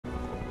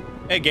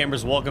Hey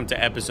gamers, welcome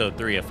to episode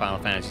 3 of Final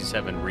Fantasy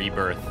VII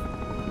Rebirth.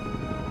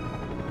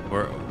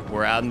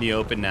 We're out in the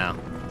open now.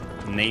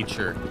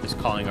 Nature is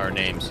calling our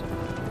names.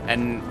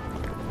 And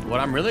what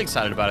I'm really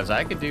excited about is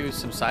I could do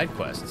some side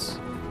quests.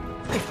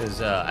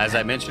 Because as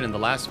I mentioned in the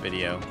last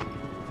video,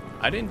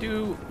 I didn't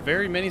do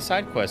very many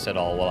side quests at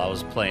all while I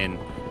was playing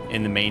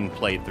in the main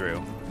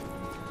playthrough.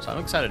 So I'm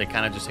excited to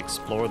kind of just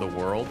explore the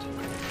world.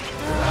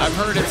 I've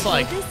heard it's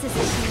like,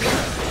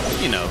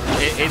 you know,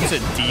 it's a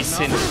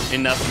decent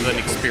enough of an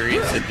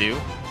experience to do.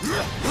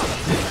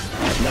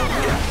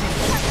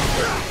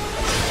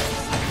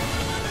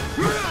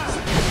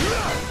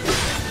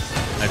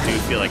 I do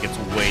feel like it's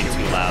way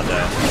too loud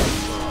though.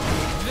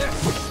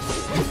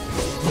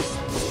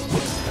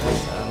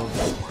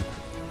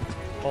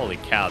 Holy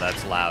cow,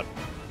 that's loud.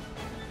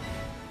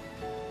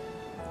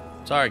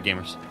 Sorry,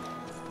 gamers.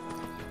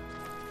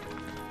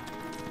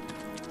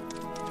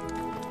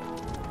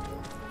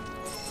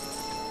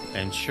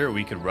 And sure,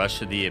 we could rush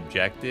to the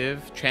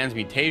objective.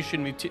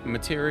 Transmutation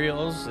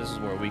materials. This is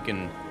where we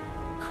can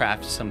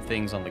craft some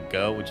things on the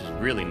go, which is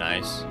really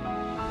nice.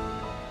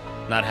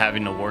 Not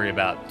having to worry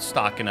about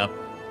stocking up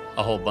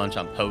a whole bunch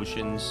on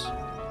potions.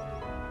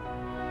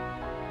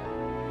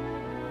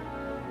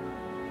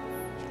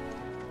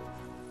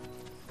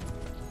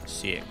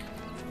 Sick.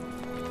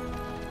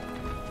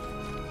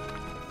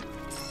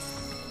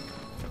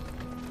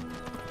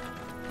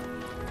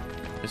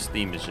 This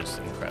theme is just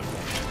incredible.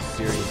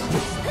 Seriously.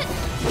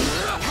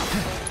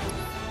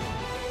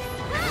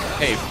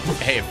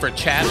 Hey, for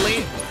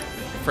Chadley,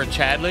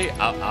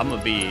 I'm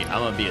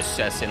gonna be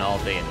assessing all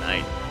day and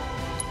night.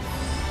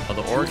 Oh,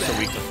 the orcs are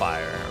weak to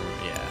fire.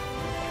 Yeah.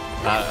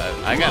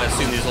 I gotta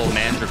assume these little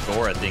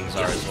mandragora things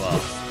are as well.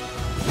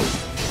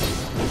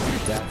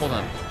 Hold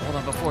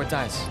on before it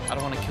dies. I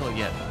don't want to kill it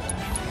yet.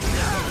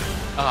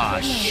 Ah,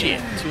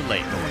 shit, too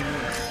late.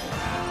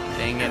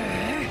 Dang it.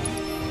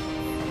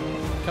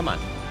 Come on.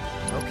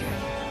 Okay.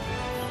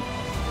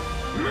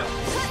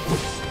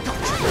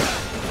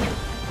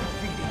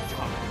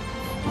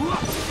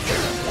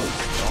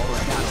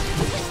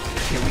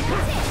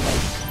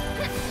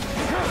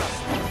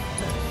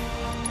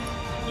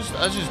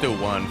 Let's just do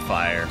one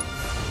fire.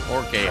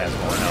 Orc A has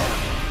more health.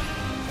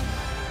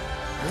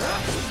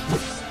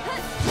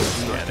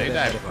 Yeah, they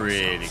die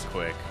pretty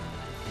quick.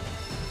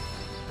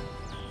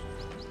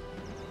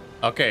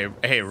 Okay,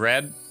 hey,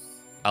 Red.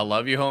 I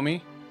love you,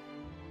 homie.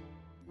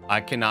 I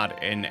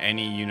cannot in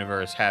any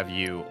universe have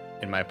you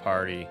in my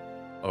party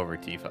over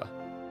Tifa.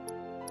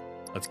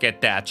 Let's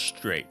get that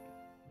straight.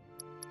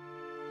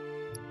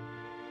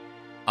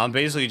 I'm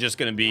basically just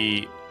gonna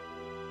be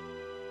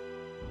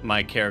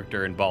my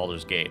character in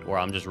Baldur's Gate, where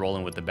I'm just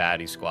rolling with the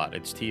baddie squad.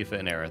 It's Tifa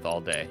and Aerith all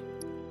day.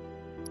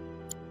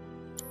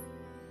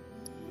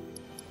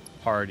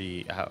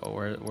 Party,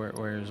 where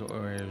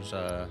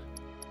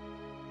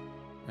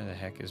the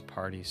heck is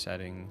party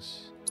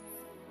settings?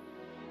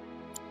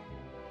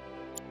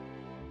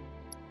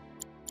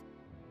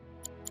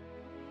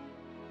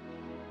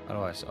 How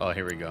do I? Oh,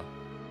 here we go.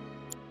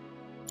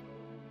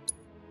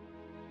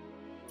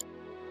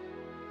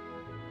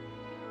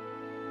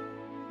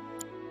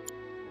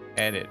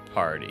 Edit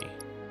party.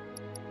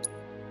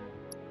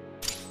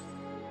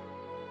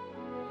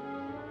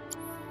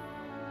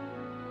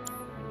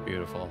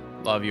 Beautiful.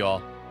 Love you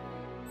all.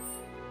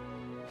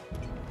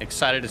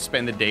 Excited to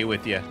spend the day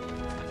with you.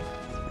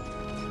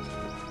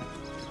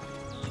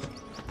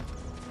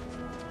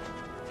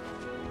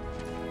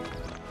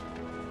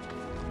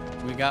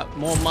 We got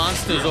more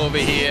monsters over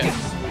here.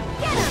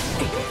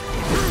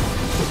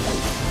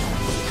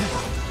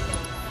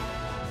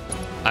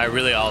 I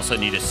really also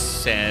need to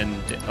send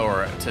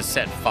or to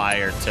set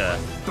fire to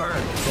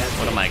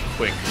one of my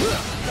quick.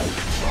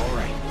 All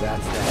right,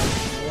 that's that.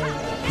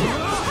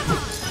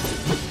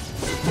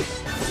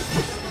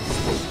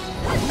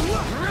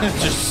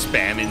 Just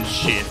spamming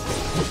shit.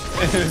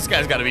 This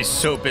guy's got to be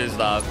so pissed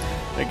off.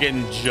 They're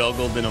getting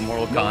juggled in a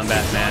Mortal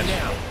Kombat match.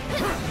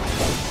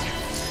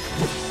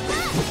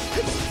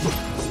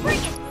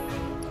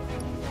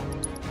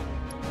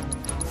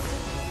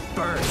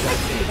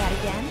 Let's do that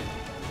again.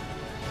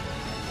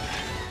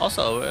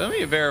 Also, let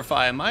me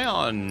verify, am I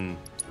on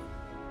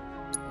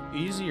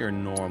easy or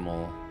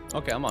normal?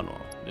 Okay, I'm on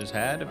normal. Just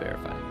had to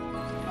verify.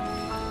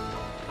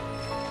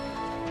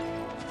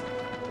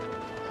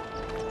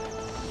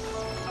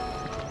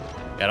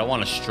 Yeah, I don't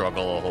want to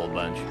struggle a whole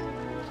bunch.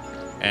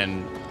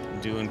 And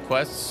doing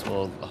quests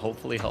will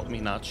hopefully help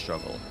me not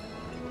struggle.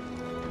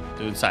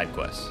 Doing side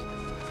quests.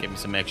 Give me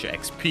some extra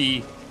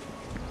XP.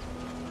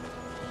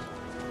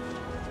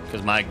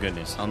 Because my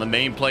goodness, on the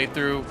main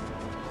playthrough,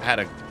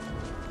 I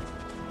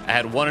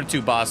had one or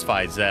two boss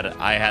fights that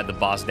I had the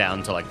boss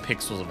down to like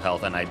pixels of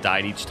health, and I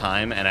died each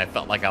time, and I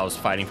felt like I was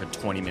fighting for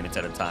 20 minutes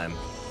at a time.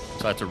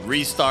 So I had to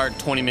restart.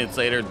 20 minutes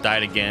later,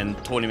 died again.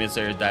 20 minutes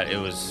later, died. It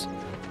was,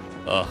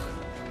 ugh,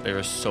 they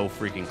were so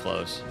freaking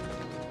close.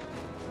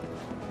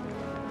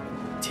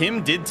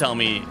 Tim did tell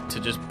me to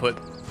just put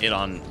it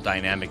on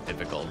dynamic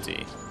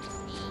difficulty.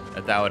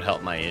 That would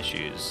help my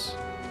issues.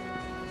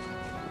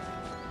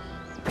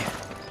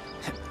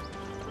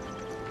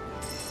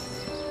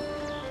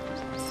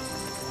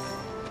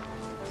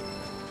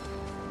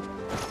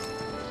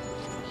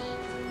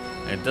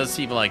 It does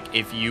seem like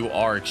if you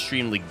are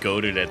extremely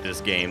goated at this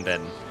game,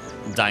 then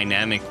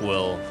dynamic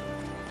will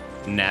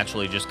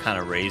naturally just kind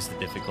of raise the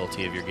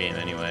difficulty of your game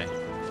anyway.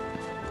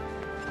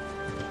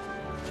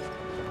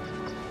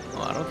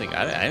 Oh, I don't think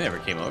I never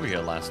came over here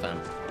last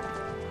time.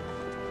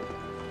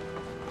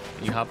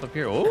 Can you hop up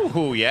here?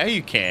 Oh, yeah,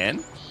 you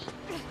can.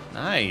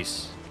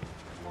 Nice.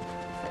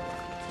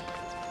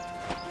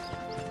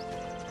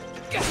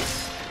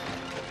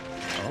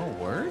 Oh,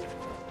 word?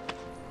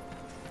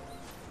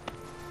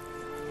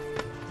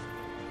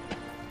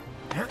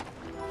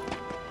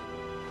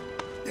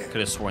 Could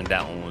have sworn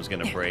that one was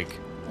gonna break.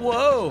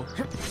 Whoa!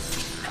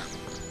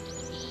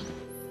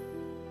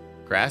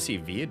 Grassy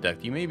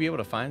viaduct. You may be able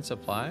to find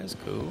supplies.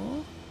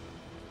 Cool.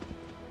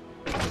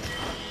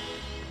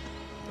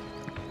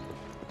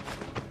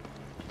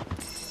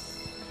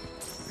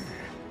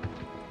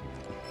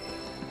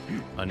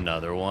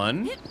 Another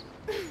one.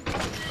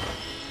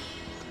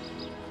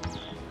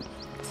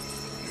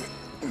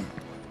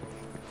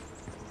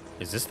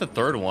 Is this the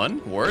third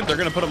one? Word? They're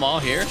gonna put them all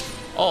here?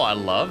 Oh, I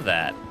love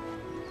that.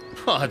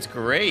 Oh, that's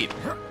great.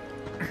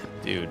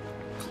 Dude,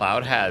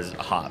 Cloud has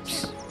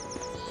hops.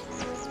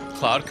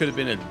 Cloud could have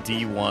been a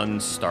D1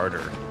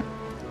 starter.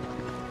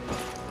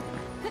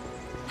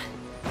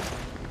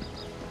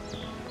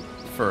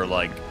 For,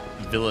 like,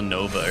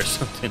 Villanova or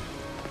something.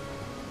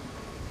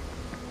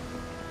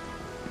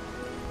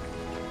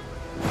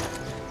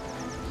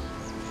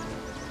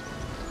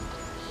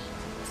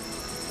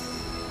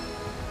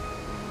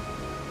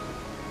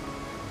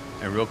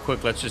 And real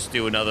quick, let's just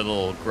do another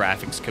little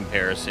graphics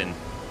comparison.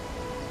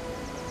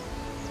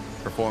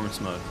 Performance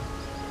mode.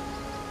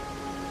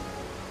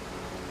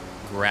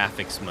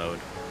 Graphics mode.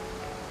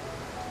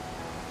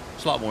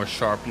 There's a lot more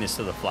sharpness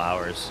to the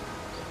flowers.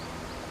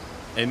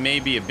 It may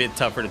be a bit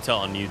tougher to tell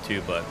on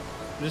YouTube, but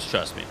just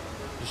trust me.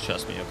 Just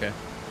trust me, okay?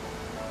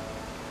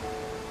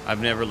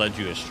 I've never led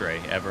you astray,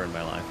 ever in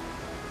my life.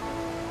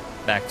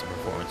 Back to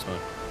performance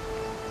mode.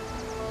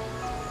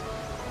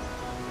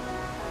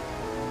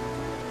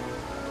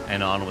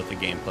 And on with the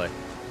gameplay.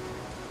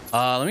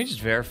 Let me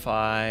just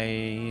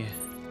verify.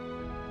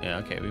 Yeah,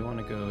 okay, we want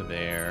to go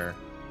there.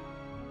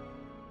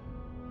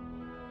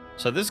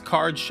 So this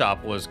card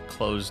shop was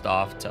closed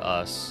off to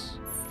us.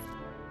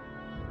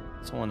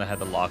 It's the one that had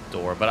the locked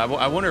door. But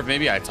I wonder if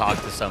maybe I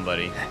talked to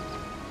somebody.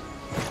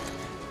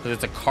 Because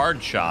it's a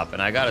card shop,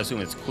 and I gotta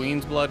assume it's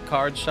Queen's Blood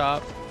card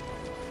shop.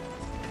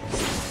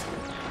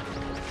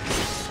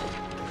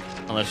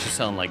 Unless she's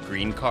selling, like,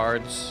 green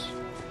cards.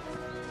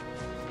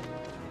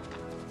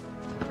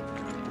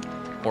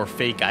 Or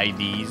fake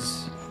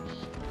IDs.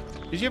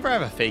 Did you ever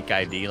have a fake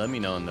ID? Let me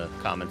know in the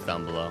comments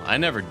down below. I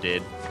never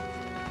did.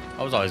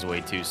 I was always way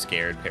too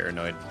scared,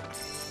 paranoid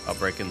about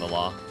breaking the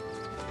law.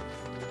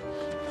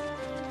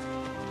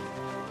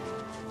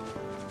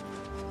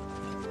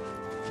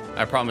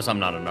 I promise I'm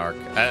not a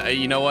narc.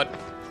 You know what?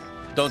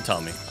 Don't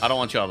tell me. I don't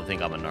want y'all to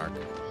think I'm a narc.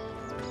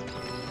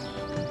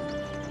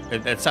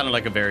 It sounded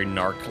like a very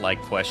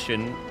narc-like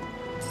question,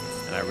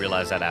 and I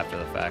realized that after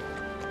the fact.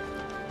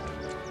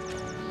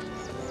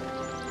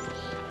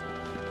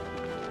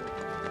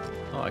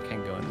 Oh, I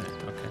can't go in there.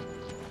 Okay.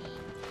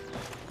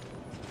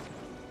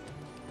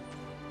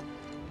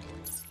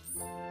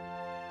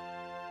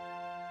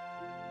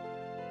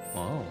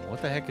 Whoa,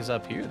 what the heck is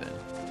up here then?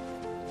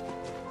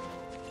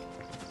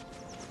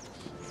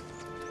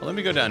 Well, let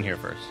me go down here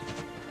first.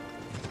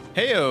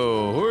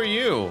 Heyo, who are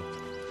you?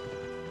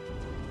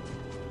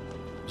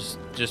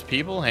 Just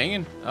people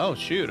hanging? Oh,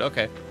 shoot,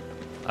 okay.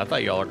 I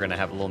thought y'all were gonna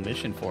have a little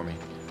mission for me.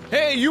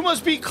 Hey, you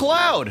must be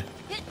Cloud!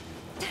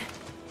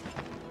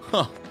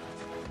 Huh.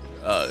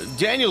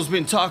 Daniel's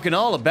been talking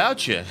all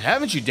about you,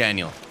 haven't you,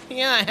 Daniel?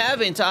 Yeah, I have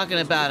been talking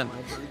about him.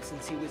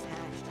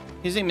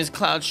 His name is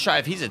Cloud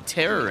Strife. He's a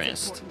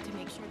terrorist.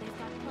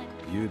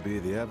 You'd be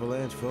the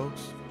Avalanche,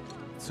 folks?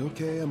 It's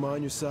okay, I'm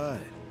on your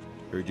side.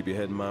 Heard you be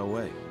heading my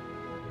way.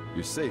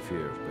 You're safe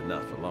here, but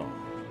not for long.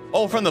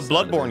 Oh, from the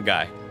Bloodborne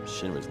guy.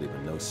 Shinra's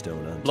leaving no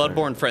stone unturned.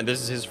 Bloodborne friend,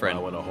 this is his friend.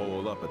 I want to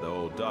hole up at the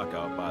old dock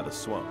out by the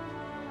swamp.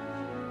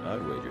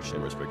 I'd wager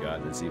Shinra's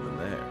forgotten it's even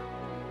there.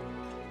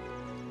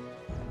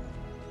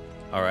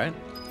 All right,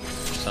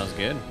 sounds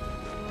good.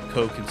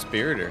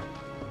 Co-conspirator.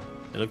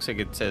 It looks like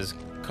it says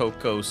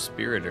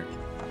Coco-spirator.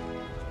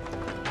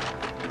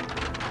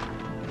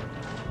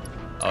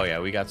 Oh yeah,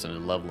 we got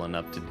some leveling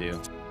up to do.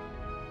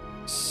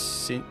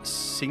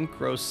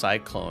 Synchro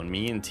Cyclone.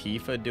 Me and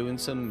Tifa doing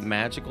some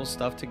magical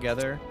stuff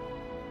together.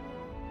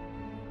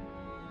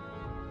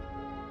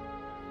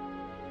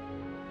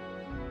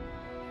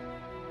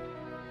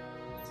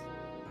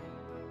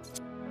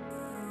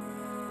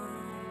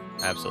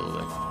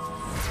 Absolutely.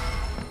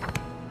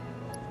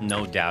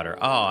 No doubter.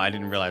 Oh, I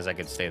didn't realize I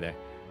could stay there.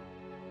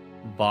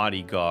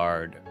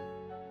 Bodyguard.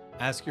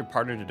 Ask your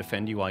partner to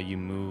defend you while you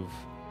move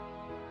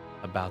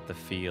about the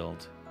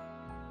field.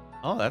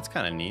 Oh, that's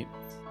kind of neat.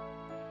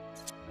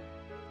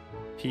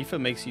 Tifa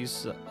makes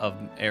use of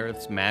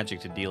Aerith's magic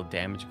to deal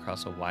damage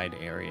across a wide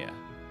area.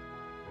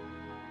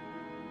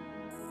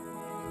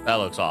 That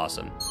looks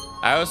awesome.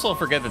 I also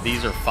forget that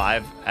these are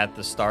 5 at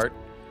the start.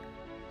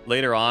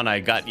 later on, I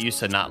got used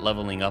to not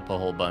leveling up a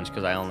whole bunch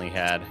because I only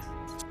had,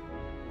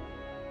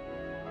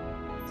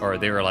 or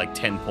they were like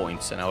 10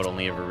 points, and I would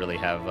only ever really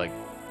have like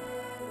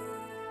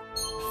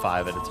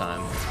 5 at a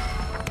time.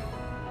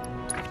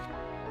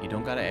 You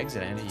don't gotta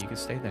exit, Andy. You can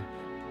stay there.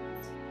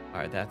 All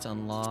right, that's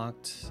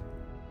unlocked.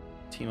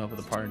 Team up with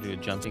a partner to do a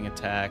jumping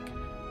attack.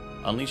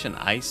 Unleash an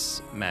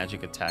ice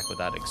magic attack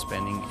without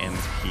expending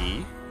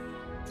MP.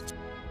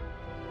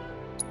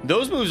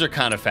 Those moves are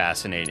kind of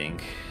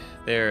fascinating.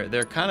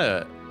 They're kind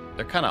of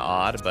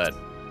odd, but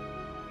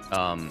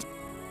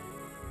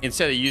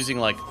instead of using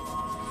like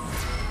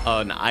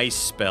an ice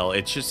spell,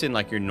 it's just in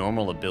like your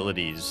normal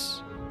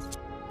abilities,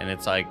 and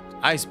it's like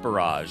ice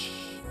barrage,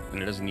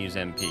 and it doesn't use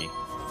MP.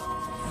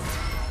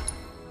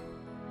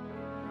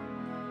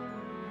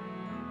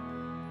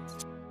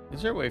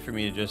 Is there a way for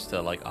me to just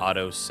like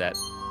auto set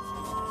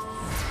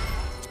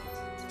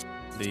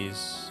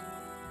these?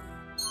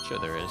 Sure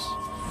there is.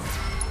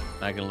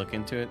 Am I gonna look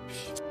into it?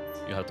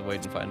 You'll have to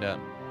wait and find out.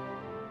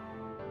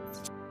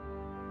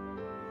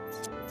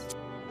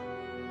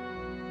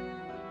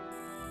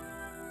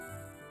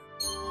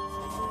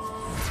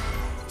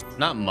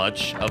 Not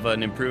much of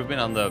an improvement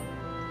on the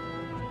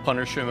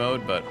Punisher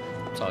mode, but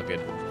it's all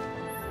good.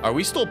 Are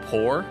we still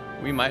poor?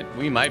 We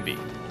might be.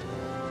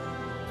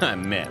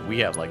 Man, we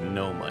have like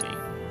no money.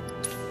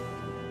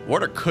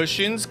 What are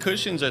cushions?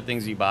 Cushions are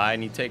things you buy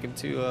and you take them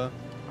to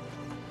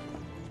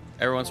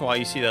every once in a while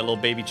you see that little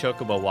baby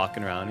chocobo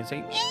walking around. He's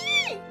like,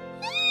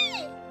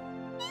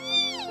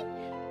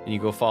 and you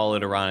go follow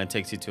it around and it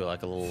takes you to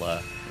like a little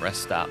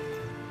rest stop.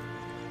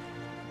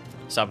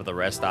 Stop at the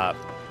rest stop,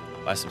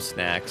 buy some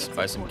snacks,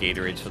 buy some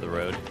Gatorades for the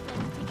road.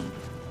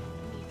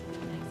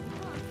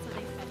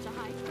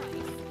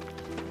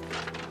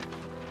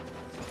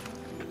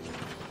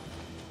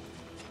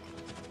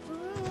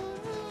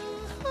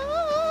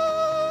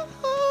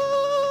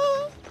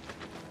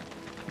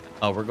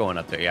 Oh, we're going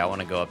up there. Yeah, I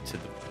want to go up to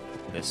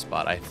this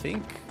spot. I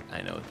think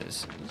I know what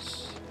this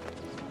is.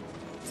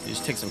 You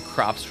just take some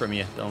crops from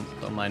you.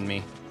 Don't mind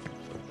me.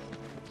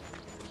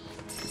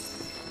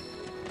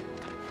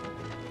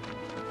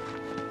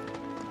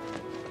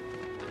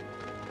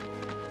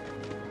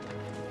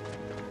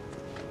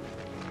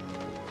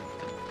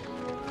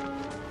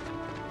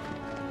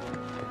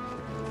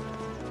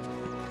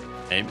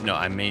 No,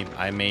 I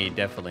may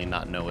definitely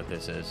not know what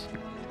this is.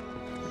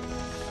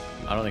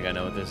 I don't think I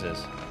know what this is.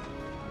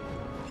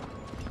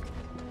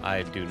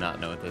 I do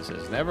not know what this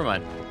is. Never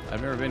mind.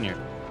 I've never been here.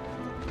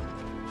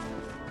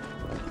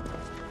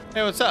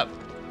 Hey, what's up?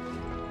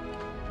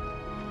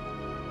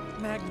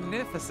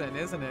 Magnificent,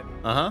 isn't it?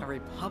 Uh-huh. A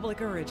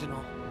Republic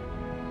original.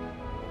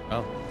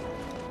 Oh.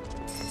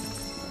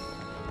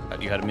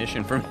 Thought you had a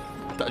mission for me.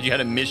 Thought you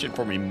had a mission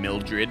for me,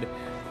 Mildred.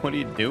 What are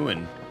you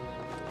doing?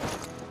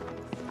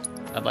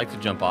 I'd like to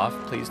jump off,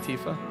 please,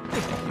 Tifa.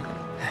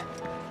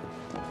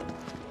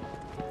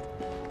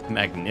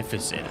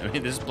 Magnificent. I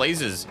mean, this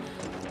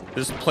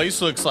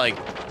place looks like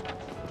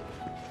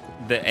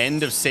the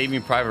end of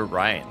Saving Private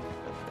Ryan.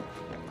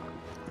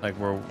 Like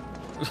we're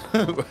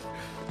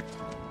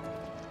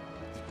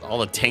all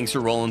the tanks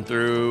are rolling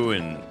through,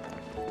 and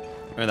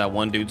remember that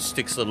one dude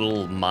sticks a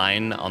little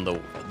mine on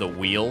the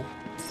wheel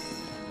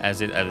as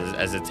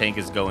the tank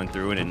is going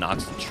through, and it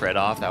knocks the tread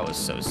off. That was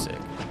so sick.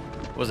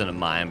 It wasn't a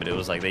mine, but it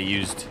was like they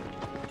used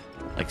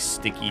like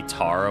sticky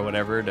tar or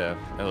whatever to.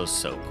 That was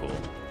so cool.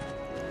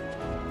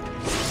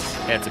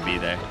 You had to be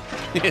there.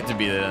 You had to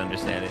be there to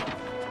understand it.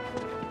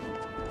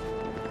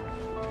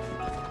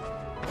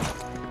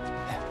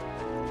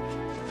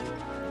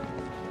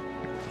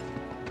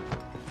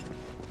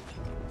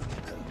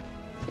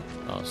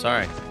 Oh,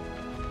 sorry.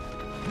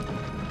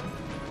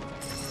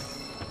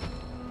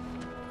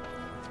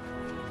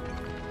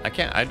 I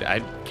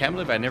can't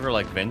believe I never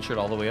like ventured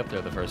all the way up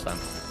there the first time.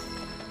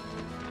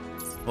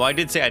 Well, I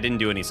did say I didn't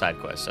do any side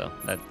quests, so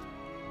that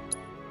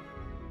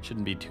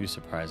shouldn't be too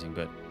surprising,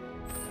 but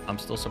I'm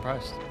still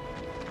surprised.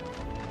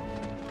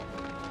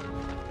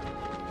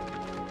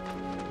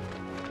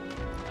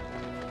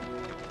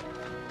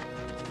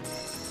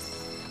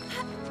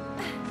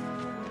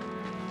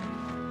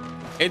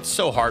 It's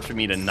so hard for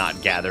me to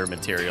not gather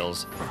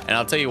materials. And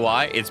I'll tell you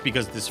why. It's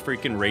because this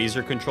freaking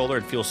Razer controller,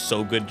 it feels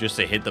so good just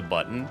to hit the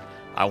button.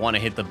 I want to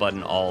hit the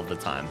button all the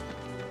time.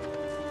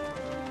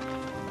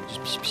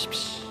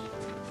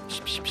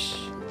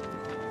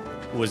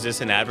 Was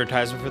this an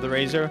advertisement for the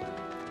Razer?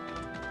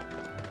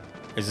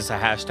 Is this a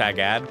hashtag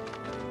ad?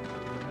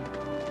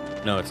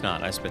 No, it's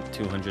not. I spent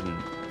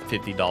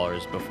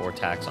 $250 before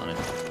tax on it.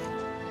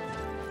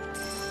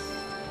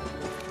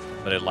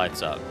 But it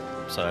lights up,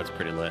 so that's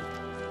pretty lit.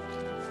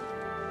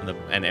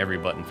 And every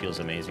button feels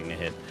amazing to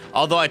hit.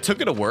 Although I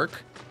took it to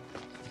work,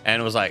 and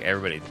it was like,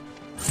 everybody,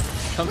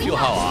 come feel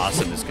how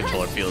awesome this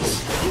controller feels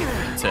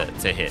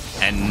to hit.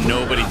 And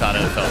nobody thought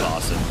it felt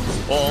awesome.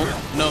 Well,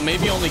 no,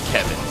 maybe only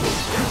Kevin.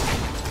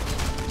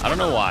 I don't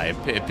know why.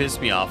 It pissed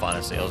me off,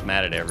 honestly. I was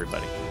mad at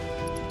everybody.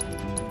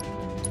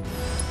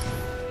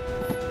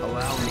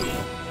 Allow me.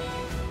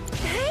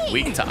 Hey!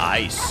 Weak to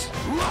ice.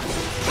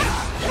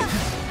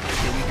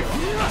 Here we go.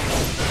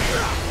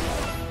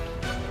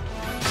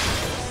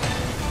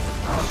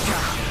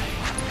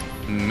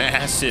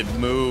 Massive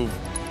move.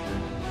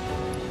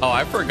 Oh,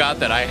 I forgot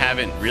that I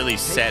haven't really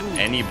set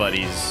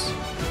anybody's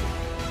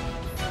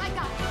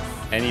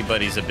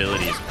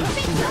abilities.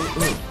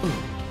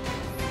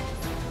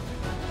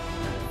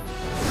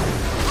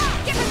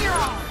 Give him your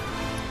all.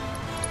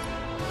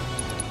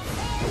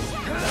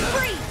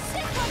 Freeze.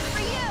 This one's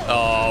for you.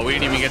 Oh, we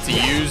didn't even get to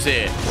use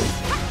it.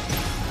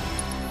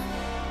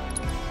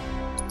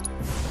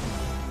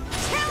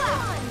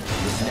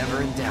 Was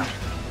never in doubt.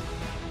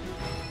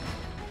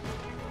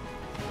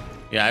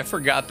 Yeah, I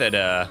forgot that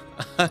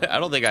I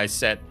don't think I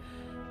set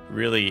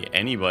really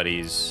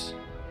anybody's.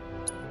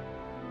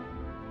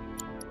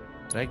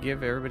 Did I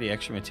give everybody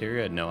extra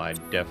materia? No, I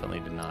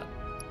definitely did not.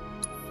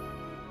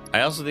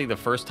 I also think the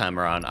first time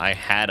around I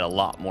had a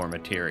lot more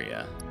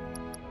materia.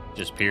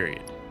 Just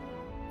period.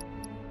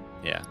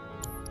 Yeah.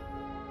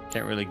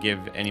 Can't really give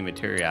any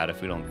materia out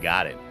if we don't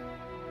got it.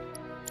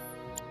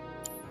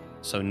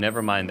 So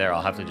never mind there.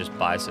 I'll have to just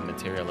buy some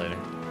materia later.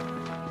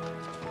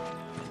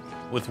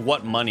 With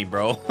what money,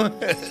 bro?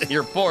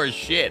 You're poor as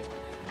shit.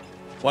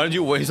 Why did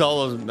you waste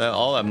all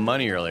that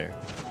money earlier?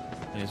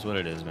 It is what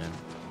it is, man.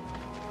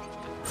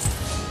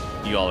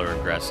 You all are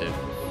aggressive.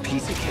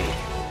 Piece of cake.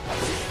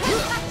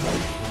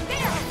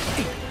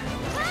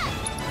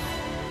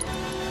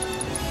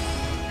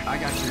 I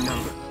got your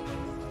number.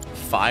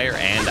 Fire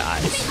and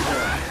ice.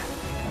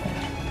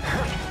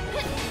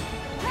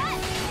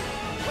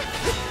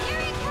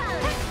 Here he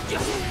comes.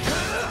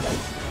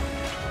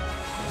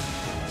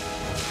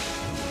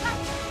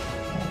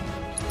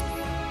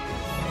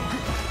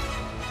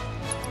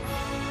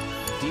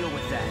 Deal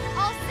with that.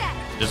 All set.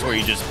 This is where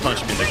you just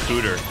punch them in the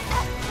cooter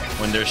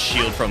when there's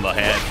shield from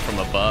ahead, from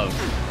above,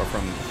 or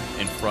from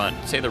in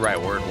front. Say the right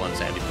word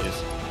once, Andy,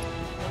 please.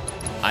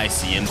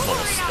 Icy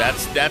impulse.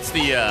 That's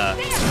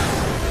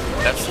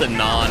the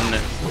non-spell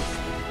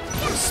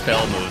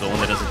move, the one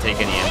that doesn't take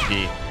any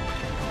MP.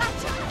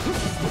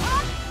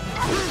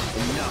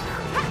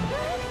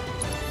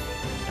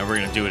 And we're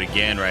gonna do it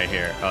again right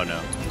here. Oh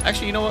no.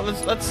 Actually, you know what?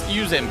 Let's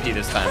use MP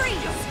this time.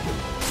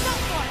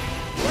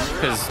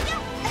 Because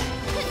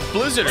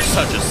Blizzard is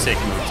such a sick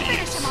move to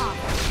use.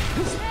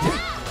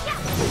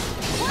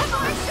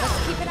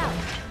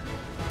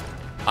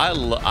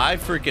 I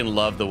freaking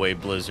love the way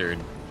Blizzard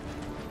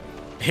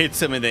hits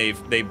them and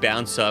they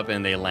bounce up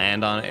and they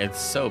land on it.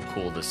 It's so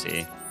cool to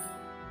see.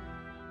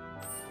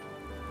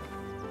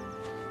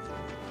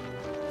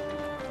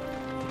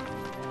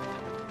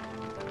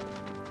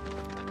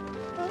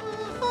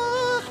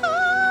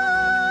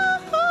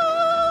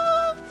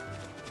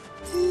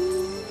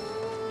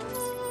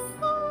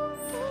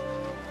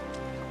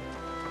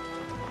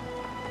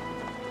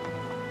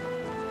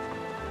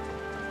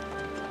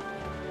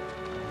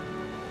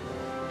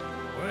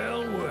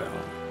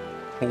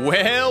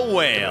 Well,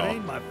 well.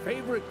 Ain't my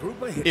favorite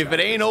group of If it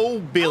ain't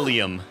old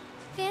Billiam.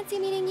 Fancy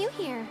meeting you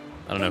here.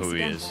 I don't know who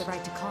he is. The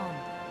right to calm.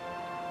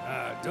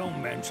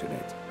 Don't mention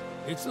it.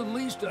 It's the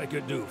least I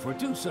could do for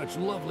two such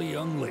lovely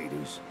young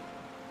ladies.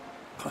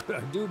 But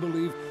I do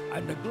believe I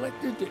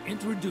neglected to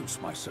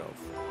introduce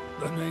myself.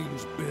 The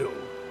name's Bill,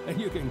 and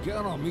you can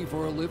count on me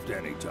for a lift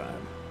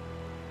anytime.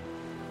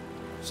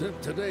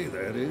 Except today,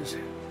 that is.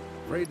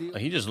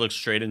 He just looked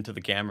straight into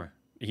the camera.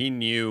 He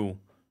knew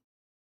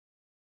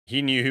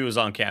he was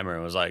on camera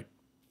and was like,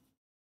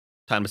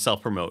 time to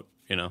self-promote,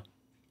 you know?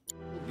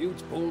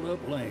 Butte's pulled up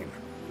lame.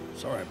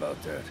 Sorry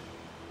about that.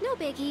 No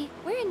biggie.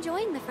 We're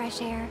enjoying the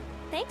fresh air.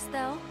 Thanks,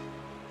 though.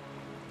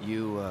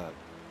 You,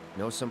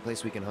 know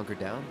someplace we can hunker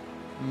down?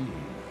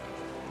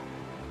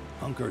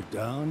 Hunker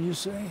down, you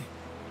say?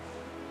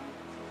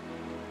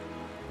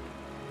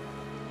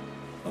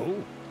 Oh.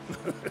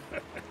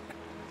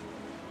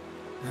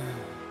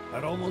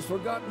 I'd almost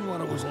forgotten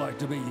what it was like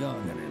to be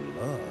young and in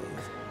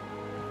love.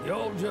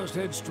 Y'all just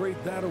head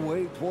straight that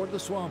away toward the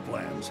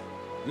swamplands.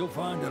 You'll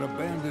find an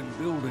abandoned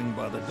building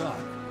by the dock.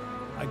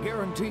 I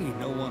guarantee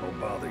no one will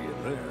bother you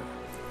there.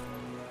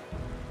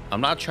 I'm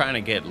not trying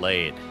to get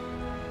laid.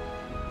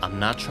 I'm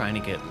not trying to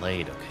get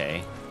laid,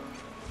 okay?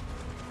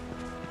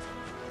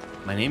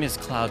 My name is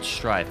Cloud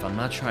Strife. I'm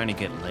not trying to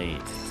get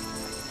laid.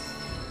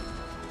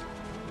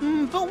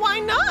 But why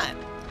not?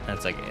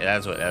 That's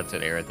what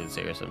Aerith would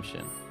say or some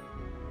shit.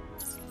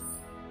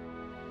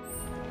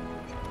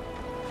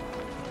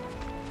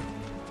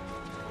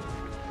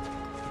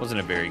 Wasn't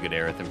a very good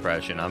Aerith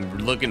impression. I'm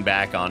looking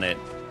back on it.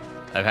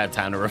 I've had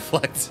time to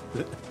reflect.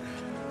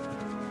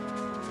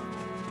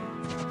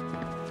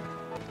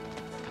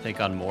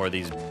 Take on more of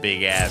these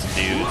big ass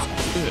dudes.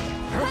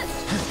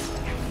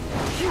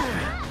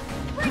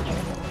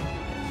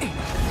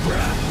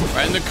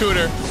 Right in the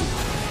cooter.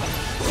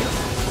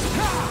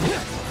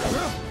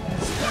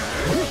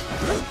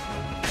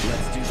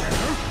 Let's do that.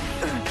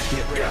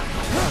 Get ready.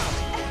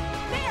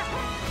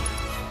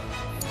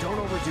 Don't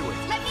overdo it.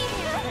 Let me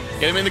hear.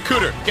 Get him in the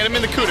cooter. Get him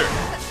in the cooter.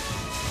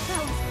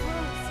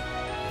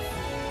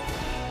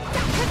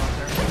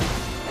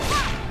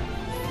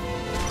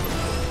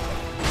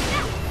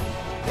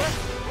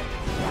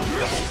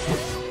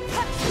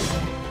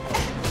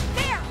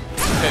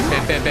 Bam,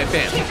 bam, bam, bam,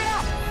 bam.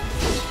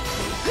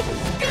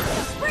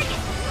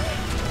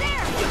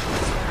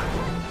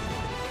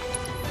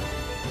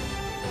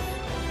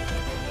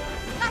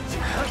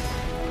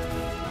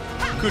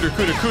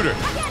 Cooter.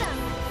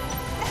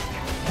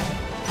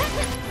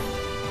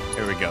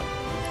 Here we go.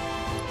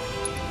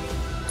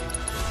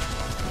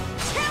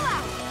 Chill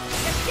out.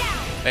 Get down.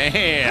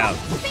 Bam.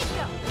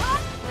 Bingo.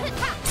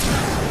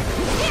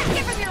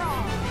 Give him your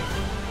all.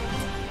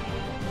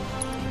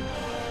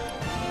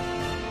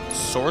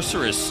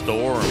 Sorcerer's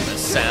Storm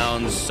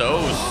sounds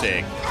so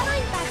sick. I'm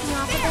backing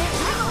off a bit.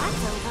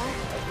 That's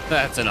over.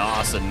 That's an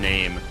awesome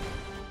name.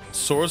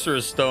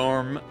 Sorcerer's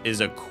Storm is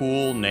a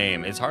cool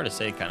name. It's hard to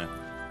say, kind of.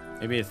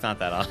 Maybe it's not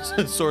that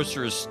awesome.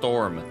 Sorcerer's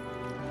Storm.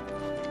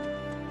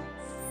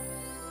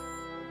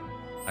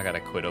 I gotta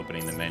quit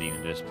opening the menu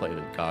and just play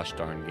the gosh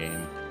darn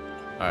game.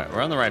 All right,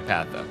 we're on the right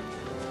path, though.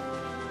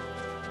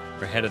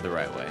 We're headed the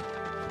right way.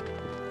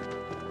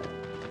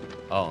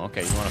 Oh,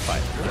 okay, you want to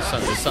fight.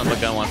 This son of a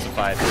gun wants to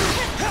fight.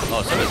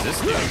 Oh, so does this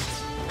dude.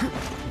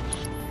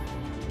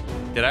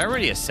 Did I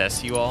already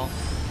assess you all?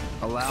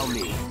 Allow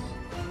me.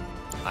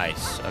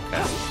 Ice,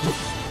 okay.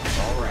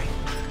 All right.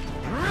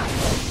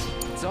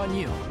 It's on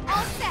you.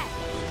 All set.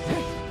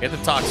 Get the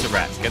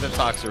Toxarat. Get the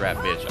Toxarat,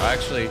 bitch. I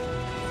actually...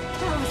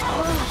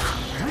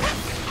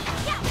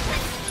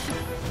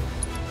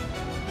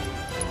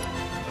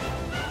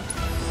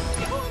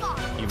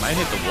 You might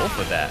hit the wolf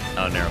with that.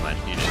 Oh, never mind.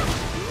 You didn't.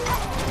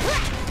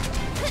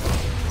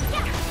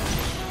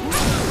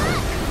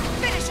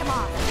 Finish him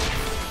off.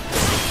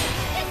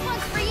 This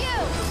one's for you.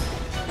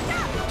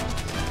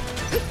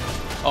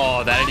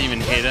 Oh, that didn't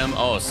even hit him?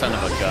 Oh, son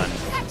of a gun.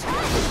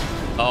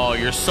 Oh,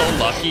 you're so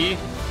lucky.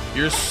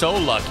 You're so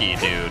lucky,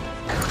 dude.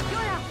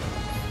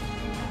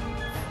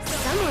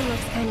 Someone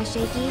looks kind of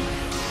shaky.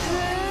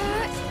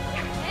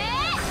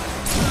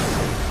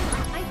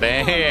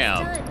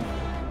 Bam.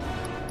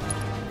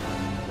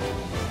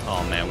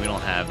 Oh man, we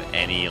don't have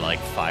any like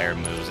fire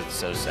moves. It's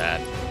so sad.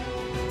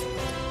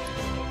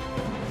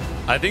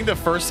 I think the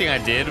first thing I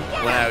did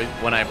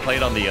when I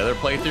played on the other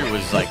playthrough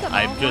was like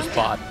I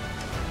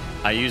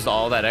used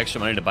all that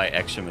extra money to buy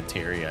extra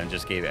materia and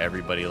just gave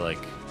everybody like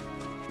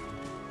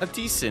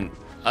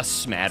a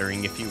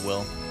smattering, if you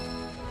will.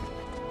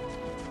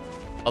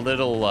 A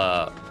little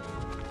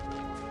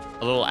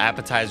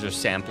appetizer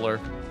sampler.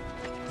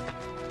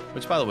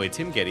 Which, by the way,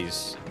 Tim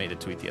Geddes made a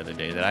tweet the other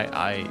day that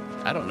I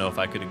don't know if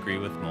I could agree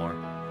with more.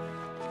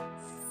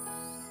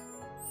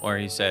 Where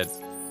he said,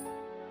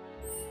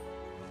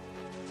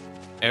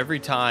 every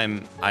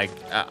time I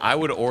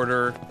would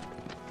order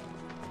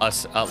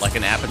like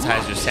an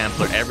appetizer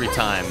sampler every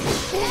time,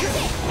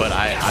 but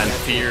I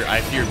fear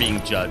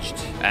being judged,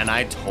 and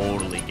I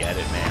totally get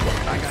it, man.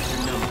 I got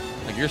your number.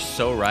 Like, you're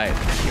so right.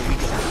 Here we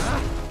go.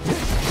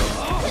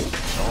 All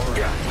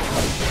right.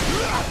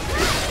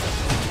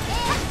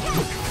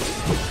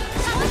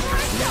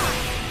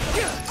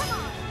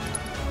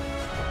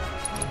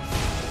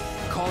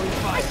 Calling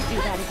fire. Do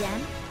that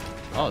again.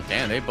 Oh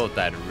damn, they both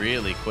died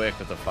really quick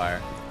with the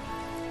fire.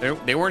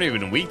 They weren't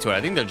even weak to it.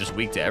 I think they're just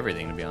weak to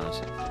everything, to be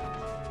honest.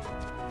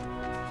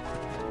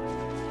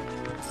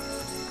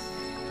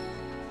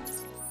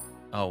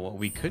 Oh, what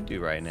we could do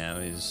right now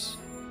is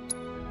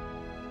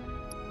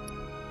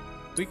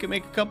we could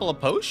make a couple of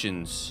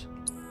potions.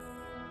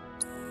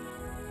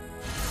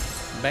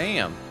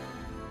 Bam.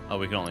 Oh,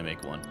 we can only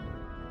make one.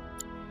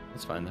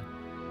 That's fine though.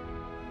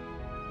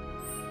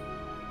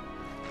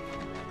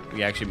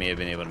 We actually may have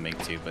been able to make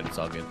two, but it's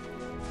all good.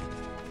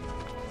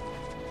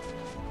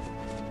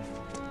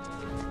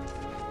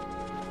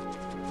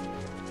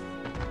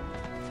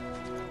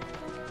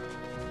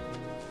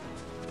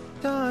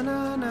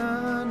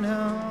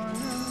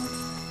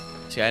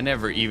 See, I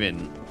never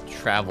even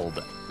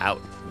traveled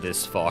out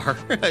this far.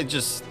 I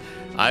just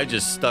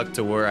stuck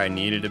to where I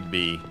needed to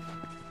be.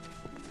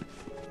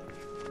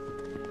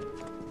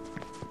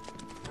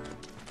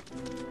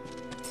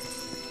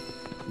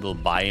 Little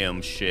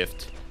biome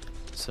shift.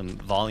 Some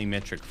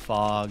volumetric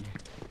fog.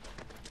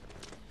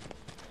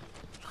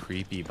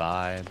 Creepy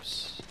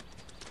vibes.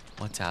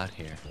 What's out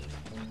here?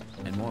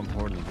 And more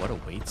importantly, what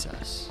awaits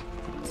us?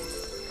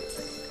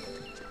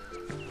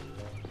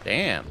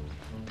 Damn.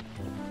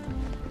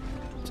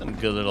 Some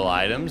good little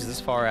items this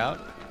far out.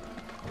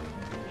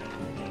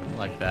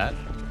 Like that.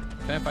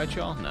 Can I fight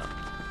you all? No.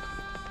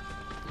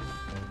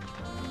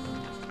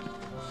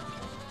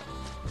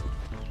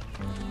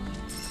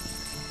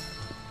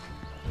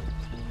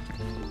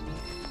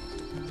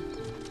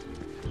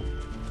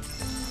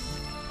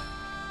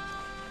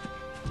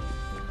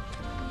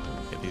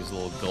 Get these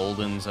little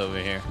goldens over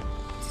here.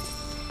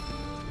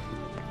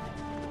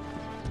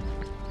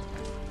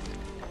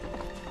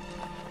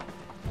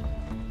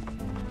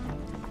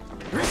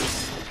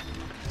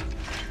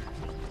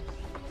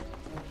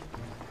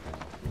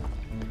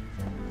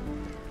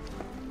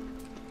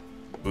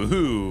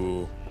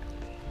 Ooh,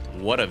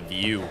 what a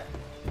view.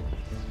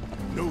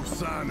 No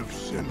sign of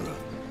Shinra.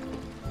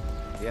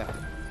 Yeah.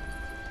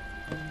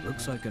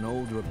 Looks like an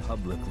old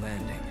Republic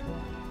landing.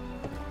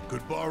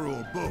 Could borrow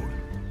a boat,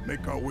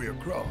 make our way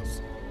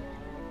across.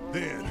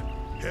 Then,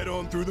 head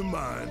on through the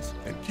mines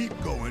and keep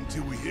going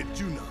till we hit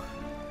Junon.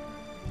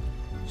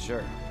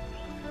 Sure.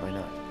 Why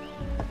not?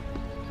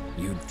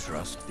 You'd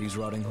trust these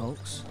rotting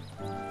hulks?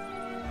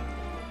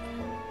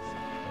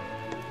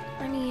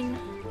 I mean,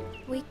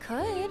 we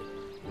could.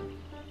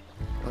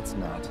 Let's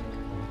not.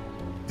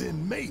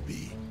 Then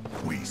maybe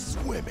we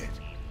swim it.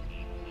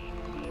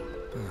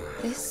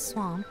 This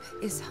swamp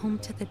is home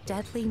to the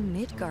deadly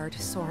Midgard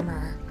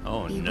Sormer.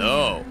 Oh Beware.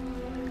 no.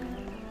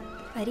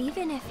 But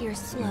even if you're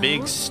slow,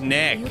 Big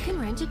snack. you can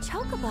rent a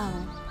chocobo.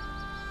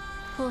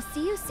 We'll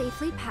see you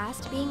safely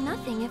past being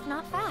nothing if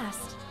not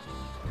fast.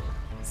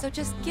 So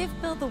just give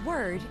Bill the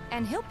word,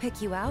 and he'll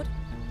pick you out.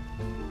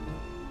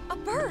 A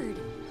bird.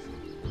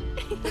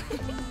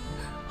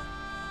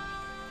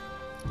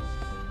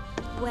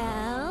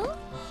 Well,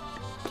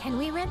 can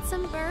we rent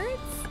some birds?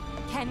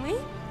 Can we?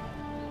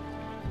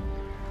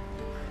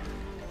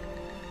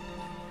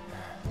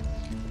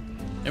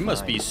 It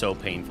must be so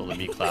painful to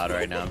be Cloud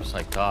right now. I'm just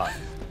like, God.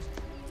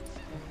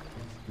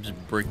 I'm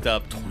just bricked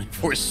up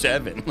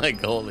 24/7.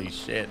 Like, holy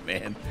shit,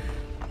 man.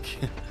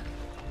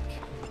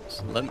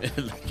 Just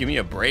give me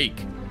a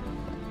break.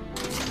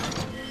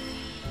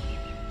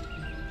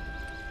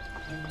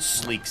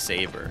 Sleek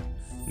saber.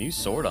 New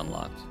sword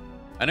unlocked.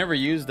 I never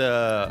used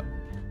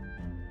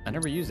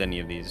any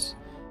of these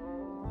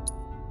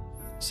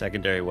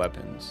secondary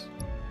weapons.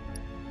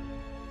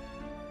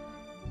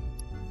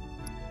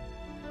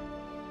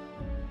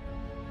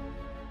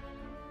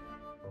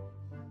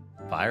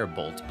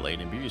 Firebolt blade.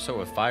 Imbue your sword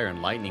with fire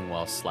and lightning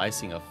while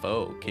slicing a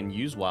foe. Can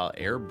use while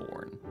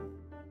airborne.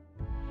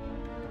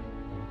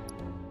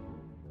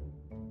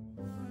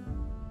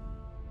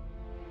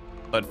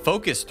 But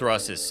focus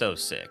thrust is so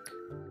sick.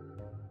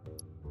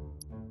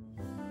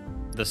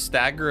 The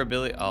stagger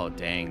ability. Oh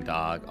dang,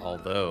 dog.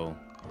 Although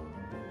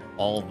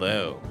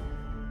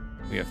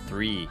we have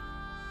three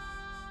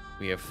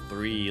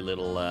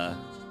little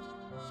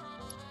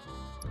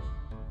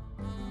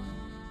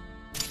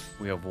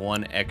we have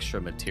one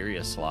extra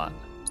materia slot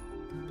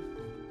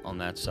on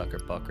that sucker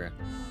pucker.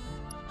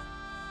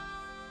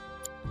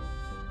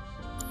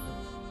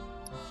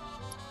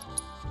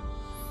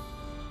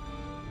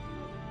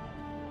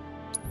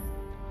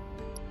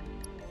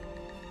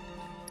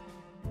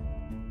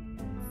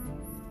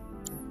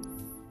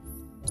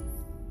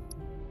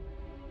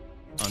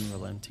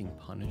 Unrelenting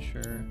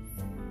Punisher.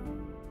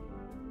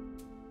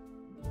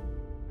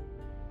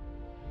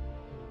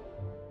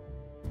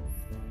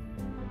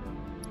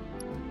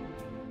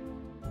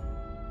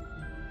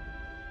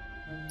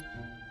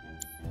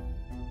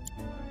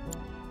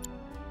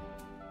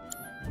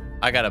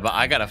 I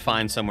gotta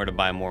find somewhere to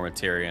buy more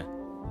materia.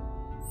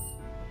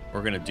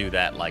 We're gonna do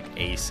that like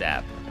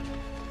ASAP.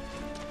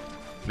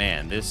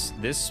 Man, this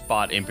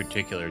spot in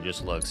particular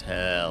just looks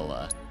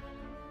hella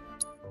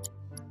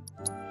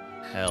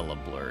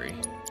blurry.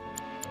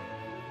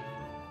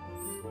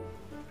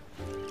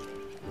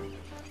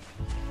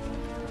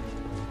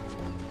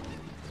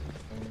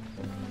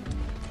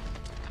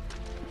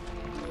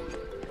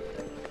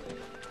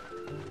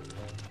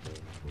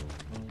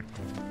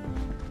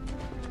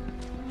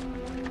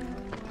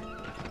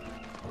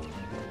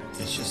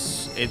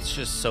 It's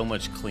just so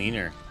much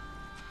cleaner.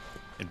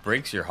 It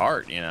breaks your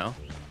heart, you know?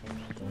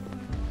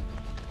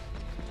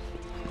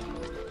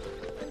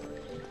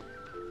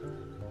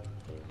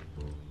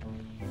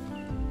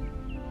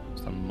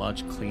 It's a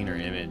much cleaner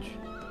image.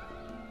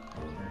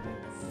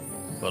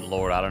 But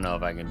Lord, I don't know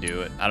if I can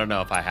do it. I don't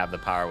know if I have the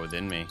power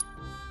within me.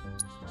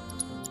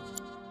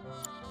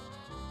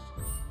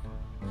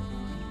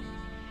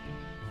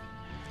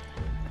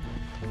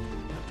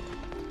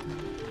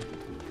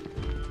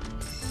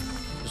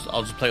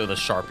 I'll just play with a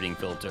sharpening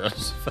filter.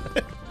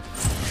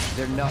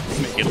 They're not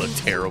make it look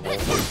terrible. Here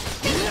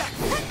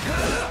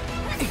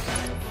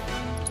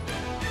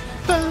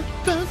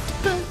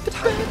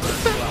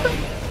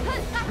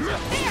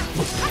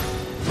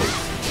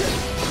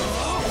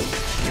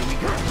we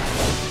go.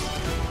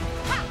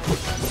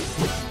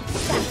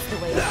 That's the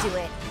way to do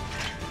it.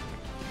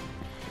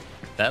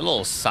 That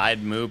little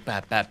side move,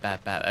 bat, bat,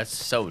 bat, bat. That's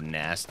so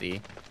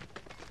nasty.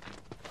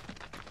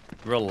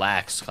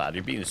 Relax, Cloud.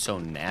 You're being so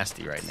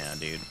nasty right now,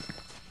 dude.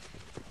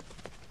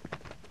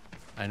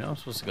 I know I'm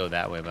supposed to go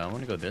that way, but I want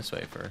to go this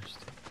way first.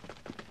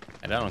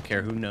 And I don't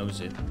care who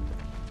knows it.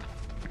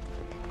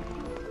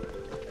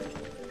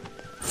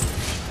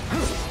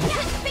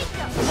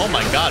 Oh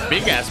my god,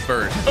 big ass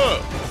bird.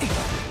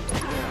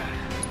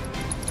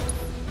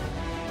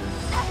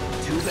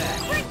 Too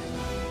bad.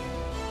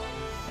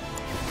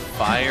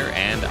 Fire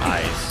and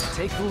ice.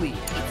 Take the lead.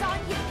 It's on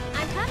you.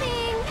 I'm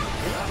coming.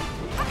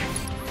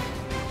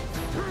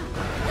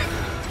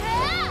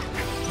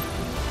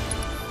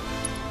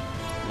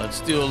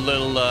 Let's do a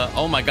little,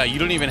 oh my god, you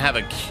don't even have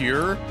a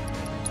cure?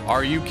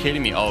 Are you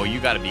kidding me? Oh,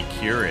 you gotta be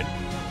cured.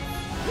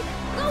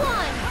 Go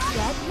on.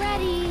 Get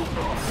ready.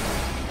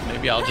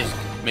 Maybe I'll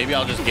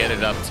just get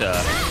it up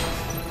to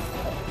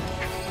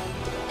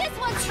This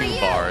one's for 2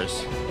 you.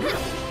 bars.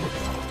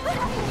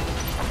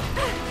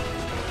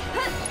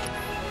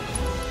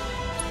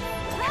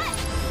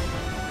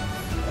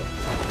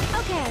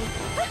 Okay.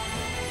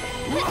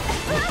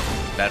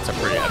 That's a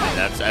pretty, I mean,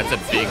 that's a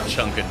big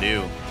chunk of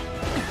dew.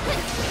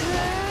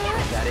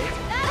 That it?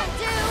 That'll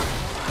do.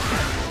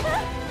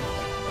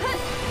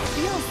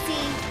 You'll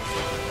see.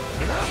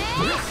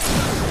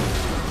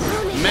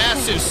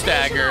 Massive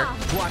stagger.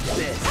 Watch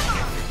this.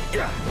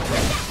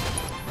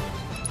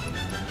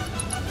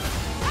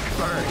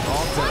 Burn.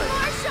 All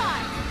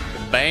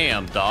done.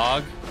 Bam,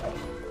 dog.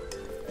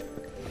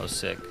 That was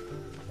sick.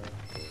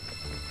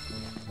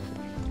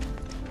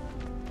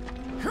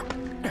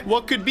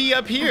 What could be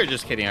up here?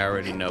 Just kidding, I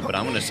already know, but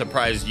I'm gonna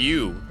surprise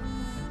you,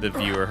 the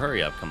viewer.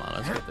 Hurry up, come on,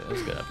 let's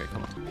get up here,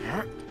 come on.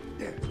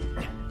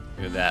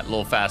 Look at that,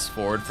 little fast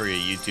forward for your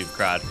YouTube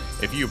crowd.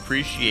 If you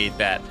appreciate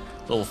that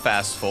little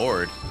fast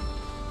forward,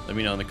 let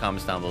me know in the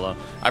comments down below.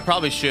 I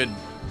probably should...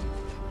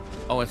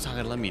 Oh, it's not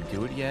gonna let me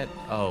do it yet?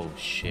 Oh,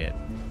 shit.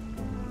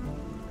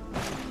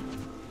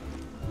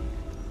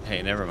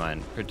 Hey, never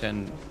mind.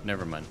 Pretend,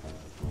 never mind.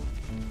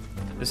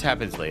 This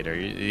happens later.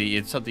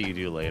 It's something you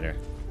do later.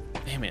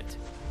 Damn it.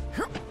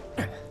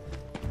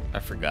 I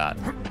forgot.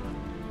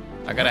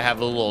 I gotta have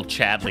a little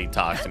Chadley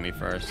talk to me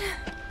first.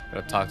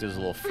 Gotta talk to his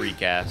little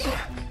freak ass.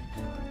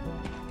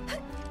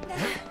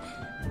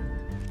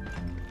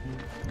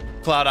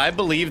 Cloud, I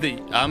believe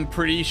that, I'm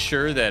pretty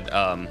sure that,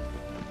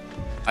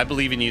 I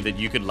believe in you that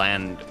you could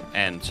land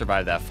and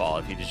survive that fall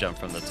if you just jump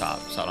from the top,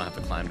 so I don't have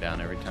to climb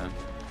down every time.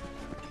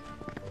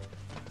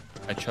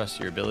 I trust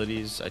your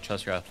abilities, I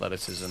trust your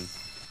athleticism,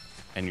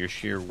 and your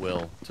sheer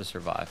will to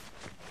survive.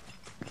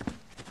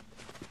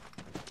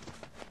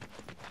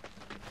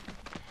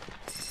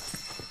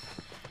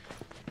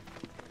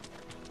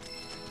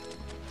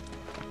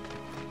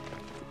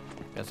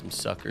 Got some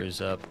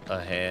suckers up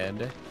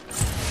ahead.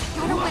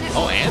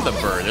 Oh, and the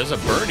bird. There's a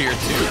bird here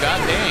too. God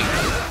dang.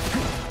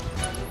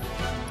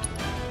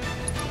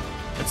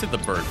 Let's hit the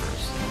bird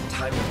first.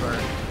 Time to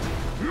burn.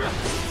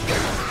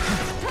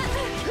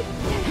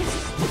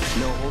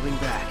 No holding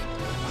back.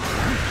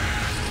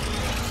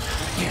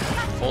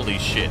 Holy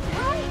shit.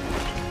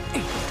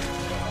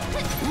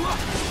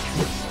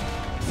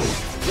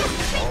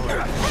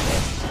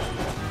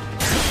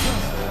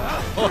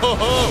 Oh ho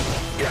ho!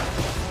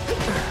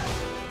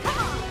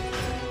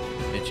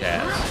 Bitch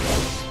ass.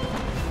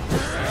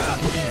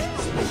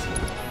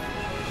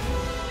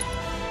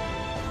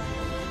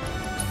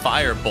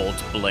 Firebolt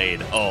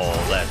blade. Oh,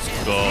 let's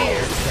go.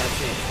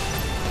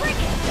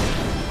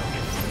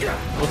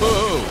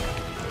 Woohoo!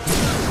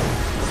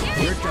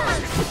 Your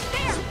turn.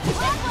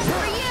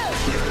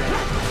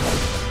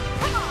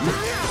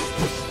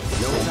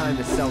 No time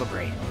to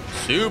celebrate.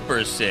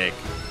 Super sick.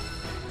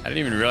 I didn't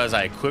even realize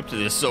I equipped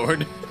this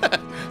sword.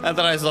 I thought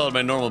I still had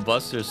my normal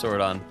Buster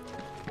sword on.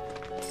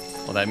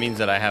 Well, that means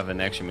that I have an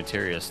extra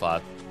materia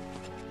slot,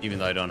 even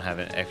though I don't have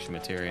an extra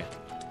materia.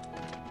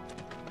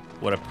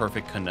 What a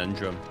perfect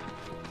conundrum.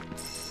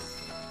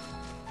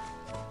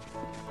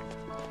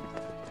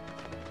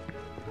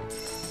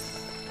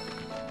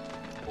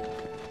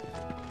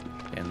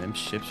 And them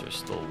ships are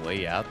still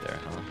way out there,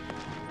 huh?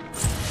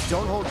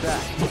 Don't hold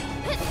back.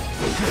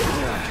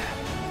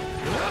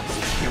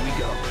 Here we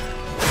go.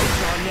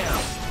 It's on now.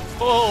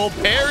 Oh,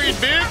 parried,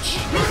 bitch!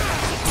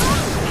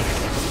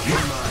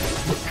 You're mine.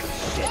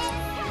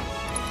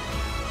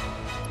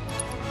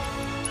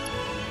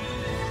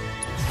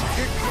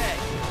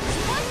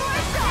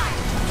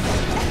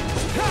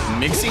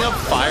 Mixing up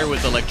fire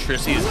with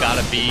electricity has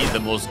got to be the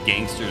most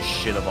gangster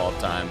shit of all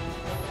time.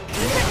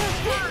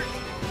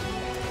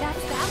 That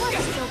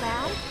wasn't so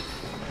bad.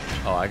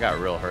 Oh, I got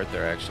real hurt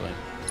there, actually.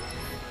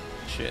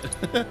 Shit.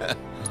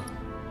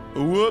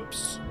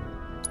 Whoops.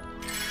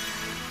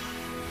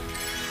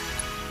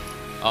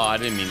 Oh, I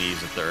didn't mean to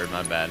use a third.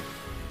 My bad.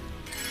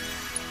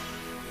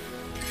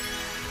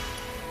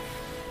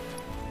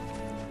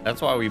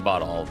 That's why we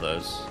bought all of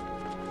those.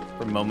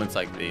 For moments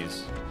like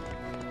these.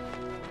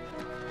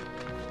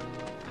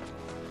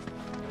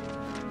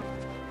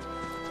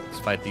 Let's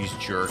fight these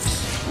jerks.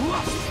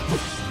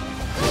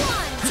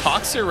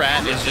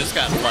 Toxirat is just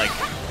got like...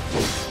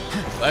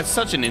 That's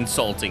such an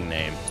insulting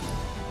name.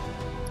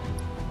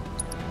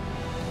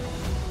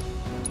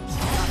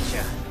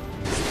 Gotcha.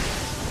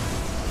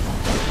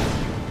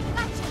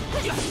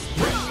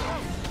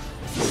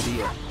 See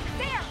ya.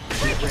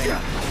 Get ready.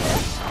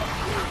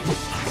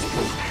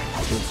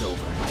 It's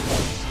over.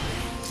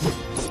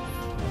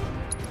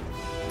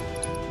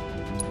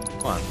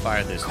 Come on,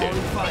 fire this dude.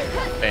 Fire.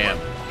 Bam.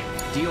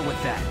 Deal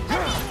with that.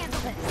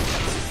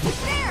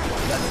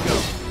 Let's go.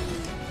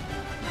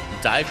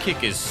 Dive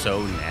kick is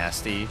so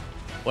nasty.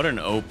 What an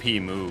OP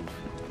move.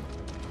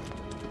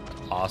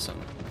 Awesome.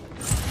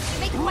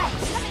 Make way,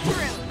 coming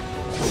through.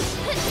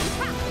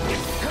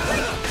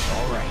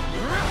 All right.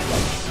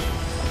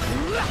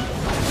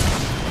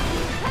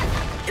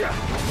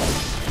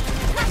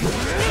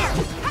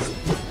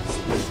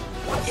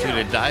 Dude,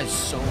 it dies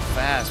so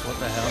fast. What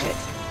the hell?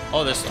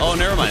 Oh, this. Oh,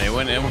 never mind. It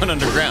went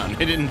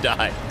underground. It didn't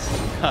die.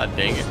 God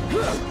dang it. You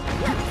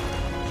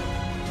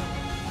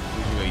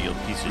little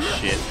piece of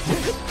shit.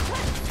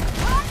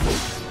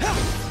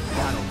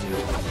 That'll do.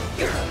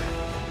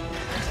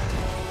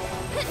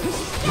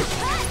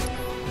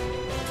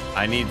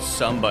 I need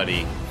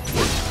somebody.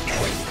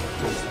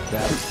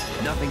 That's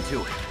nothing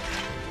to it.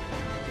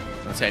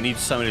 Let's say I need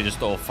somebody to just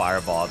throw a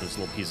fireball at this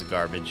little piece of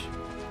garbage.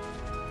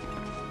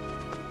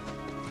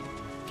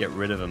 Get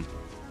rid of him.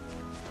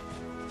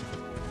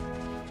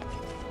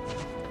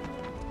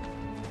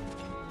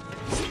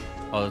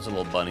 Oh, there's a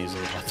little bunnies.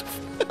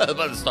 I'm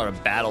about to start a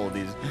battle with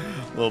these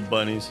little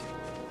bunnies.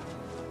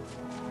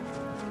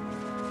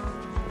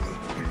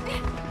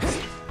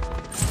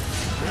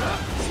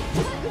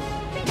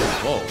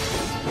 Whoa.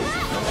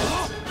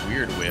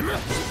 Weird whip.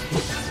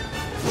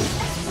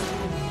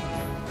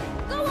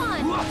 Go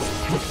on.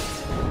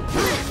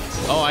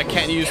 Oh, I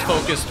can't use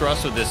focus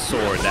thrust with this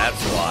sword.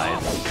 That's why.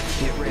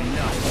 Get ready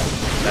now.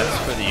 That's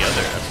for the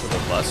other. That's for the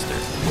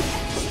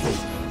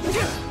buster.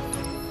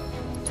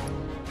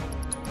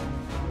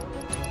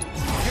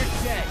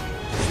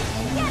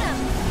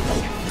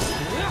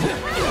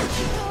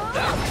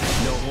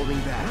 No holding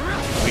back.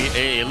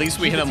 Hey, at least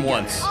we hit him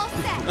once. All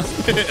set.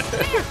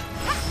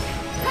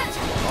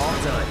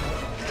 All done.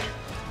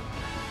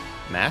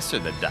 Master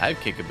the dive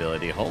kick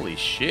ability. Holy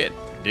shit.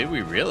 Did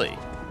we really?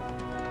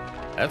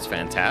 That's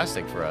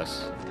fantastic for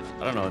us.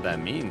 I don't know what that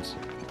means.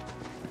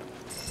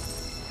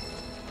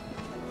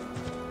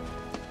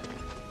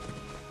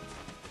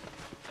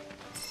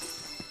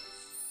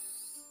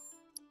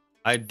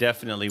 I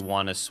definitely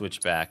want to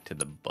switch back to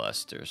the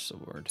Buster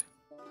Sword.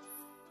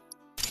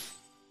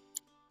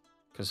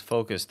 Because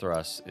Focus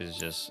Thrust is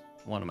just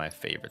one of my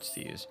favorites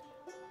to use.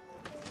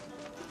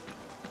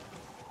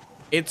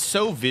 It's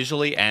so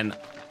visually and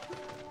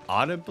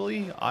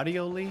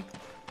audioly.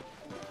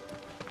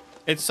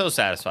 It's so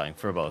satisfying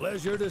for both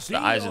Pleasure to see the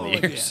eyes you and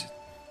all the ears. again.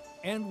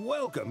 And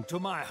welcome to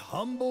my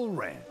humble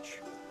ranch.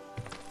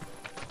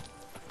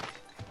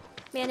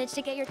 Managed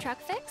to get your truck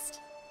fixed?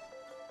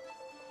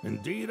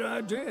 Indeed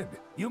I did.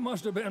 You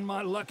must have been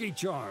my lucky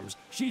charms.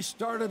 She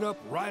started up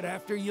right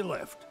after you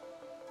left.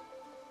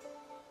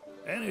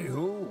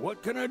 Anywho,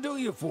 what can I do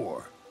you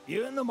for?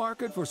 You in the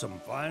market for some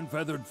fine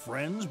feathered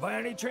friends by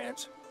any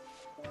chance?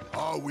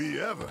 Are we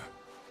ever?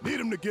 Need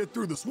them to get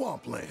through the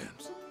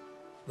swamplands.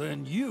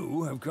 Then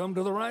you have come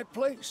to the right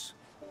place.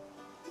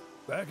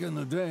 Back in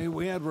the day,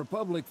 we had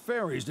Republic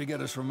ferries to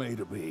get us from A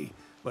to B,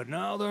 but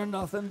now they're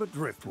nothing but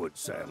driftwood,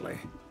 sadly.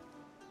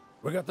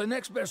 We got the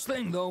next best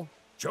thing, though.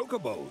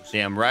 Chocobos.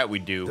 Damn right we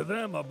do. To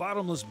them, a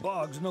bottomless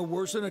bog's no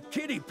worse than a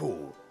kiddie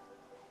pool.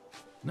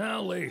 Now,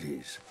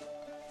 ladies,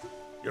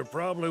 you're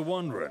probably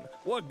wondering,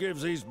 what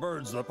gives these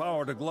birds the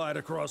power to glide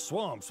across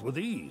swamps with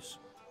ease?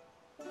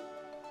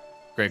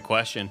 Great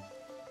question.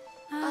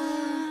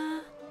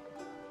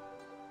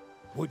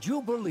 Would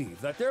you believe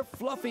that their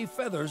fluffy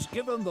feathers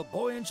give them the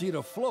buoyancy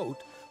to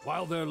float,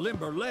 while their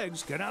limber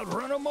legs can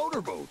outrun a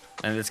motorboat?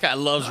 And this guy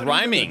loves Not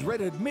rhyming. even the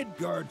dreaded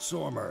Midgard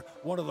Sormer,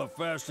 one of the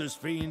fastest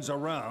fiends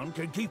around,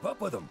 can keep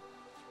up with them.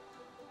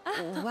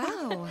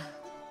 Wow.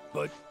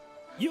 But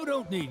you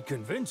don't need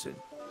convincing.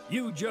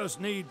 You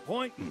just need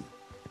pointing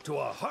to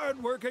a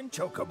hard-working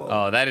chocobo.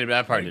 Oh,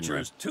 that part didn't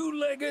Nature's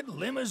two-legged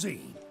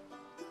limousine.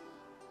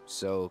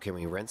 So, can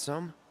we rent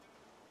some?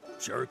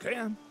 Sure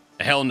can.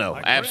 Hell no,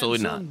 My absolutely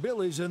grandson not.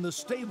 Billy's in the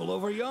stable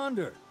over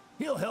yonder.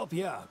 He'll help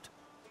you out.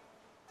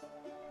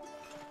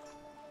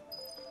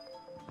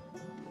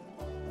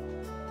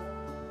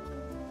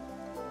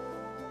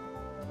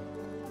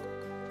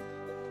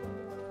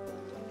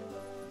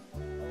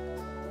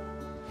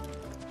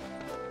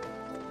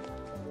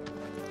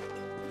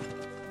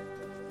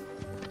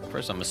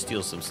 First, I'm gonna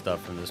steal some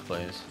stuff from this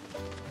place.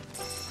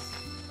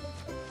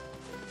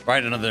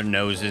 Right under their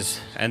noses,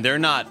 and they're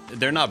not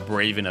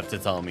brave enough to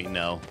tell me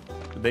no.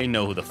 They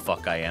know who the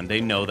fuck I am. They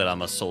know that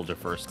I'm a soldier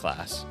first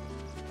class.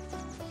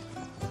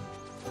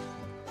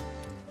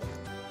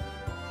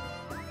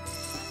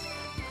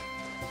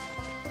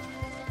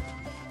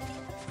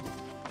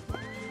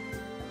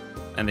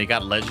 And they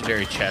got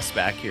legendary chests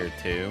back here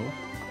too.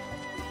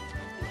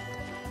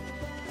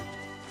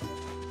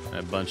 And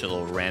a bunch of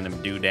little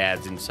random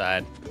doodads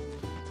inside.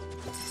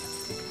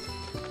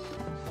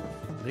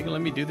 Are they gonna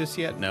let me do this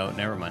yet? No,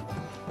 never mind.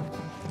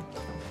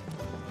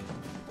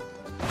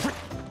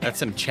 That's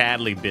some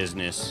Chadley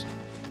business.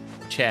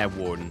 Chad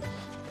Warden.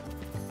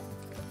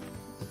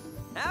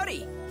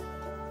 Howdy!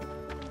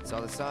 It's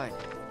on the side.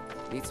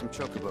 Need some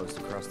chocobos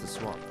to cross the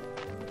swamp.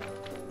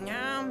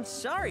 I'm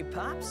sorry,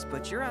 Pops,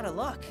 but you're out of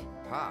luck.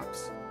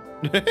 Pops?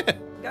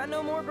 Got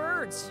no more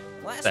birds.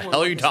 Last The one hell are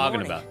went you this talking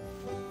morning. about?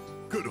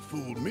 Could have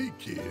fooled me,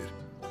 kid.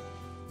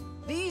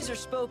 These are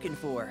spoken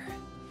for.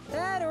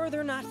 That or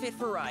they're not fit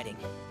for riding.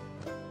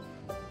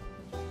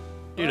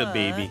 You're the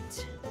baby.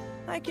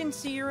 But I can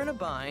see you're in a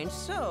bind,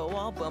 so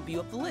I'll bump you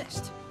up the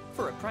list.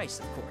 For a price,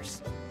 of course.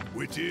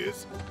 Which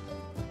is?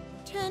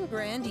 10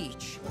 grand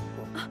each.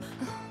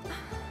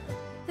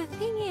 The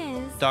thing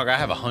is, Dog, I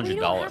have we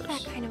don't have $100.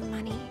 that kind of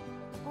money.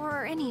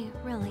 Or any,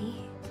 really.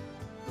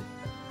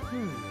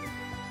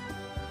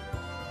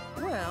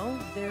 Well,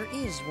 there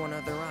is one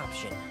other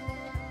option.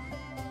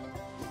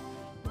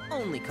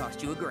 Only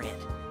cost you $1 grand.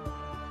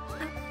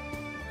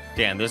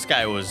 Damn, this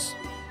guy was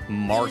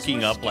marking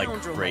These were up like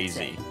scoundrel, I'd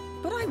crazy. say,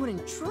 but I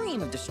wouldn't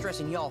dream of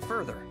distressing y'all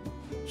further.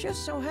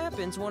 Just so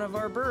happens one of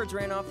our birds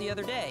ran off the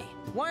other day.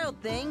 Wild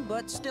thing,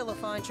 but still a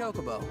fine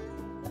chocobo.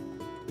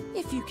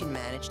 If you can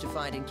manage to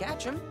find and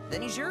catch him,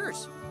 then he's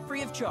yours,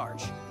 free of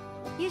charge.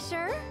 You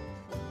sure?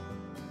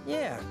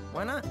 Yeah,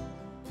 why not?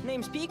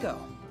 Name's Pico,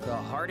 the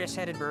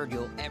hardest-headed bird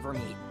you'll ever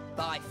meet,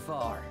 by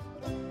far.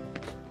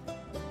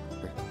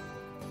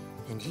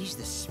 And he's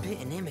the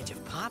spitting image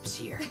of Pops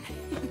here.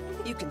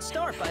 You can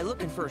start by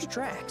looking for his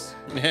tracks.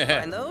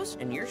 Find those,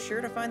 and you're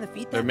sure to find the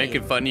feet that They're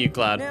making made fun of you,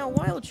 Cloud. Now,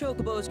 wild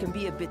chocobos can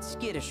be a bit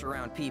skittish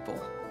around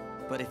people.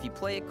 But if you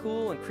play it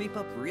cool and creep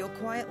up real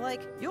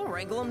quiet-like, you'll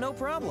wrangle them no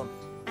problem.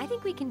 I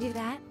think we can do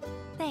that.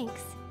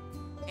 Thanks.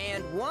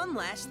 And one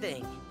last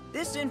thing.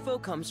 This info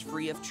comes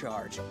free of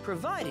charge,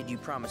 provided you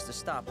promise to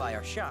stop by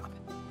our shop.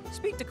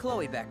 Speak to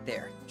Chloe back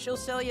there. She'll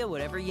sell you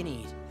whatever you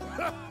need.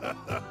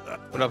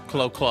 What up,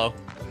 Chloe?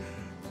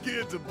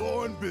 Kid's a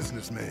born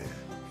businessman.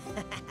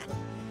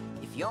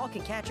 If y'all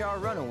can catch our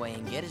runaway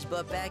and get his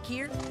butt back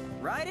here,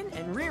 riding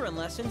and rearing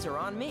lessons are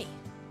on me.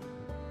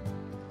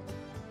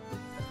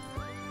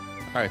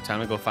 All right, time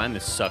to go find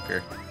this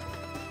sucker.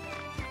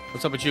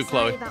 What's up with you,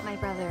 Sorry Chloe? about my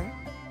brother.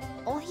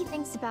 All he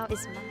thinks about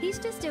is he's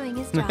just doing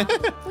his job.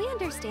 We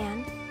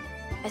understand,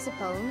 I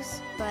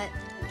suppose, but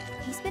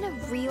he's been a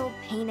real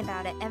pain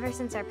about it ever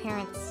since our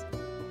parents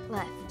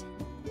left.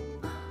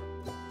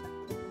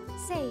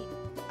 Say,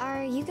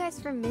 are you guys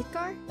from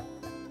Midgar?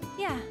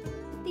 Yeah,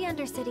 the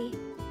Undercity.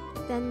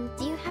 Then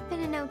do you happen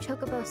to know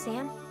Chocobo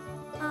Sam?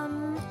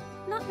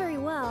 Not very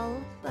well,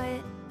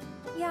 but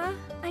yeah,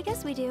 I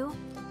guess we do.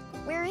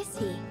 Where is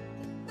he?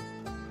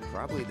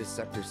 Probably the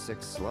Sector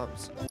 6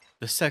 slums.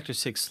 The Sector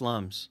 6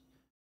 slums.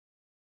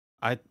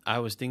 I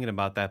was thinking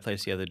about that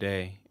place the other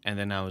day, and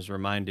then I was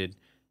reminded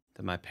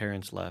that my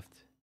parents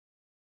left.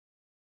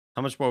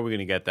 How much more are we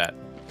gonna get that?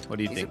 What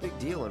do you think? He's a big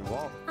deal in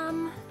Walt.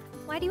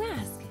 Why do you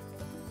ask?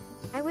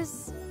 I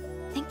was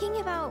thinking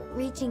about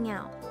reaching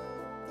out.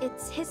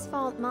 It's his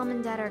fault Mom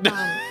and Dad are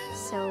gone,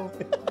 so...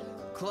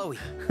 Chloe,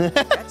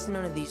 that's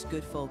none of these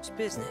good folks'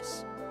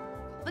 business.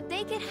 But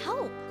they get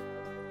help.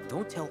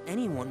 Don't tell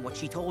anyone what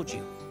she told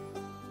you.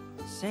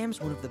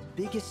 Sam's one of the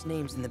biggest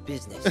names in the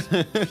business.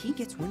 If he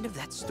gets wind of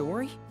that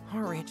story,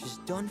 our ranch is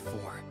done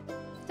for.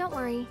 Don't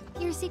worry,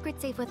 your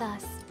secret's safe with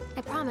us.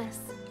 I promise.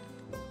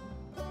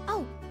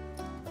 Oh,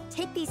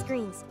 take these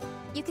greens.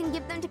 You can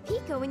give them to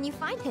Pico when you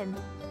find him.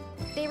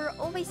 They were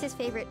always his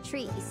favorite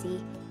treat, you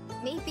see.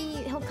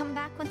 Maybe he'll come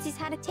back once he's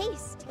had a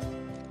taste.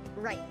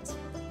 Right.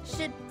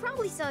 Should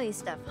probably sell you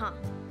stuff, huh?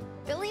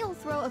 Billy will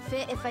throw a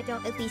fit if I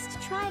don't at least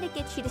try to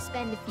get you to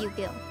spend a few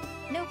gil.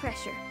 No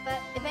pressure, but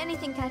if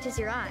anything catches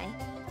your eye.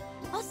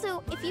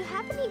 Also, if you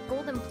have any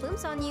golden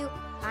plumes on you,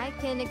 I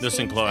can exchange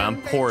Listen, Chloe, I'm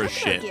them for poor as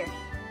Chocobo shit. gear.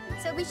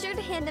 So be sure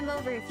to hand them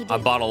over if you do. I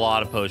bought a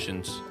lot of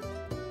potions.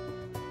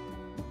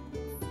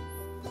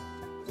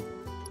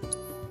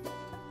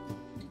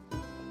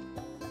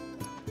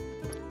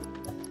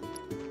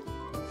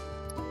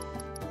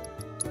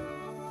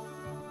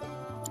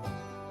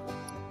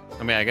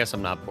 I mean, I guess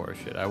I'm not poor as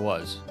shit. I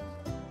was.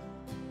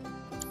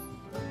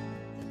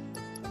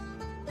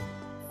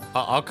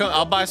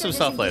 I'll buy some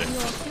stuff later.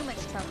 Too much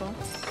trouble.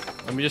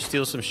 Let me just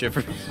steal some shit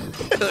from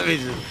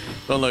you.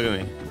 Don't look at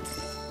me.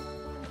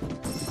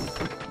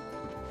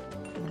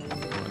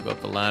 I'm gonna go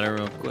up the ladder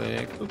real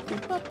quick. Boop,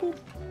 boop, bop, boop.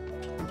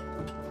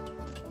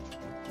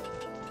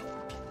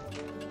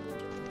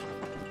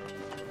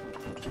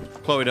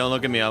 Chloe, don't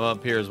look at me. I'm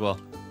up here as well.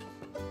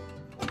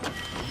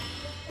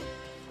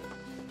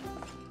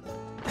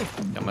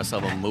 Got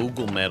myself a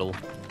Moogle medal.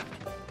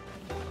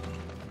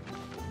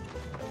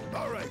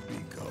 All right,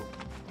 Pico.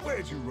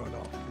 Where'd you run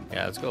off?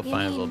 Yeah, let's go You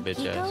find his little mean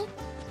bitch ass. Pico?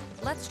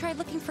 Let's try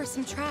looking for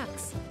some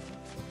tracks.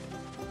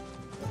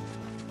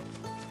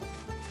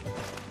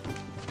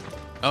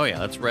 Oh yeah,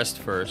 let's rest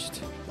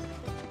first.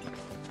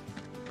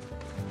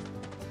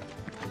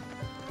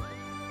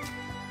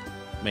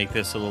 Make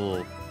this a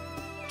little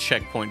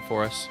checkpoint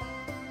for us.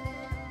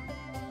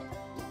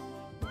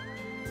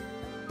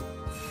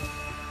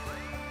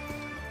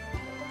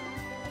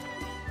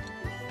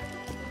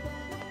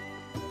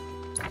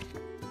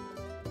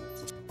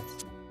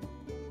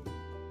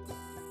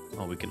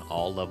 Oh, we can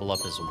all level up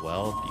as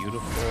well.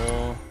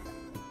 Beautiful.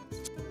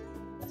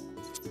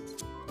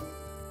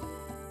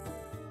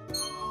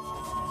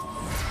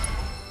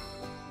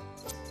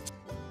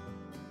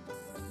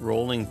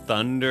 Rolling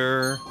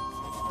Thunder.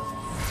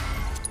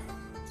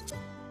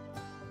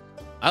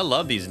 I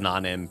love these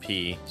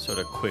non-MP sort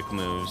of quick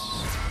moves.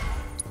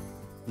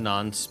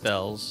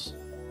 Non-spells.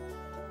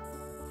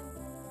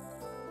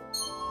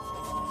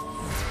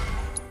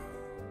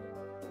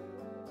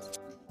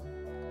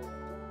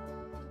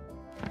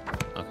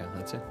 Okay,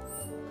 that's it.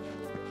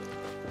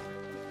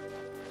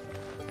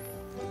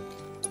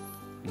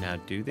 Now,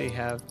 do they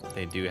have...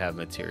 They do have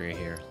materia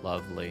here.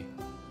 Lovely.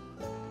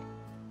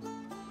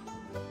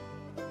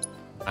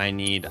 I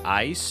need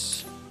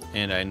ice,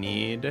 and I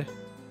need...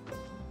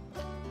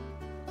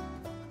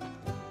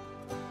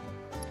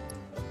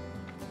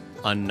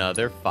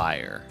 another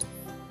fire.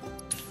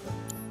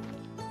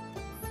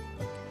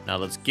 Now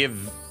let's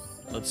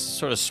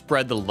sort of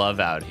spread the love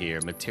out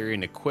here. Materia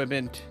and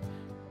equipment.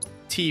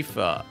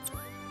 Tifa,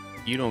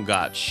 you don't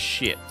got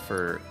shit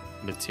for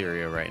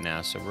materia right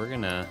now, so we're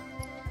gonna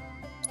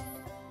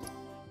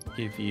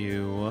give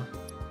you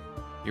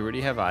You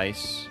already have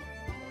ice.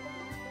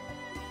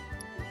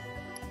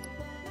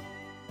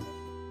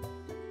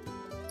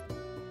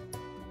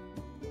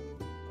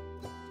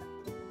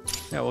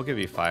 Yeah, we'll give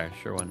you fire.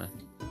 Sure, why not?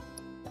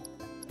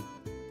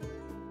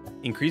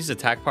 Increases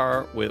attack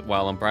power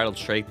while Unbridled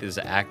Strength is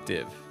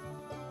active.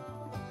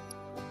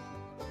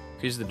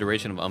 Increases the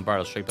duration of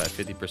Unbridled Strength by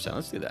 50%.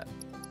 Let's do that.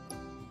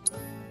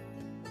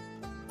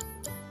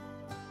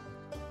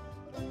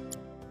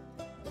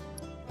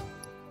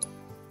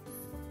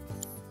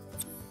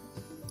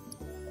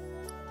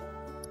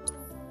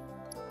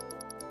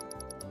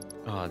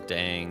 Oh,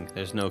 dang.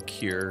 There's no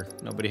cure.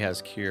 Nobody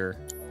has cure.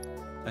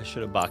 I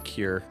should have bought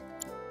cure.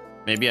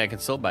 Maybe I can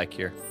still buy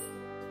cure.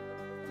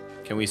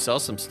 Can we sell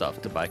some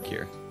stuff to buy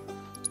cure?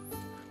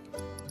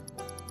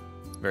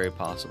 Very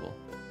possible.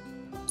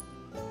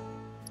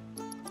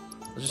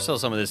 Let's just sell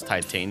some of this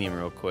titanium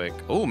real quick.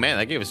 Oh, man,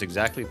 that gave us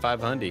exactly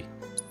 500.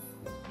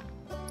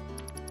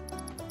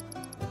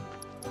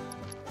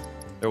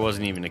 There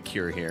wasn't even a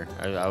cure here.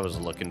 I was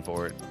looking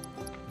for it.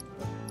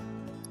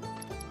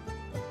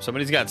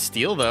 Somebody's got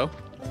steel, though.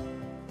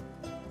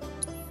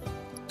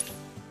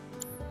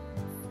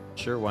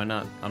 Sure, why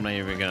not? I'm not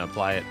even gonna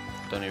apply it.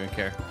 Don't even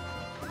care.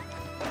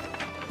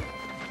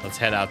 Let's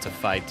head out to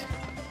fight.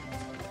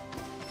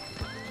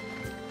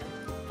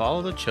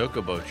 Follow the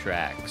chocobo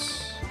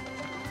tracks.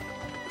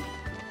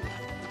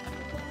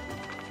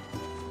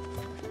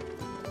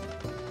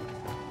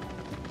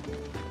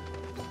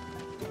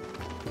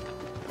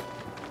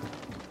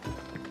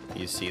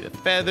 You see the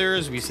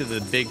feathers. We see the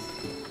big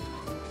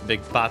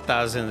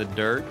patas in the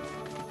dirt.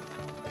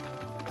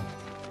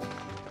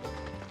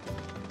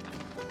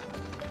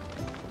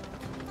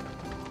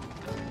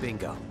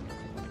 Bingo.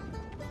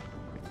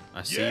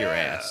 I see your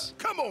ass.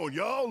 Come on,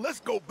 y'all. Let's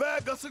go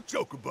bag us a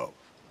chocobo.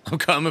 I'm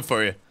coming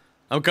for you.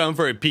 I'm coming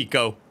for you,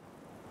 Pico.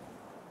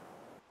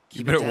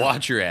 You better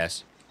watch your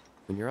ass.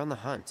 When you're on the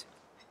hunt,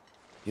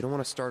 you don't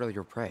want to startle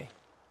your prey.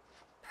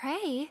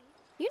 Prey?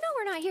 You know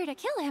we're not here to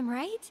kill him,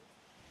 right?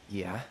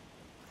 Yeah.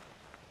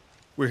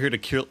 We're here to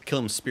kill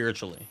him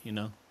spiritually, you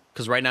know?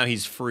 Because right now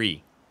he's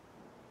free.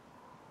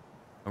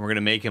 And we're going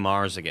to make him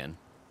ours again.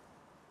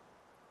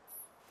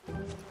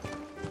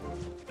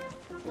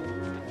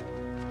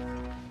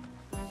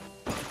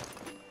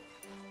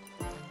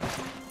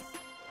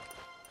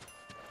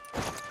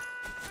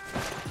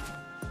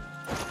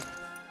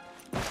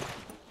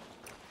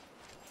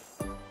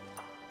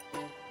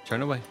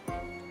 Turn away.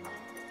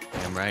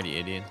 Damn right, you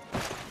idiot.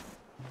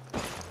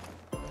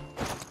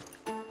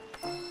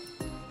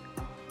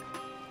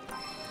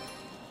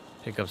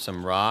 Pick up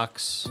some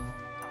rocks.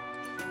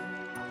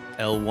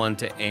 L1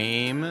 to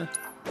aim.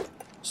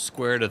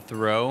 Square to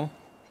throw.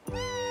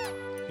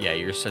 Yeah,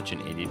 you're such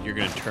an idiot. You're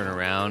gonna turn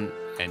around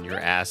and your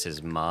ass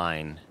is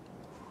mine.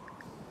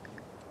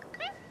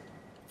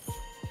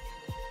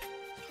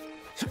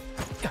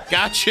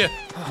 Gotcha!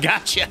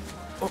 Gotcha!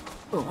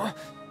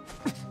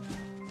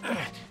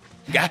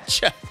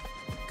 Gotcha!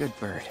 Good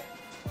bird.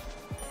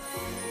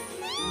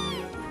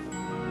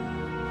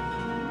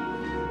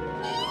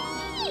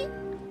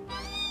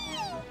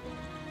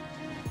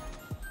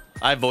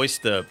 I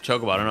voiced the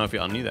chocobo. I don't know if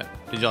y'all knew that.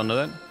 Did y'all know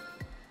that?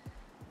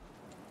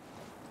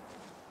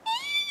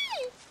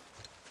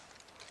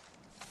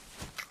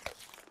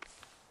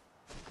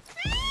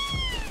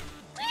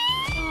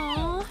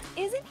 Aw,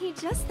 isn't he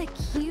just the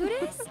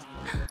cutest?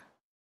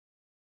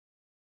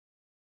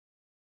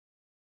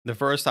 The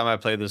first time I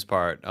played this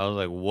part, I was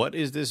like, what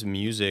is this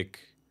music?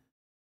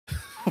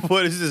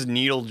 What is this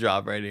needle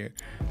drop right here?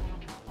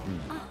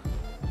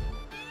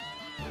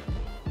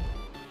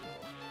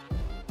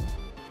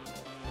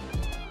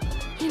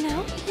 You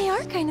know, they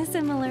are kind of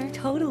similar.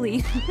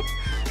 Totally.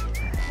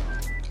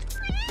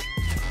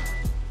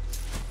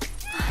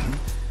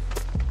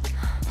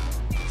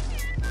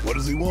 What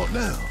does he want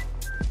now?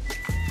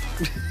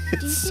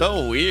 It's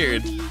so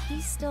weird. Maybe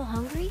he's still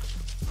hungry?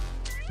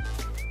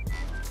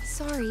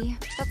 Sorry,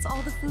 that's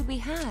all the food we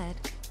had.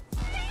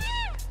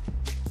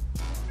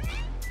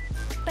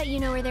 But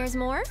you know where there's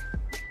more?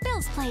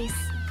 Bill's place.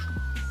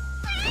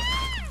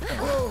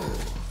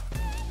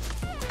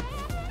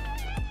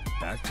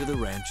 Back to the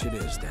ranch it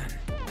is then.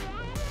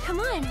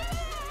 Come on.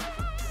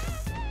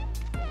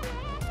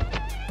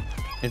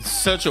 It's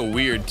such a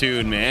weird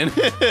tune, man.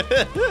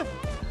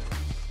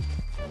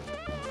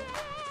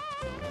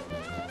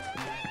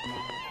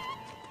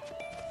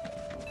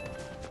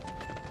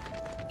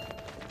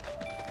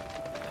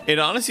 It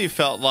honestly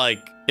felt like,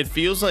 it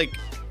feels like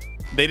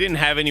they didn't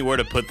have anywhere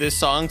to put this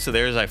song, so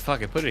they was like,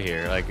 fuck it, put it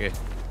here. Like, it's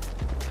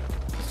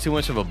too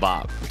much of a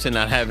bop to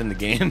not have in the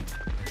game.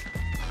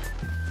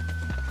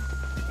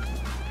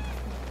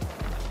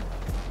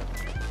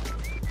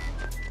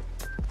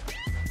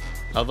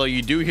 Although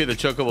you do hear the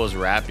chocobos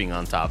rapping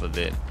on top of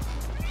it.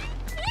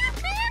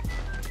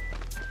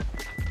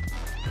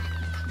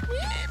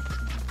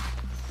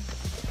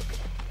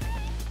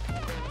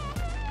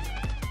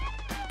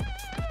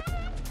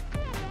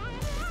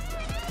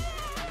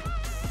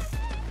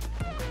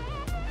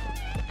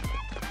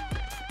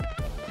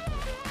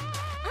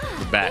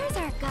 Back. There's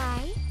our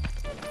guy.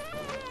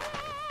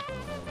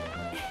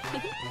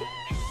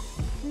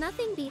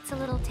 Nothing beats a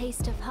little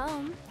taste of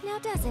home, now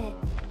does it?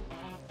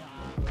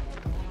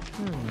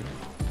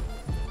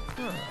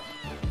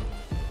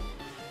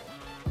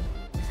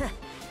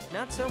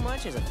 Not so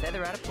much as a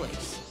feather out of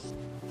place.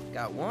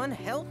 Got one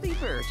healthy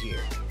bird here.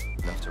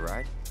 Enough to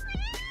ride?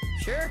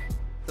 Sure,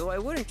 though I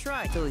wouldn't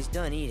try till he's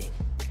done eating.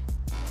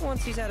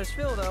 Once he's had his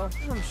fill, though,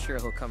 I'm sure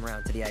he'll come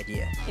around to the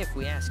idea, if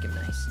we ask him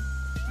nice.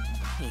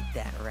 Ain't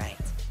that right?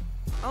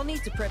 I'll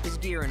need to prep his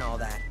gear and all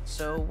that,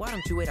 so why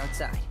don't you wait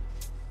outside?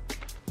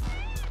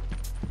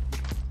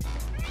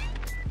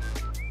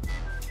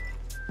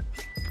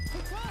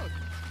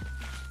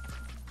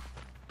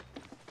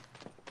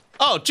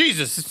 Oh,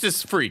 Jesus, it's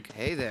this freak.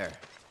 Hey there.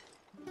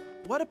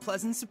 What a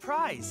pleasant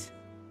surprise.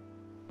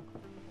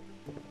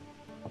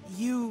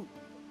 You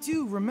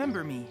do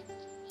remember me,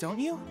 don't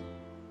you?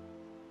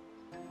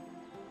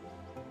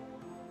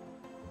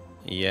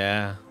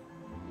 Yeah.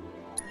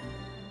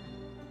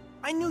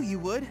 I knew you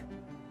would.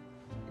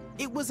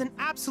 It was an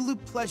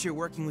absolute pleasure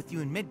working with you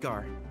in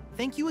Midgar.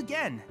 Thank you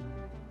again.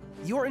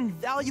 Your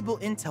invaluable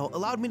intel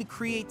allowed me to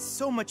create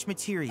so much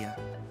materia.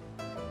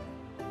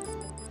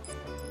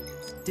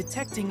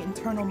 Detecting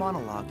internal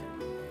monologue.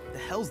 The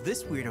hell's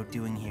this weirdo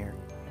doing here?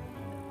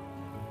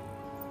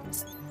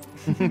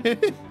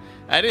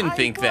 I didn't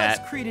think that.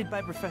 I was created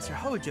by Professor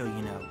Hojo,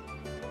 you know.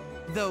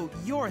 Though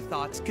your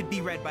thoughts could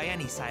be read by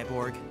any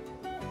cyborg.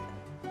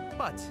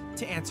 But,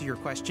 to answer your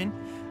question,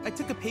 I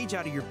took a page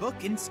out of your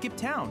book and skipped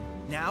town.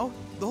 Now,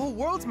 the whole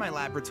world's my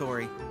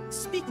laboratory.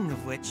 Speaking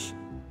of which,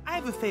 I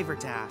have a favor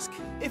to ask,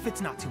 if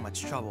it's not too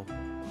much trouble.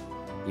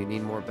 You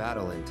need more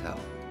battle intel.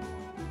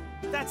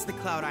 That's the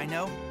Cloud I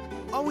know.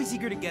 Always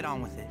eager to get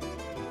on with it.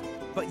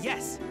 But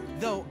yes,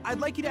 though, I'd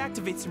like you to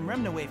activate some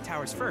Remna Wave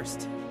towers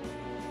first.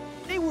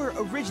 They were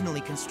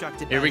originally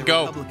constructed by the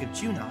Republic of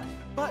Junon,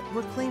 but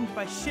were claimed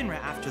by Shinra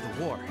after the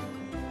war.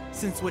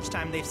 Since which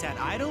time they've sat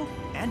idle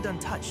and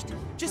untouched,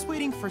 just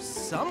waiting for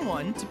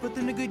someone to put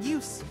them to good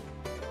use.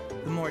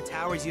 The more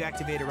towers you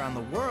activate around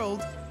the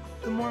world,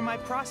 the more my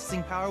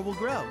processing power will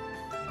grow.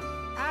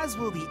 As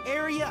will the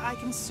area I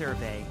can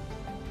survey.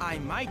 I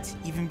might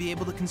even be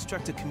able to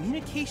construct a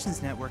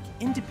communications network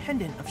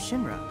independent of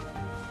Shinra.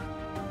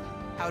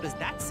 How does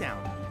that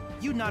sound?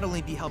 You'd not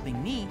only be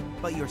helping me,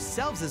 but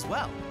yourselves as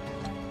well.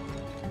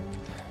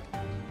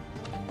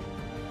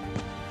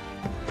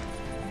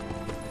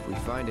 If we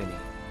find any,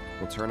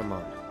 we'll turn them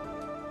on.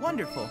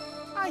 Wonderful.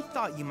 I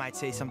thought you might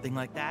say something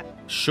like that.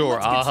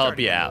 Sure, I'll help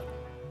you out.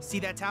 See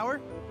that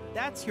tower?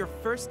 That's your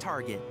first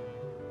target.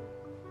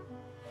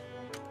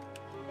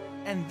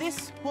 And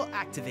this will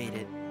activate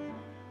it.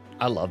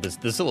 I love this.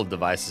 This little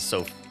device is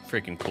so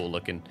freaking cool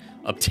looking.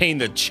 Obtain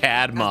the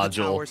Chad module.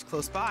 The tower's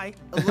close by,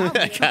 allow me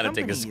I to gotta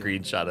take a accompany you.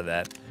 screenshot of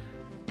that.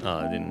 Oh,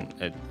 I didn't.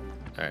 All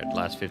right,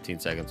 last 15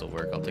 seconds will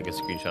work. I'll take a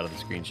screenshot of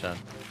the screenshot.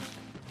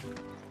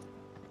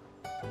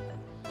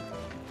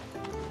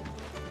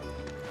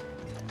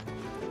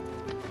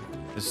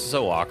 This is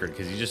so awkward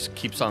because he just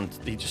keeps on.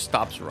 He just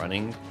stops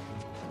running.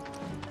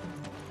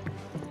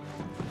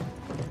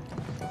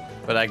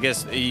 But I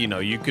guess, you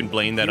know, you can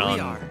blame that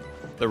on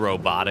the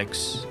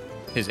robotics,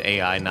 his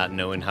AI not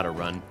knowing how to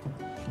run.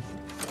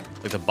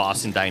 Like the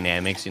Boston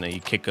Dynamics, you know, you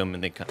kick them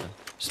and they kind of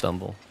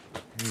stumble.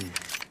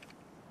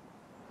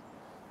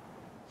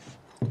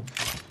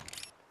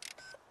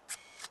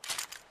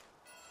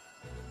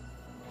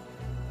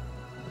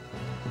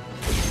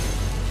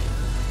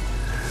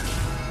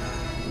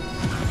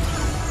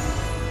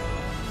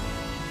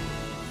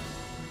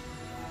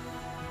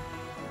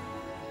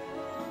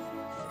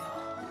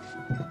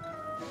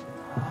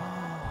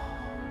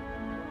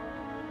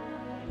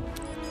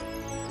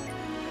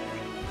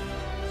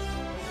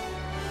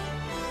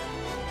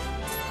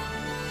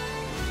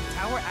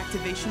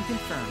 Activation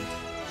confirmed.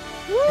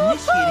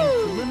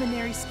 Initiating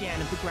preliminary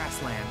scan of the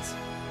grasslands.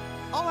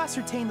 I'll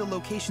ascertain the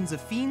locations of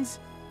fiends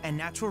and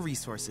natural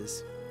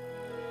resources.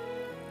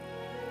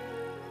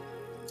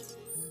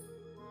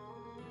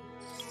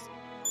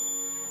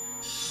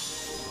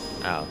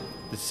 Ow,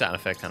 this sound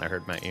effect kind of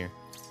hurt my ear.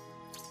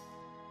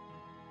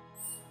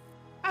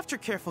 After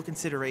careful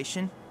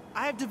consideration,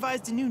 I have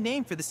devised a new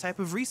name for this type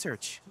of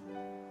research.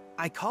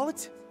 I call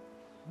it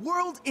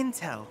World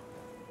Intel.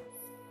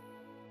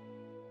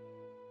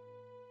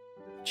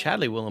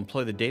 Chadley will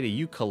employ the data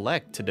you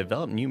collect to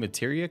develop new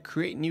materia,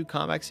 create new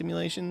combat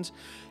simulations,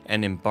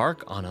 and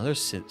embark on other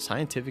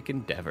scientific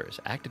endeavors.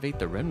 Activate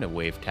the Remna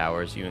Wave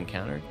towers you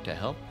encounter to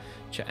help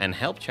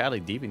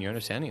Chadley deepen your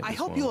understanding of this I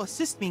hope world. you'll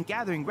assist me in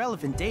gathering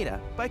relevant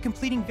data by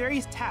completing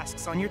various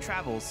tasks on your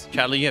travels.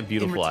 Chadley, you have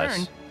beautiful in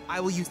return, eyes. I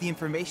will use the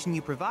information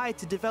you provide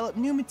to develop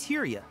new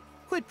materia.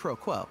 Quid pro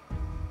quo.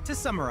 To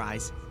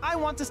summarize, I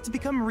want us to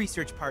become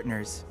research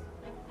partners.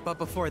 But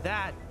before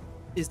that,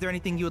 is there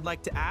anything you would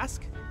like to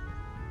ask?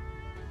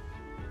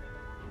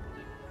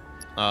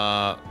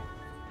 No,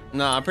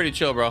 I'm pretty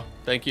chill, bro.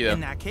 Thank you. In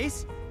that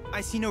case,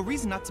 I see no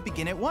reason not to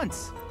begin at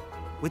once.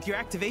 With your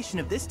activation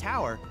of this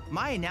tower,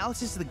 my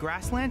analysis of the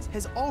grasslands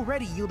has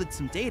already yielded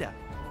some data.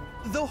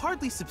 Though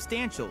hardly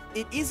substantial,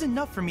 it is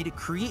enough for me to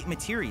create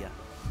materia.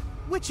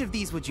 Which of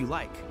these would you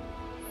like?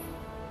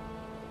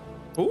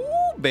 Ooh,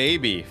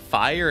 baby.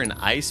 Fire and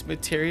ice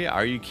materia.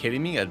 Are you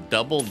kidding me? A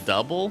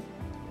double-double?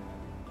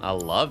 I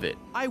love it.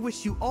 I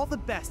wish you all the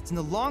best in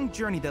the long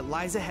journey that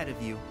lies ahead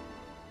of you.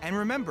 And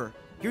remember,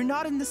 you're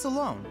not in this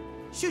alone.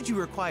 Should you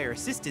require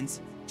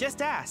assistance,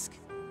 just ask.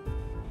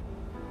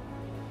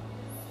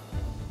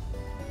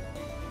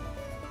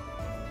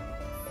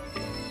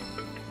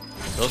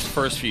 Those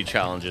first few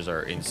challenges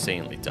are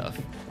insanely tough.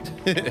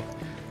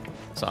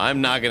 So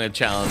I'm not going to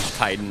challenge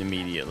Titan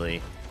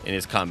immediately in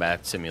his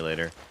combat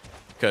simulator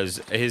because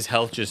his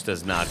health just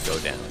does not go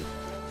down.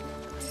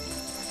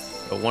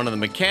 But one of the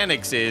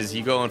mechanics is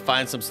you go and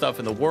find some stuff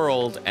in the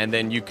world and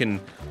then you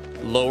can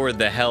lower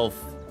the health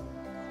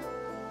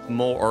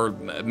more or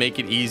make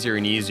it easier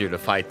and easier to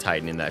fight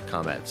Titan in that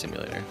combat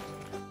simulator.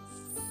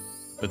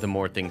 With the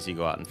more things you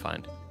go out and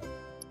find.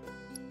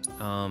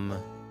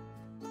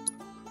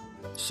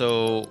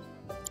 So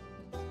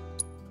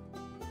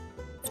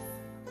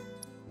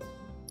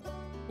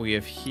we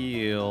have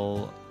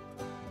heal.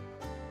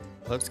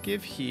 Let's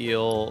give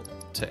heal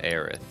to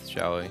Aerith,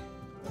 shall we?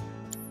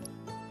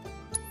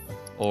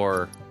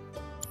 Or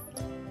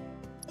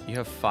you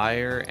have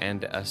fire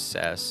and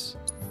assess.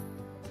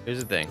 Here's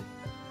the thing.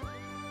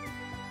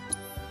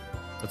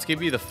 Let's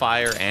give you the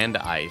fire and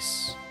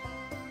ice.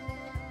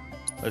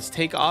 Let's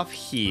take off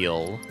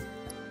heal.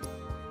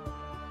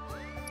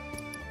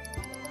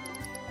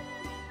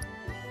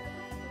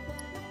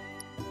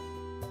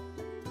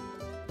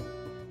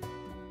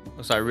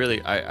 So I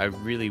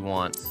really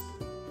want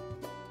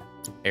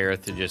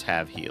Aerith to just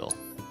have heal.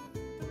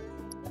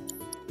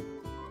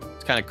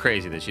 It's kind of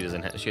crazy that she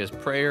doesn't have. She has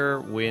prayer,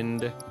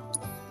 wind.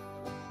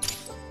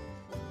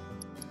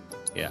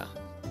 Yeah.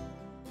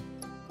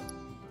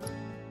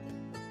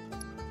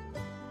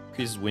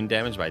 Increases wind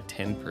damage by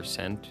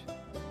 10%.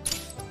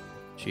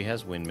 She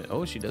has wind.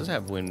 Oh, she does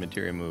have wind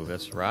materia move.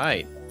 That's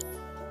right.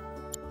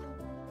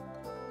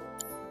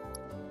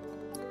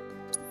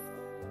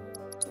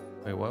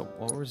 Wait,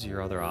 what was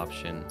your other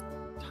option?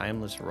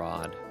 Timeless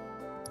Rod.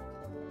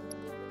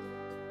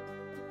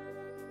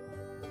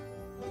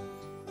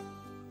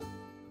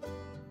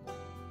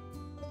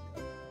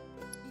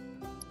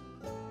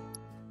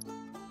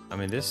 I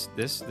mean, this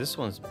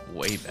one's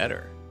way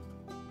better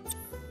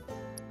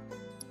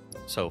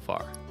so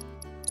far.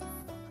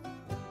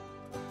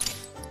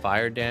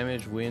 Fire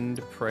damage,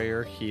 wind,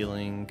 prayer,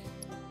 healing.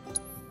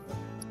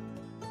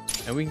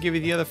 And we can give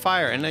you the other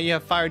fire, and now you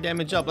have fire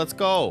damage up. Let's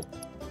go.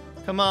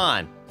 Come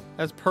on.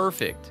 That's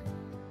perfect.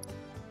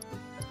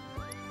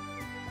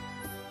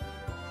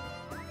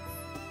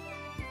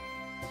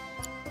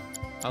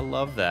 I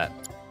love that.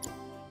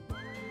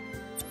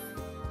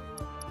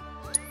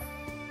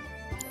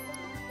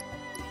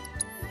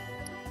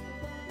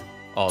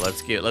 Oh,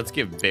 let's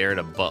give Baird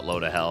a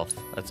buttload of health.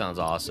 That sounds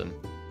awesome.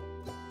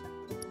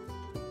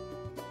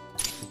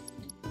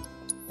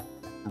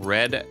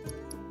 Red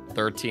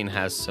 13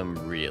 has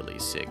some really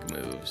sick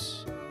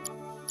moves.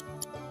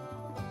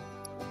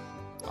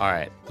 All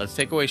right, let's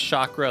take away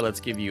chakra. Let's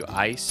give you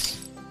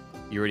ice.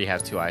 You already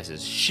have 2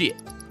 ices. Shit.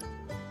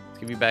 Let's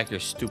give you back your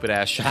stupid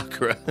ass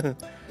chakra.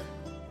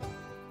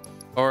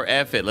 Or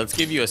F it. Let's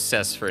give you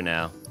assess for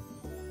now.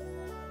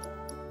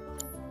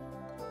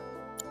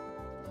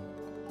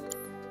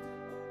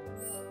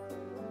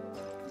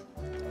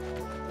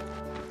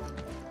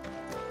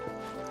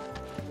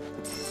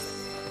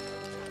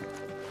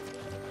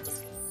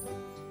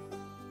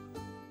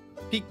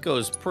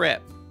 Pico's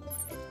prep.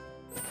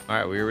 All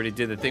right, we already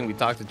did the thing. We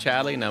talked to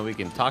Chadley. Now we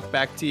can talk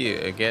back to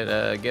you.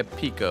 Get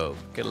Pico.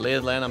 Get a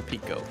lid land on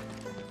Pico.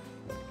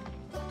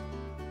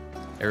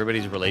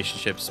 Everybody's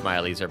relationship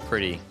smileys are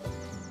pretty.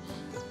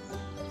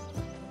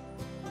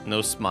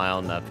 No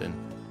smile, nothing.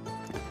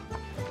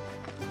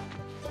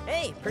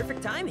 Hey,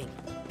 perfect timing.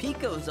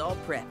 Pico's all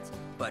prepped.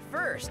 But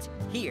first,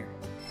 here,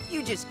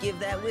 you just give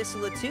that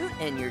whistle a toot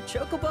and your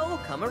chocobo will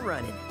come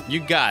a-running. You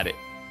got it.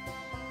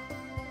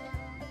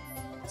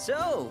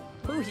 So,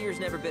 who here's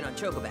never been on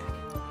Chocoback?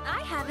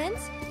 I haven't.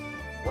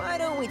 Why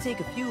don't we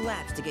take a few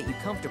laps to get you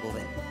comfortable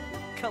then?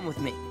 Come with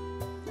me.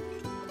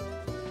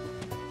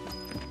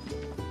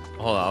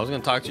 Hold on, I was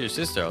gonna talk to your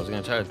sister. I was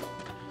gonna try to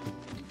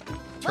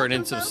turn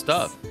in some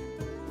stuff.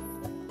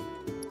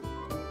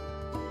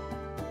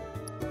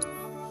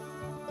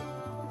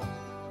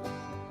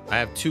 I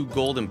have 2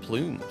 golden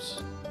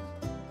plumes.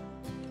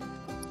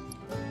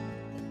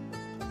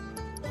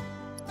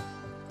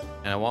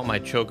 And I want my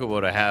chocobo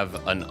to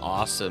have an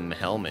awesome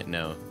helmet.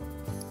 No.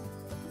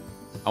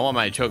 I want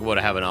my chocobo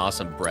to have an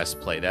awesome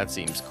breastplate. That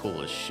seems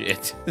cool as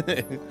shit.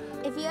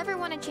 If you ever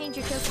want to change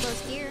your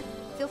chocobo's gear,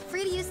 feel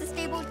free to use the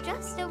stable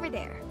just over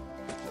there.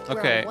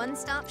 Okay. We're a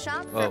one-stop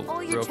shop for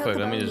all your real quick,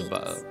 let me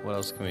chocobo just what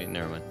else can we?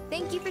 Never mind.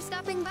 Thank you for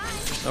stopping by.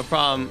 No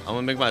problem. I'm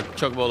gonna make my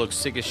chocobo look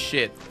sick as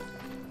shit.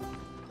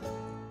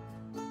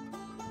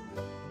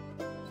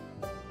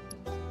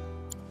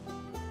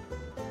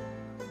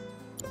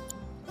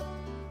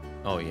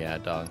 Oh yeah,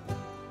 dog.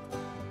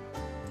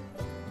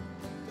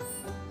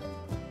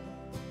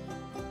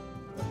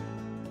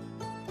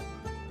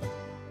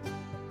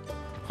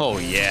 Oh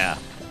yeah.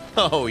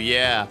 Oh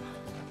yeah.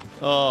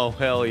 Oh,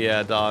 hell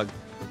yeah, dog.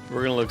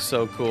 We're gonna look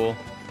so cool.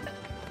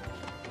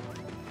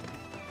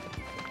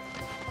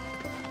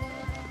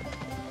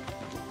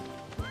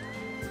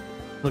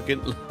 Look at...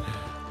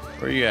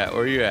 Where you at?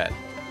 Where you at?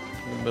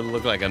 It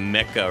look like a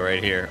mecca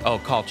right here. Oh,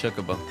 call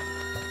Chocobo.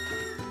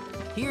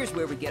 Here's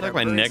where we get Like our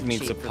my birds neck in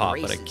needs to shape for the pop,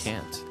 but I races.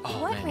 can't.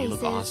 Oh What man, you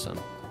look races? awesome.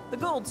 The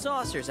gold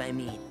saucers, I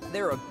mean.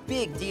 They're a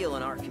big deal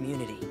in our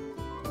community.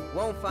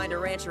 Won't find a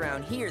ranch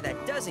around here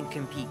that doesn't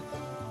compete.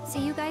 So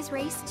you guys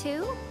race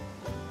too?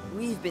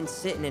 We've been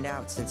sitting it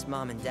out since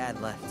Mom and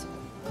Dad left.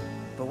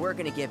 But we're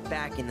gonna get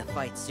back in the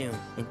fight soon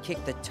and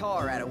kick the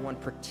tar out of one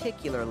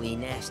particularly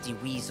nasty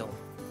weasel.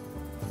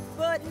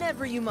 But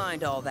never you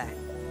mind all that.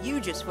 You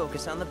just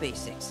focus on the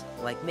basics,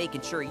 like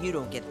making sure you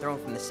don't get thrown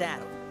from the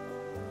saddle.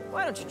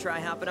 Why don't you try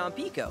hopping on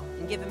Pico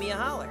and giving me a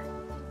holler?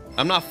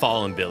 I'm not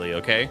following Billy,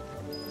 okay?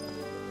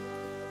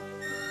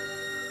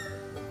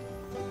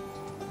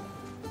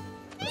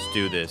 Let's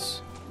do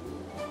this.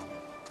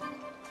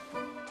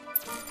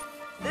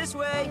 This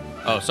way!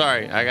 Oh,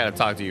 sorry. I gotta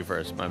talk to you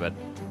first. My bad.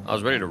 I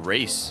was ready to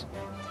race.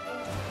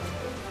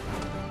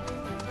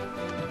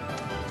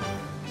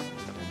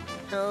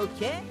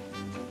 Okay.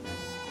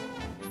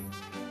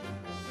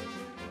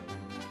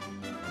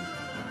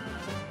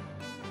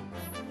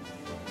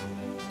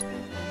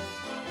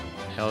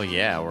 Hell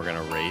yeah, we're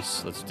gonna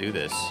race. Let's do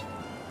this.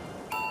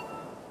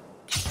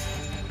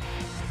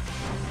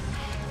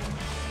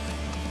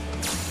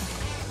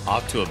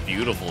 Off to a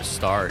beautiful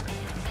start.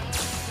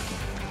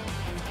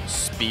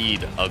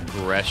 Speed,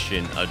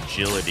 aggression,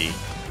 agility.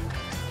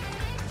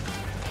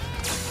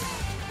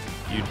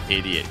 You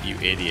idiot, you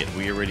idiot.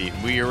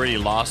 We already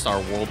lost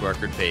our world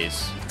record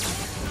pace.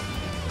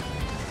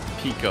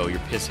 Pico, you're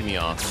pissing me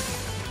off.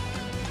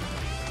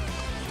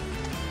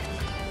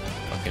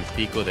 Fucking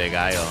pico de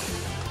gallo.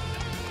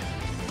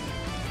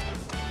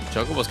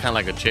 Chocobo's kind of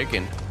like a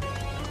chicken.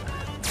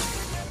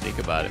 Think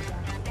about it.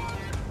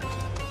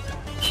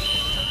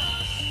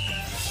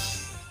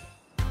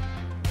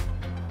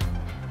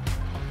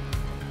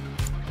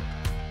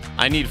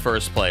 I need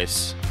first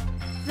place.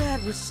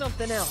 That was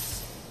something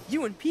else.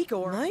 You and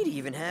Pico might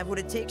even have what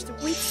it takes to...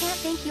 We can't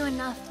thank you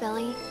enough,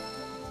 Billy.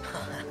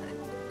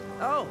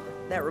 Oh,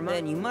 that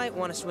reminds me, you might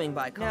want to swing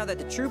by. Now that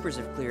the troopers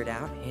have cleared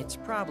out, it's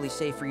probably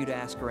safe for you to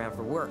ask around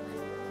for work.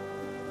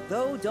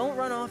 Though, don't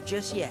run off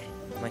just yet.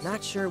 I'm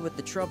not sure what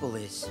the trouble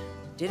is.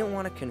 Didn't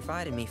want to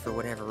confide in me for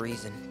whatever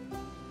reason.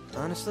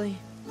 Honestly,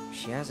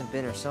 she hasn't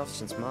been herself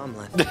since Mom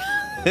left.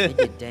 They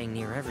did dang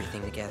near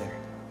everything together.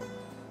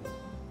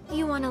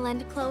 You want to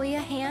lend Chloe a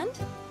hand?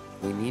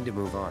 We need to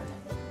move on.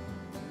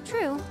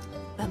 True,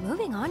 but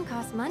moving on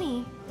costs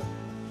money.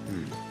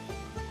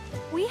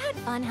 We had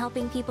fun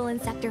helping people in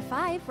Sector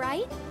 5,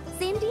 right?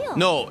 Same deal.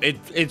 No,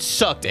 it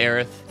sucked,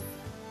 Aerith.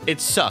 It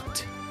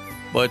sucked.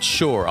 But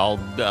sure, I'll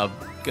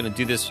gonna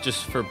do this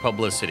just for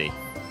publicity.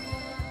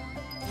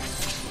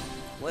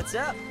 What's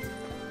up?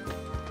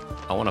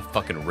 I want to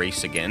fucking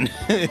race again.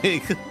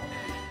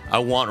 I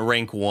want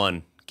rank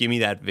 1. Give me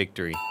that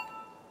victory.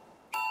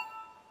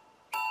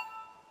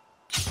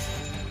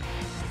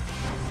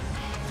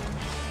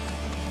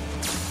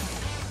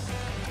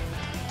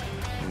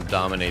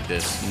 Dominate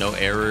this. No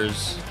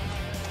errors.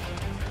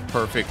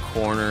 Perfect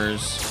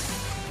corners.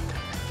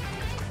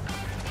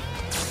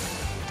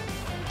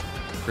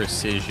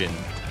 Precision.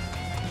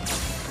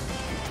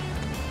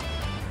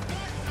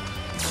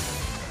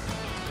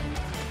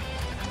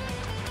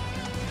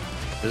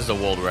 This is a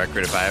world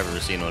record if I ever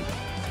seen one.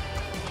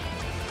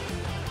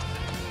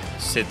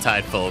 Sit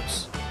tight,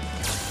 folks.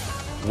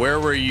 Where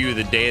were you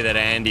the day that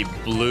Andy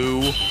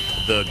blew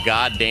the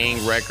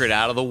goddamn record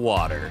out of the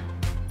water?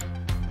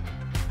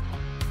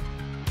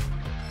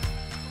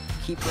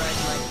 Keep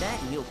riding like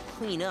that and you'll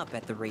clean up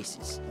at the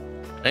races.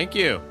 Thank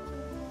you.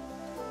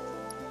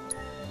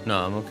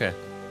 No, I'm okay.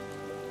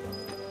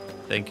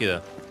 Thank you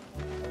though.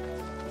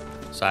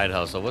 Side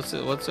hustle. What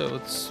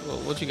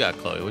you got,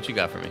 Chloe? What you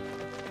got for me?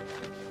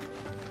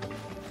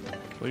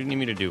 What do you need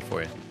me to do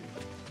for you?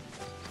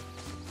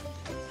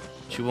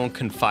 She won't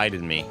confide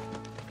in me.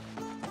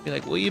 Be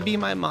like, will you be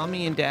my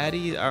mommy and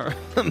daddy? Or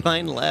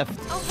mine left.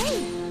 Oh,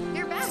 hey,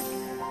 you're back.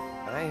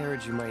 I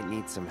heard you might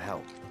need some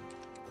help.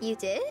 You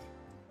did?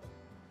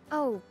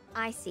 Oh,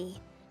 I see.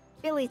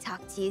 Billy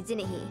talked to you,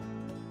 didn't he?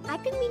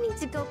 I've been meaning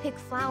to go pick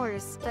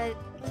flowers, but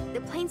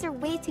the plains are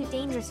way too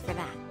dangerous for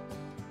that.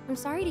 I'm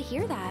sorry to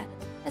hear that.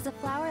 As a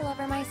flower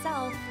lover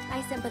myself,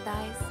 I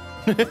sympathize.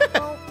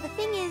 Well, the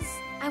thing is,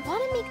 I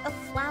want to make a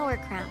flower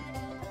crown.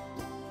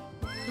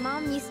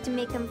 Mom used to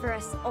make them for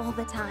us all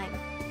the time.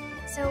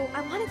 So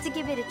I wanted to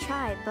give it a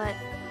try, but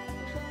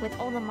with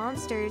all the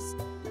monsters,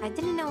 I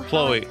didn't know how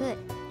Chloe, I could.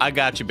 I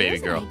got you, baby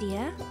Here's girl. An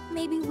idea.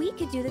 Maybe we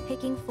could do the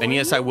picking for And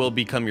yes, you. I will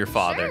become your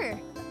father. Sure.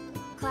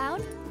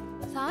 Cloud,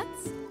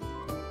 thoughts?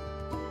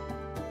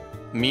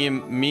 Me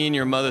and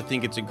your mother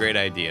think it's a great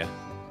idea,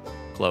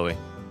 Chloe.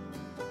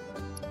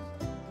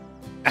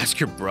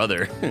 Ask your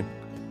brother.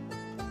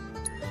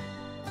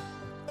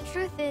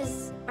 Truth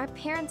is, our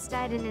parents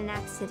died in an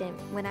accident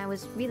when I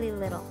was really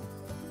little.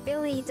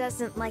 Billy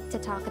doesn't like to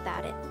talk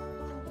about it.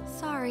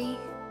 Sorry.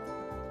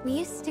 We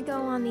used to go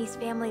on these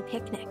family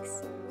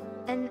picnics.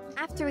 And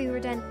after we were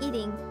done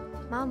eating,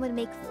 Mom would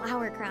make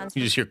flower crowns.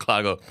 You just hear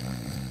Cloud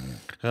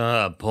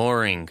go,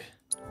 boring.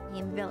 Me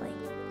and Billy.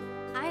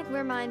 I'd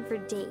wear mine for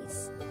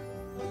days.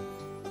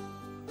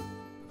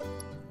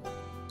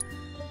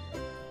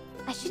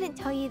 I shouldn't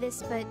tell you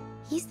this, but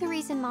he's the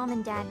reason Mom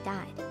and Dad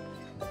died.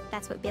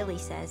 That's what Billy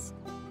says.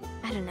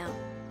 I don't know.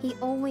 He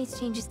always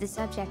changes the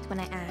subject when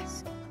I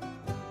ask.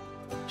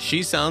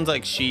 She sounds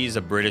like she's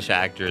a British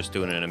actress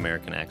doing an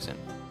American accent.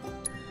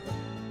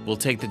 We'll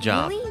take the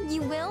job. Really?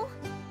 You will?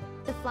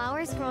 The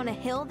flowers grow on a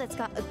hill that's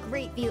got a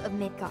great view of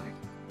Midgard.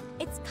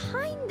 It's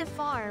kind of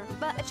far,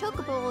 but a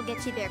chocobo will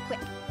get you there quick.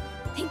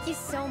 Thank you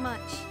so much.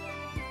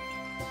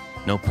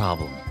 No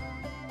problem.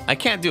 I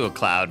can't do a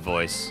Cloud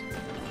voice.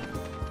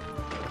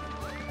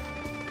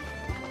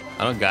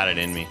 I don't got it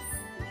in me.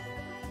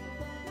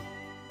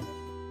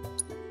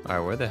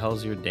 Alright, where the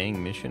hell's your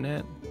dang mission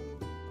at?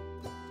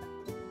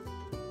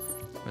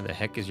 Where the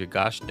heck is your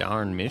gosh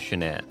darn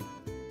mission at?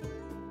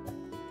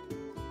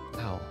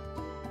 Ow.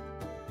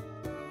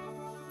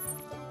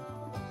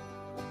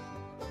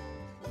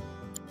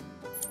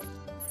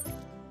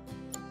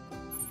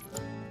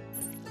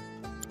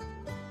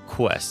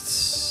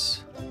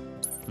 Quests.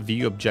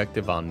 View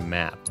objective on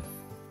map.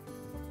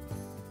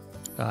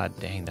 God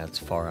dang, that's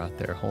far out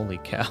there. Holy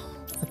cow.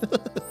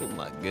 Oh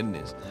my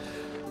goodness.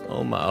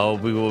 Oh my, oh,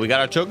 we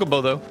got our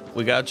chocobo though.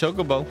 We got a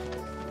chocobo.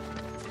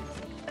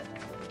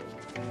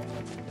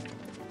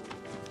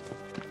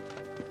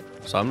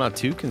 So I'm not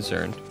too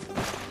concerned.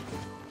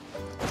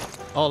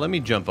 Oh, let me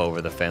jump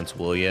over the fence,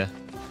 will ya?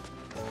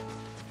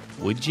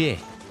 Would ya?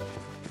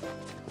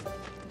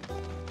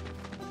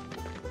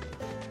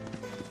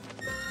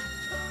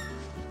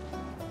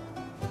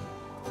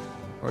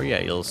 Where you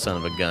at, you little son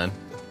of a gun?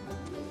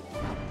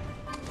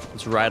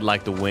 Let's ride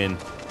like the wind.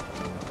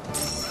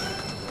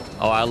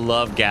 Oh, I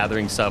love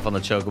gathering stuff on the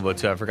chocobo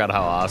too. I forgot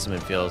how awesome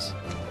it feels.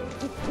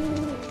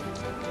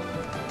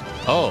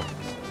 Oh.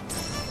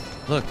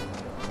 Look.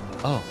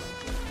 Oh.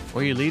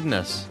 Where are you leading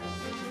us?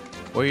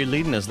 Where are you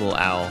leading us, little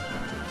owl?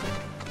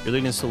 You're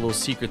leading us to a little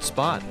secret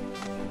spot.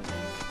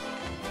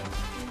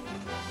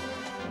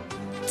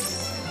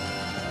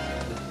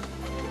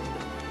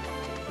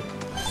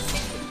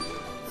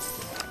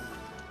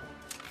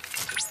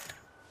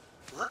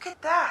 Look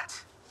at that!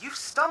 You've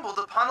stumbled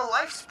upon a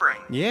life spring.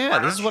 Yeah,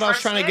 this is what I was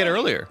trying to get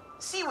earlier.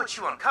 See what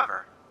you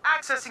uncover.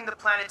 Accessing the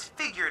planet's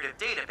figurative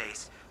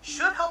database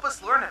should help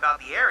us learn about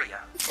the area.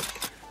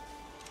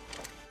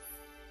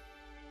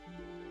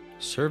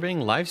 Surveying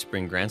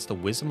Lifespring grants the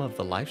wisdom of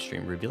the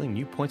Lifestream, revealing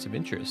new points of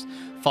interest.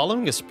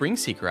 Following a spring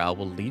seeker owl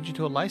will lead you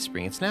to a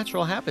Lifespring, its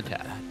natural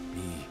habitat.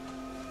 Be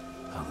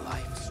a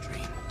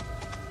Lifestream.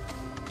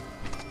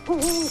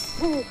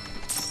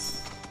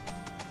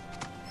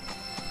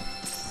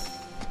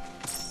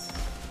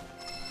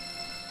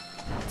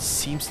 It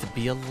seems to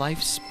be a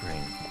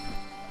Lifespring.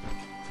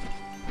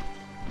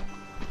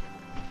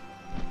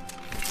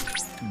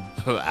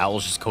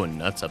 Owl's just going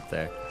nuts up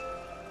there.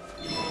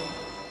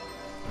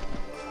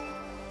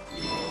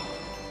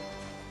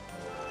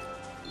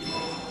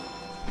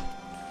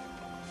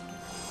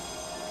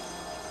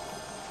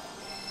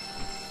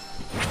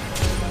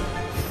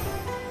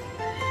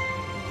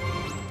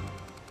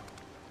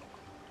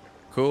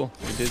 Cool.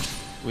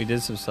 We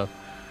did some stuff.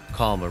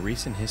 Calm, a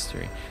recent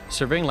history.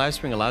 Surveying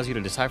Lifespring allows you to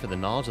decipher the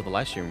knowledge of the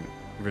Lifestream,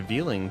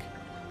 revealing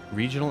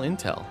regional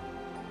intel.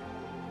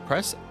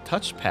 Press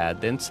touchpad,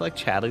 then select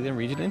Chadley, then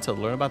regional intel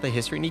to learn about the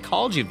history and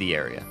ecology of the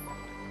area.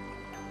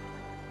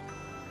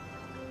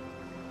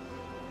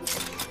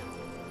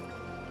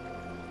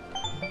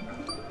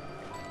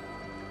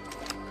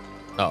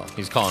 Oh,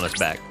 he's calling us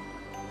back.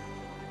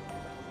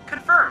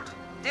 Confirmed.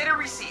 Data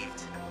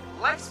received.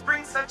 Life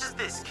springs such as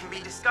this can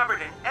be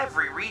discovered in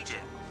every region.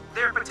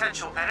 Their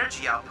potential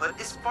energy output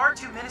is far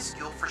too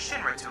minuscule for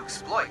Shinra to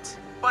exploit.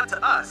 But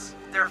to us,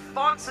 they're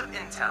fonts of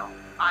intel.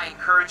 I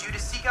encourage you to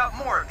seek out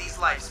more of these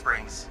life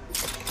springs.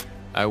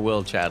 I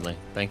will, Chadley.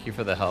 Thank you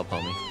for the help,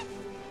 homie.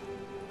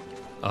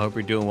 I hope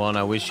you're doing well, and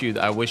I wish you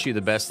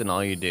the best in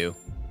all you do.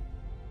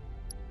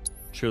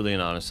 Truly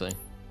and honestly.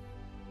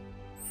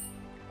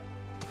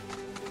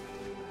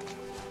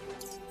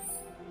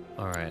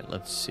 Alright,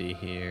 let's see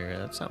here.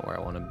 That's not where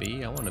I want to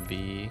be. I want to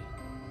be...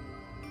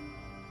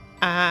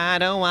 I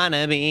don't want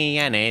to be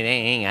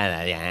anything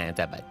other than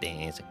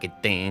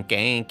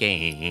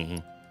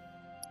thinking.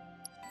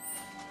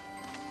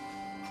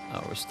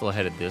 Oh, we're still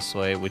headed this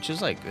way, which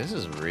is like, this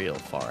is real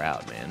far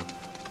out, man.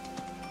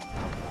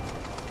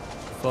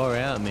 Far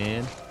out,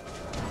 man.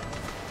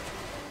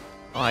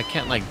 Oh, I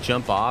can't like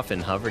jump off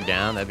and hover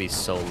down. That'd be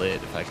so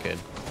lit if I could.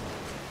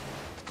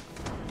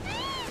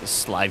 The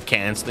slide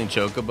canceling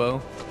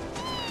chocobo.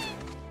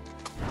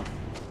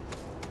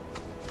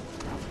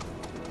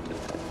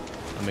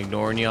 I'm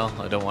ignoring y'all.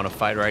 I don't want to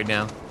fight right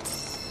now.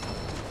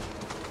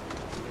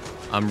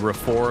 I'm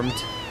reformed.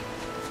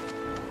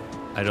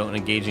 I don't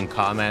engage in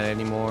combat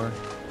anymore.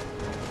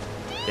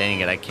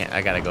 Dang it, I can't.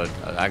 I gotta go to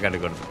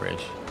the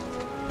bridge.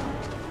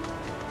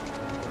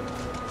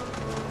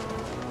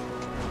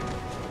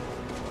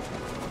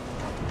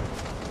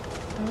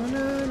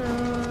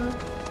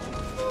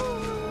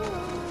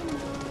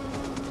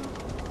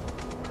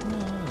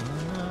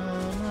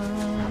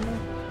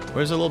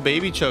 Where's the little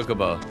baby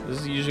chocobo?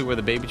 This is usually where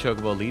the baby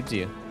chocobo leads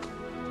you.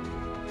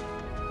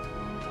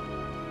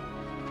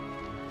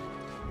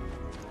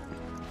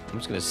 I'm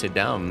just gonna sit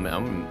down.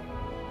 I'm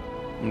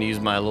gonna use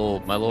my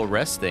little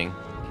rest thing.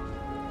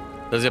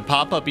 Does it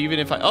pop up even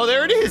if I? Oh,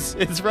 there it is.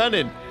 It's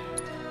running.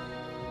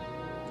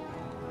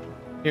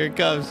 Here it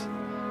comes.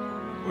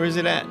 Where's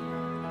it at?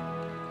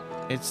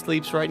 It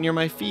sleeps right near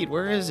my feet.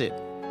 Where is it?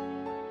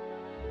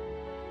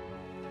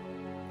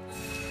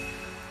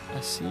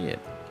 I see it.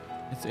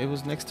 It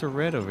was next to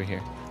Red over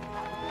here.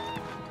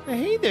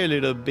 Hey there,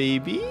 little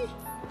baby.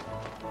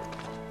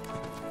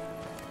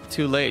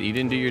 Too late. You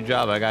didn't do your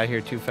job. I got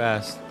here too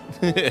fast.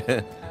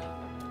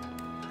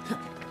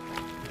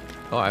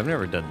 Oh, I've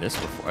never done this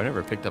before. I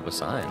never picked up a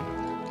sign.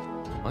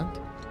 What?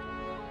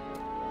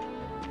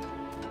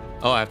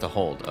 Oh, I have to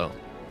hold. Oh.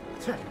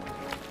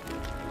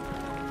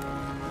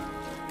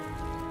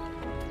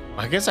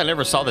 I guess I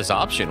never saw this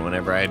option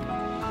whenever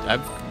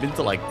I've been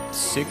to like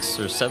 6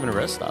 or 7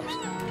 rest stops.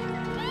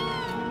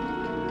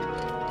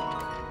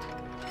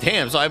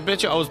 Damn, so I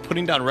bet you I was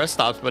putting down rest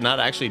stops but not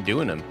actually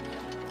doing them.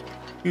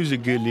 He's a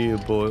good little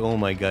boy. Oh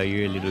my god,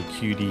 you're a little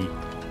cutie.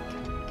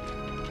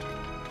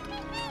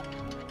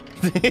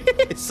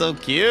 It's so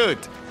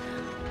cute.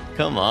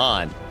 Come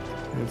on.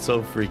 It's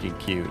so freaking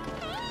cute.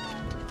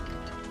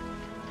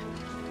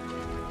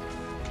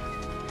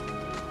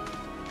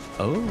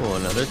 Oh,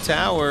 another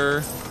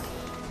tower.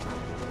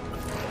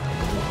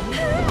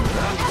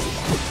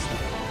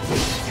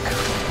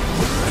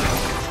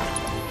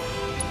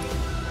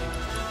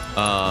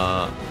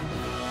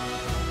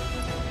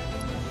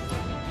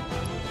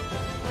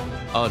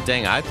 Oh,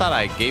 dang. I thought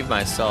I gave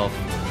myself...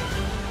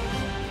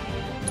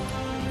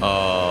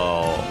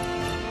 Oh.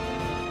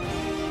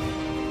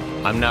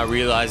 I'm now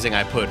realizing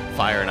I put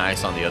fire and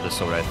ice on the other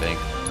sword, I think.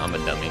 I'm a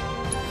dummy.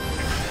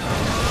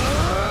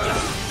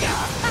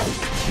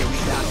 Here we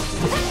go.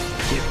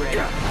 Get ready.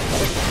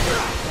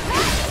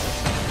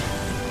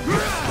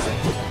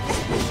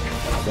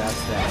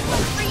 That's that.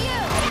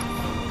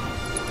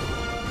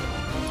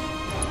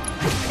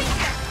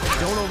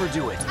 Don't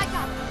overdo it. I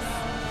got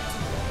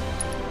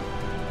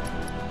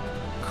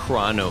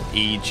Chrono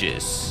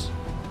Aegis.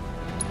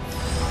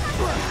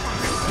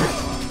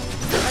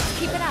 Let's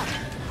keep it up.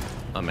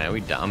 Oh man,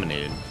 we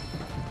dominated.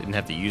 Didn't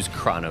have to use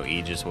Chrono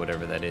Aegis,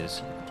 whatever that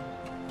is.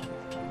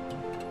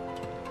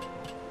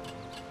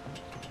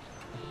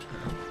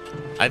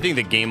 I think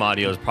the game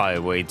audio is probably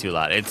way too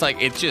loud. It's like,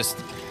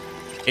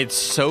 it's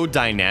so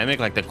dynamic.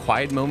 Like the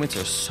quiet moments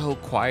are so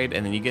quiet,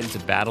 and then you get into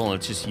battle and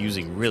it's just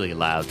using really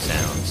loud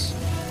sounds.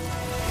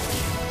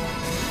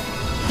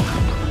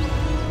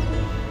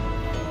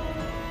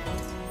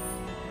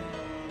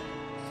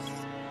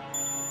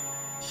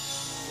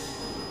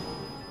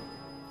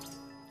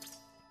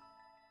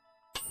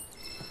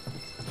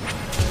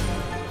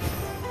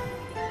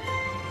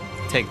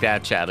 Take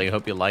that, Chadley.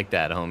 Hope you like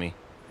that, homie.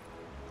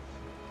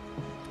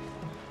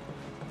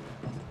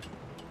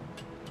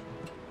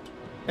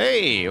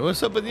 Hey,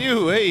 what's up with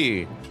you?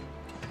 Hey,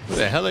 who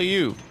the hell are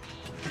you?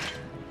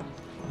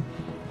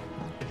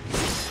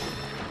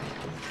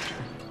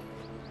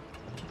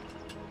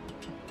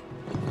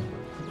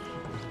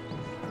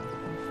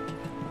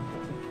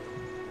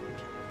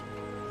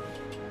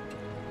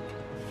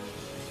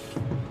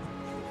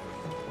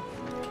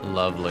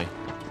 Lovely.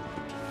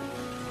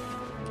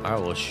 All right,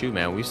 well, shoot,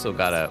 man. We still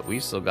got a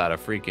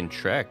freaking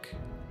trek.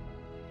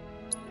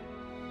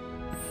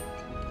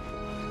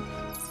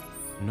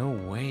 No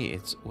way.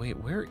 Wait,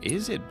 where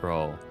is it,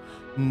 bro?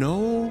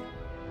 No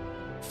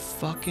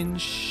fucking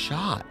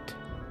shot.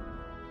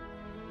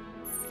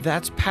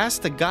 That's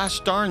past the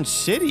gosh darn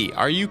city.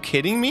 Are you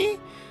kidding me?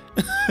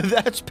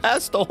 That's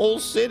past the whole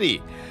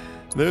city.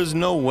 There's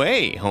no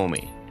way,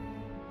 homie.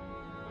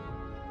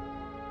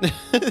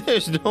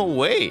 There's no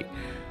way.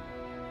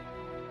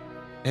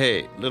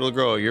 Hey, little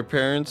girl, your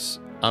parents,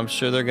 I'm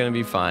sure they're gonna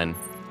be fine.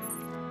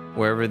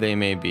 Wherever they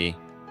may be.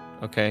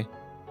 Okay?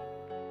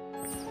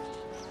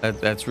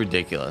 That's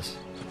ridiculous.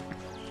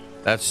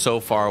 That's so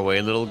far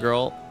away, little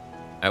girl.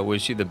 I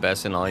wish you the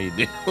best in all you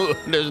do.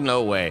 There's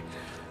no way.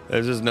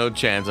 There's just no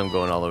chance I'm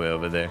going all the way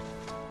over there.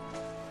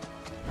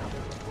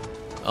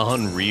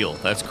 Unreal.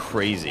 That's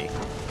crazy.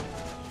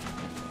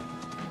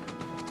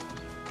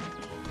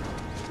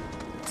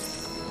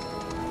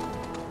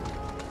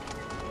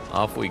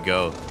 Off we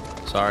go.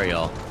 Sorry,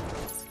 y'all.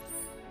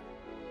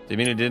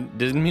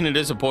 Didn't mean to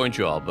disappoint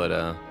you all, but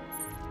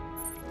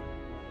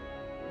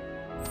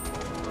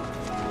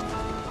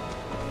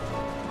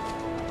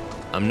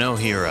I'm no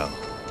hero.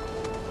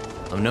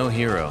 I'm no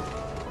hero.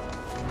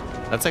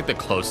 That's like the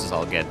closest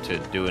I'll get to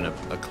doing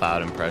a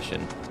Cloud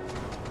impression.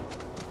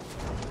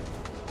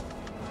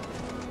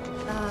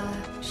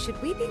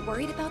 Should we be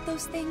worried about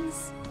those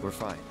things? We're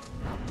fine.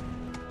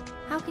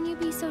 How can you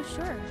be so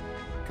sure?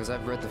 Because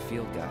I've read the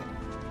field guide.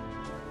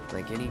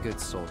 Like any good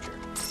soldier.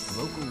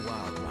 Local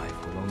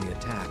wildlife will only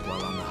attack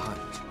while on the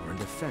hunt or in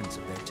defense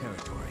of their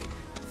territory.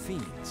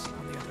 Fiends,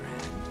 on the other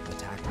hand,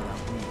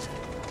 attack without reason.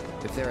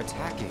 If they're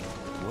attacking,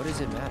 what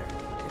does it matter?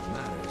 It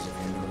matters if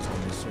you knows to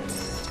discern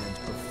their intent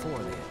before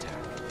they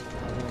attack.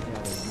 But I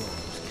gather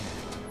yours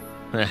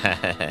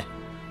can't.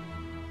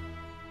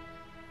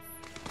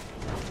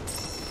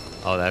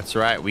 Oh, that's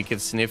right. We could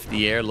sniff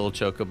the air, little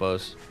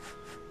chocobos.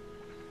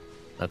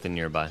 Nothing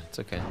nearby. It's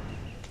okay.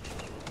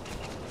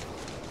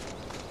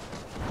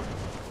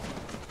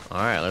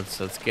 All right,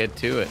 let's get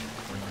to it.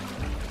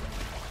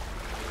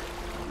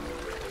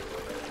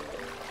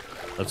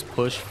 Let's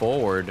push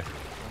forward.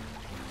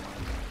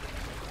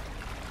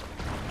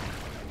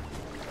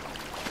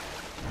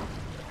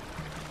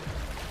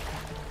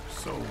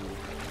 So,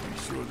 you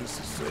sure this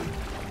is safe?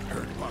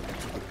 Heard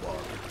pockets of the bar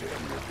are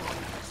damn near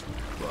bones.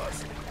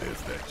 Plus,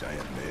 there's that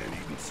giant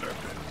man-eating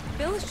serpent.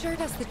 Bill assured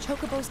us the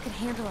chocobos could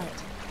handle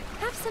it.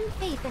 Have some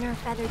faith in our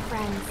feathered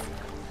friends.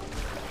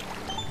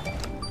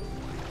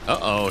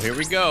 Uh-oh, here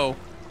we go.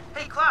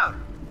 Hey, Cloud,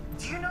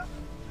 do you know?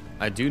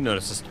 I do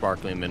notice the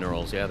sparkling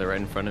minerals. Yeah, they're right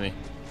in front of me.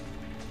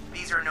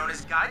 These are known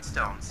as guide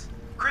stones.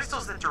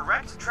 Crystals that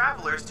direct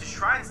travelers to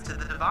shrines to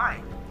the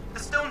divine. The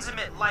stones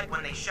emit light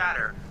when they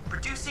shatter,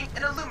 producing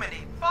an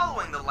illuminate.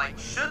 Following the light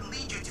should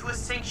lead you to a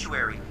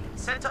sanctuary,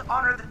 set to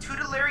honor the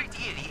tutelary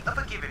deity of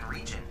a given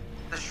region.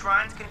 The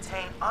shrines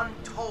contain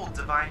untold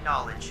divine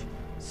knowledge,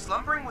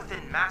 slumbering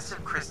within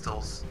massive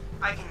crystals.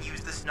 I can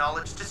use this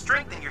knowledge to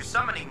strengthen your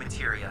summoning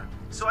materia,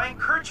 so I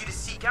encourage you to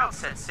seek out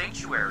said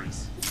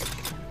sanctuaries.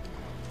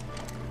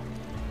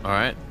 All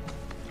right.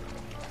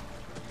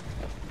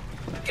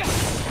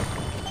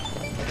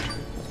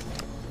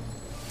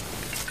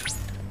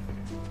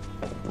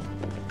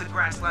 The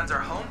grasslands are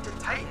home to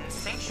Titan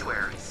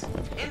sanctuaries.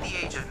 In the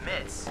Age of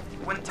Myths,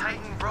 when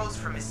Titan rose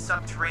from his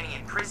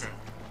subterranean prison,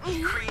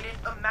 he created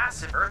a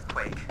massive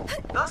earthquake.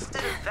 Thus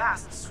did a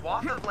vast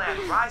swath of land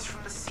rise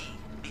from the sea,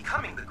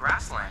 becoming the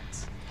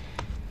grasslands.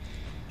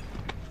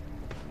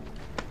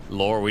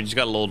 Lore, we just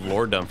got a little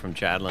lore dump from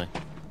Chadley.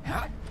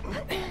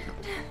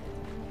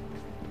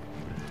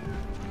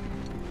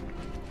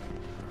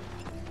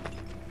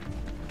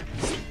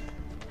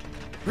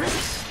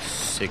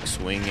 Six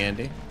swing,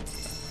 Andy.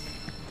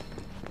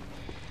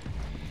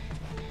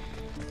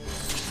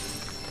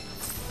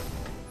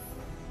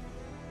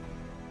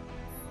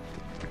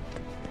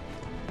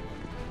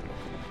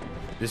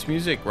 This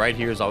music right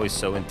here is always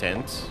so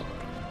intense.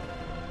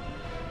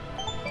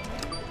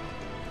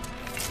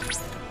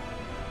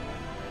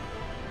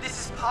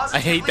 This is I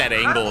hate that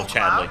angle of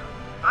Chadley.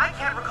 I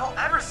can't recall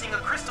ever seeing a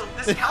crystal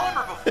this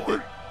caliber before.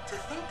 To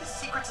think the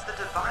secrets of the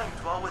divine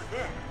dwell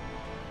within.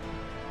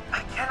 I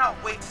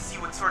cannot wait to see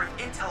what sort of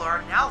intel our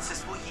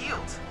analysis will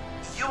yield.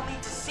 You'll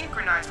need to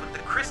synchronize with the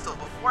crystal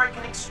before I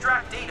can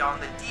extract data on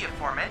the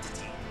deiform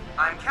entity.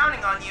 I'm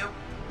counting on you.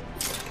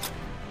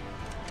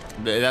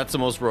 That's the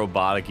most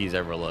robotic he's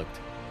ever looked.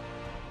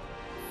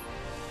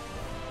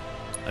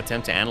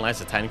 Attempt to analyze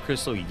the tiny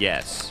crystal?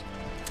 Yes.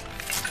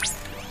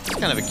 It's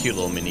kind of a cute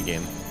little mini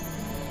game.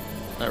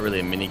 Not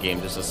really a mini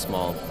game, just a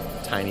small,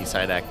 tiny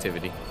side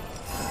activity.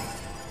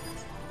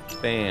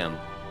 Bam,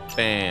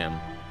 bam,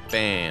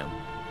 bam,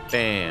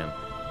 bam.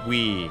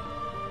 We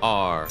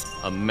are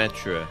a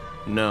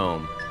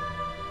metronome.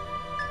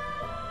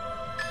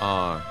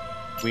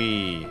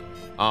 We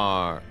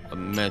are a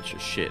metro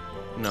shit.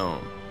 No.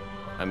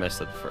 I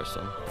messed up the first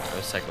one. Or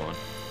the second one.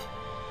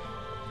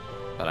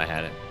 But I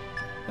had it.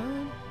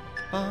 Bum,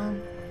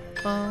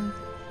 bum,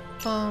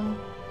 bum,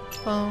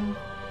 bum,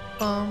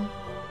 bum,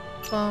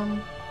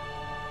 bum.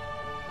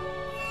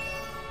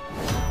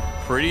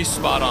 Pretty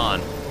spot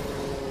on.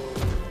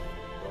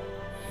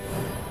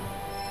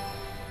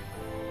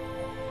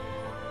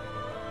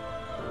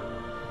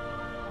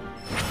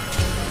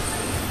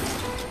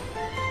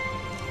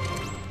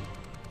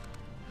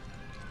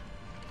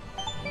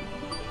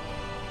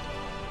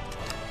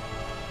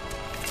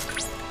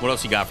 What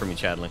else you got for me,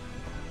 Chadley?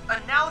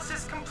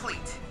 Analysis complete.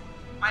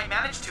 I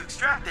managed to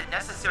extract the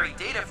necessary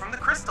data from the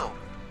crystal.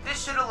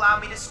 This should allow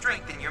me to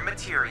strengthen your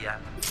materia.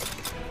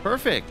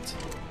 Perfect.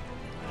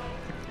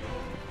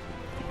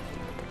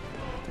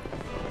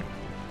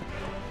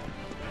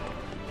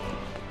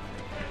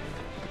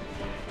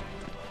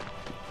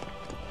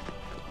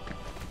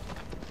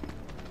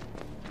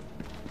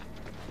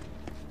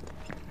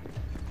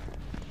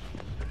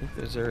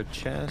 Is there a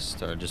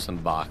chest or just some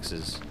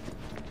boxes?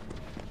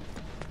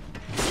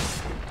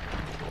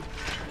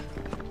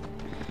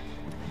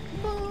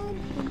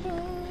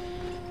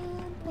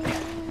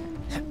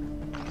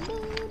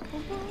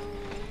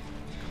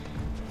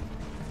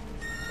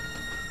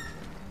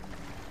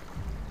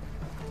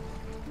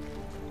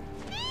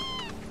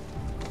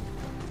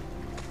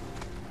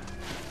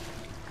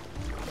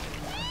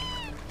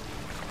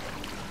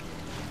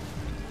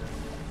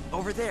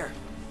 Over there.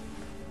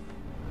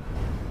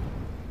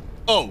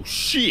 Oh,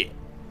 shit.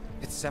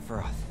 It's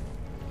Sephiroth.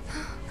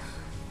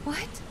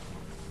 What?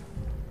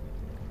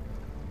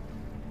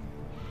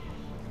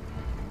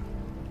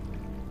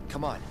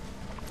 Come on.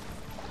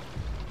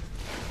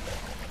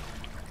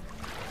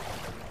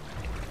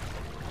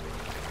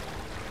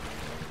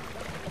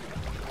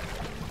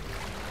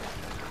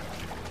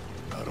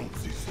 I don't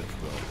see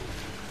Sephiroth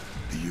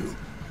you?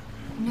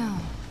 No,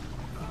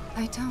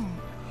 I don't.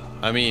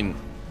 I mean,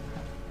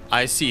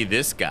 I see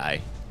this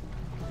guy.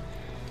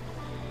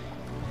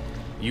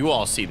 You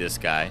all see this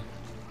guy.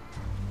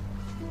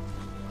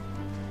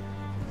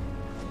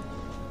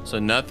 So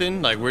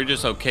nothing? Like, we're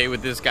just okay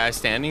with this guy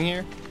standing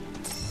here?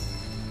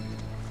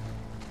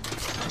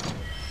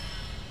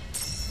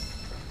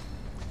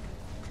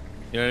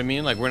 You know what I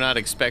mean? Like, we're not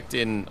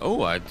expecting...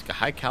 Oh, a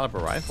high caliber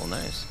rifle.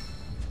 Nice.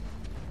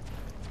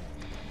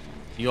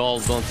 You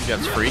all don't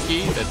think that's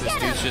freaky? That this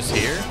dude's just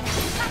here?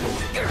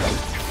 Here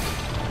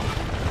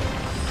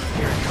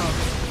it comes.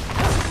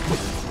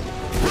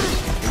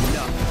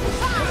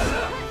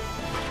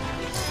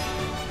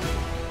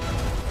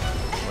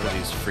 What do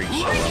these freaks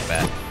show up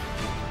at?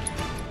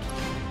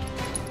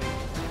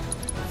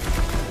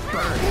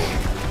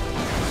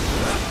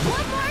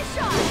 One more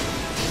shot.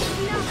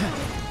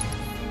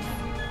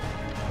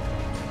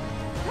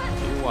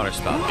 Your water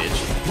spout, bitch.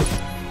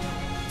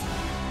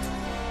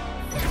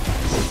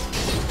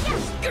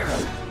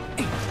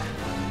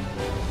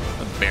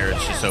 The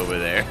Barrett's just over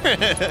there.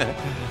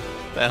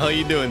 The hell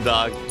you doing,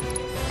 dog?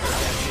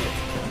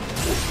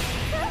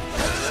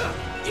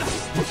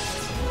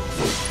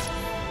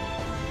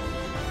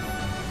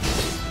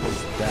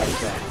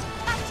 That's that.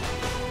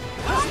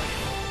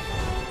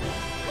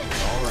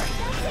 All right.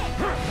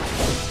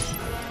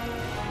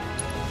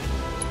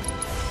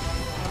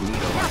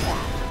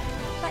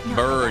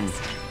 Burn. Am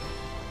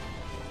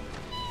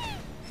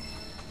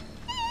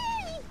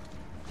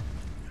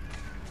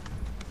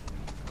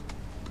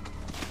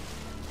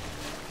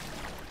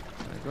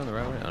I going the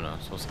right way? Oh no,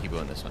 I'm supposed to keep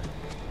going this way.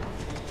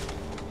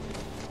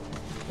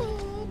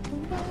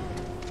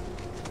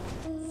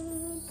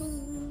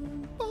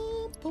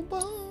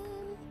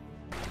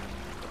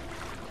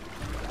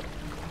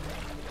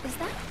 Is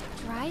that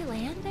dry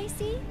land I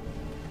see?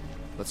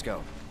 Let's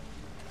go.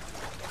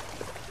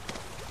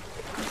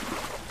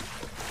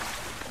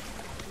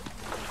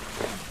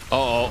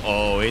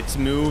 Oh, it's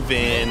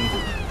moving.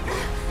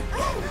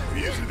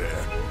 Easy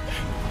there.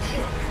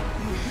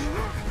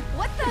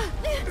 What the?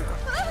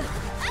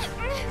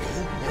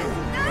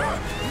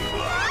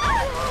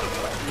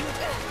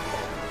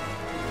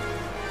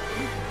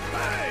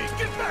 Hey,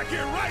 get back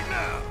here right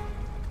now!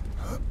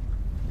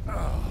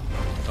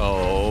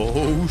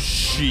 Oh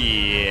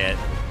shit.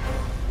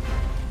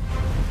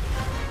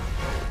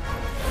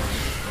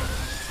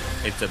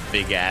 It's a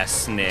big ass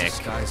snake.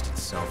 Disguised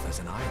itself as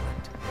an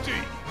island. Gee,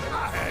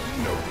 I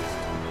hadn't noticed.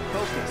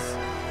 Focus.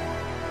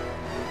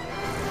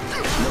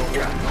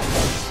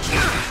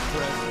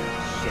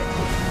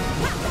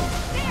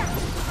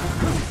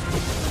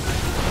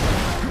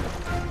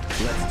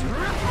 Let's do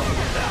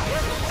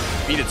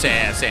it. Beat its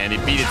ass, Andy.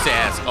 Beat its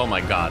ass. Oh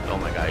my god. Oh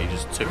my god. You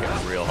just took it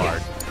real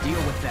hard.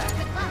 Deal with that.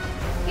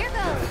 Here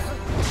goes.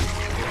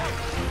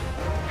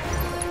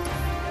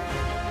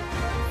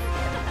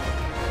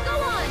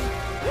 Go on.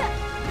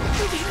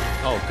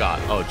 Oh god.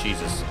 Oh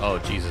Jesus. Oh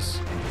Jesus.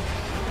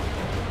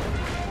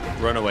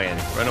 Run away,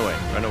 Andy. Run away.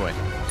 Run away.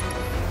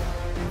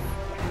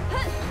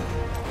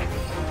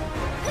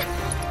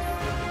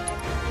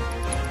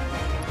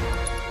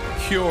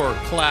 Cure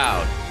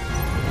Cloud.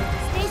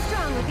 Stay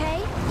strong,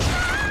 okay?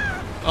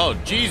 Oh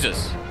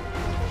Jesus.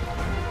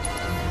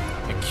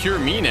 And cure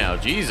me now.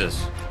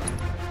 Jesus.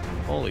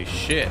 Holy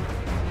shit.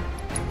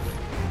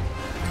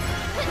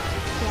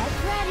 Get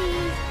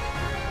ready.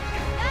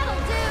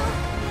 That'll do.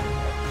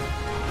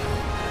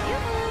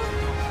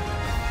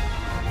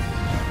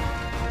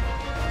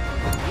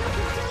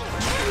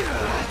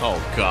 Oh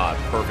god.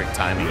 Perfect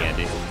timing,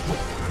 Andy. No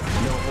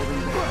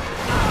holding back.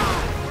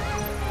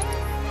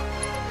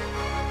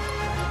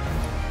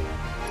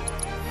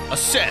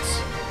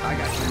 Assess. I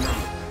got your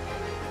number.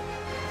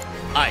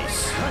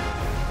 Ice.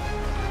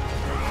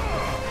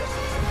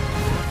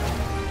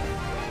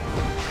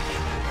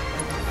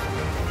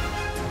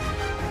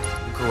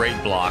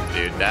 Great block,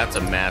 dude. That's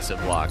a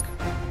massive block.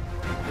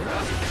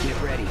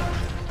 Get ready.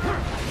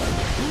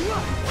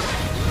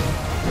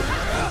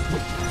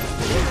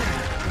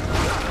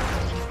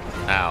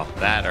 Ow,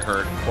 that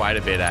hurt quite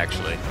a bit,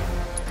 actually.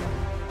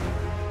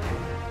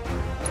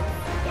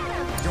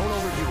 Don't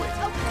overdo it.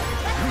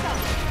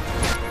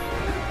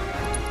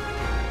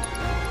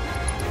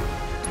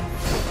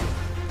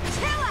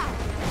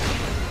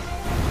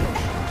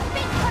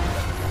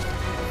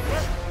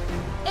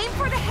 Aim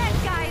for the head,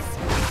 guys.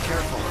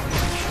 Careful.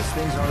 This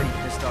thing's already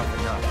pissed off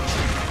enough.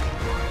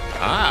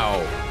 Ow.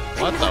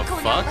 What the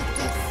fuck?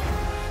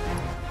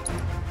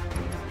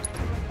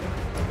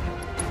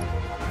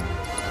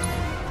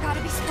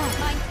 Gotta be smart.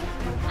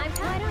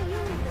 Why don't you?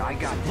 I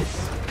got this.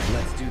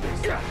 Let's do this.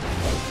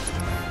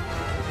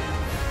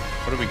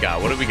 What do we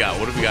got? What do we got?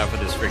 What do we got for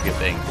this freaking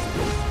thing?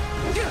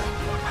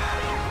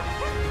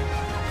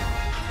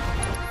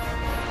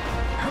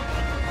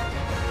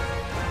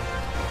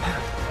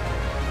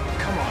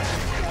 Come on.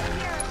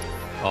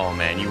 Oh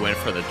man, you went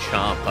for the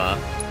chomp, huh?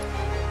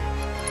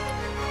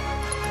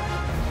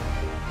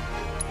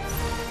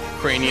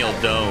 Cranial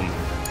dome.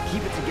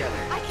 Keep it together.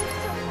 I can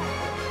still fight.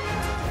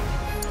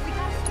 We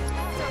gotta switch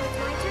back, so it's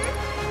my turn?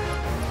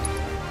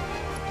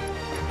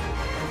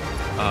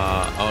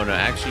 Oh no,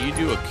 actually you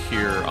do a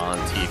cure on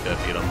Tifa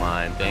if you don't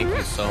mind. Thank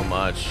you so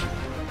much.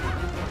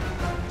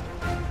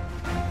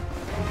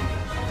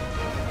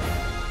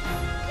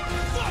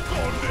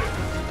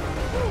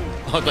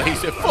 I thought he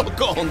said, fuck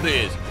on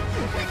this.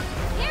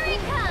 Here he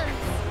comes.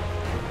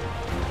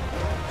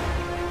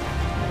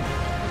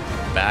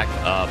 Back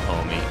up,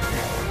 homie.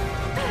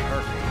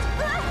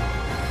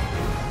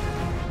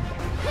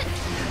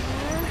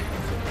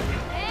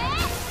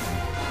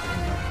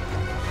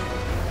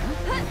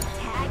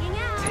 Tagging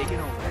out. Taking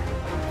over.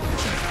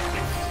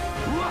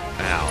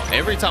 Ow.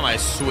 Every time I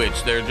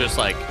switch, they're just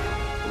like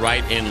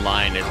right in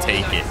line to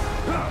take it.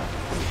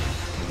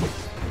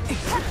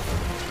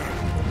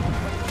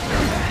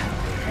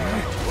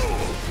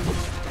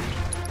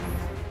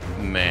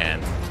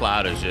 Man,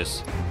 Cloud is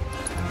just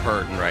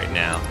hurting right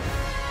now.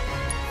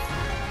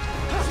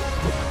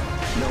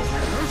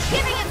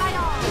 Giving it my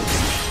all.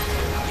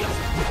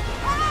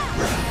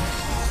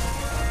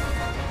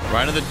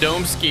 Right on the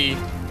dome ski.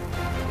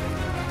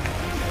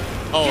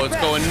 Oh, it's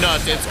going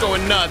nuts. It's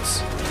going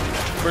nuts.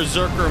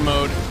 Berserker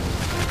mode.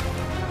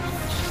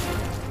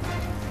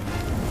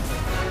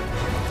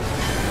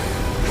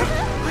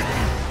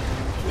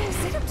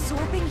 Is it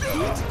absorbing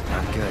heat?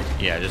 Not good.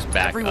 Yeah, just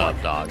back Everyone,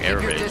 up, dog. keep your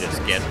Everybody just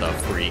distance. get the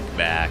freak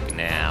back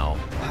now.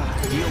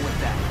 Deal with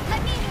that.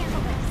 Let me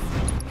handle this.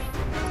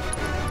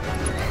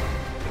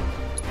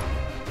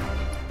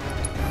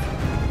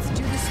 Let's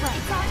do this right.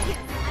 It's all you.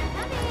 I'm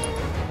coming.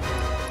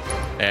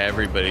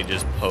 Everybody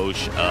just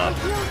push up.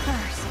 Heal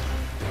first.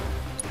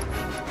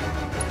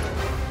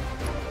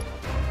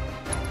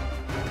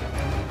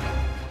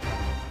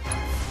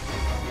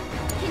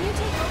 Can you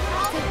take over?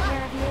 I'll take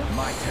care of you.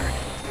 My turn.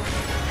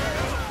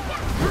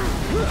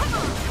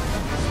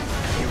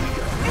 Here we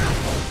go.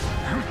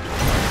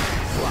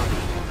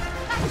 Floppy.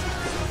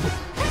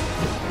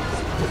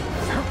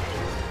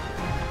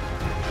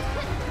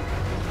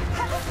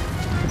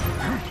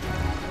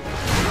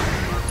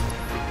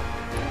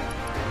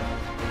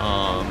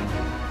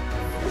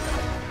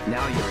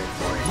 Now you're in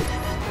for it.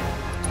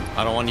 I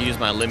don't want to use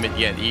my limit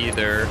yet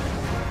either.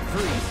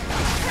 Freeze.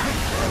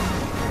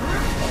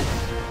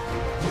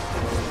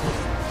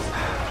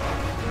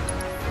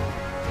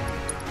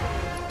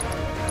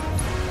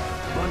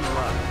 Bundle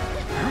up.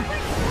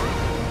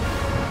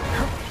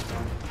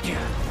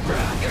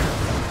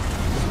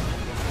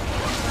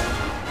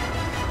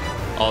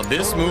 Oh,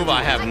 this move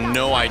I have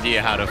no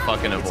idea how to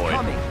fucking avoid.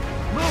 Coming.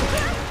 Move.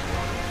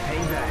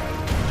 Payback.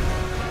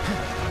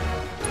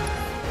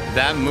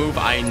 That move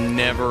I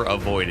never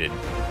avoided.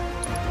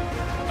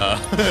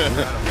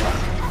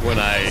 When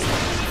I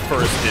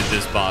first did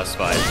this boss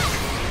fight.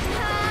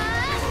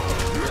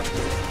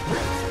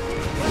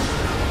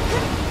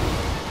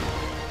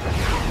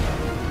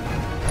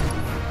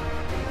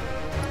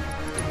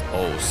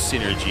 Oh,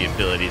 synergy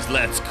abilities.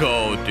 Let's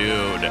go,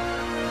 dude.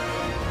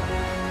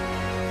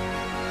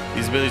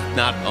 These abilities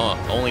not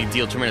only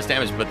deal tremendous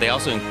damage, but they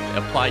also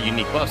apply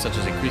unique buffs, such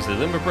as increasing the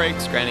limit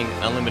breaks, granting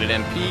unlimited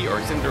MP, or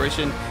extended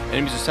duration.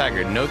 Enemies are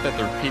staggered. Note that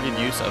the repeated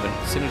use of a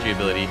synergy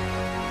ability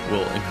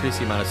will increase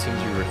the amount of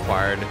synergy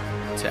required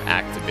to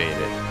activate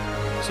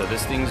it. So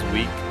this thing's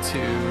weak to...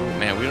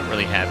 Man, we don't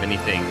really have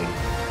anything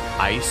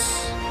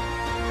ice,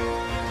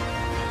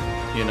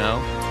 you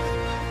know?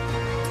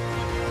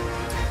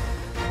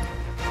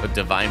 But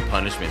Divine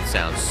Punishment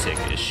sounds sick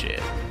as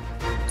shit.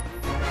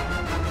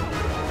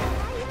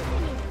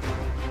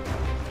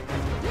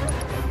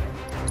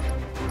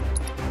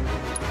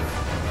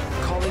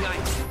 Calling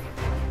ice.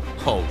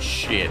 Oh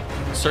shit.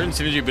 Certain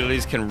synergy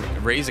abilities can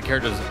raise a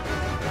character's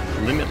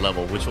limit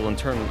level, which will in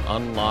turn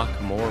unlock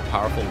more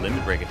powerful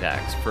limit break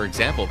attacks. For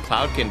example,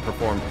 Cloud can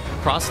perform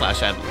Cross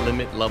Slash at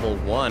limit level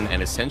 1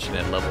 and Ascension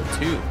at level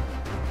 2.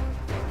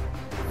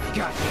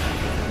 Gotcha.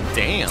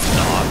 Damn,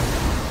 dog.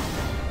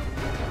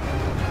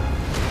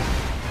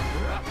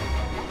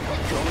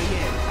 Going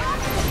in.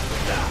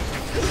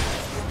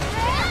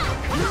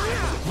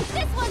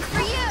 This one's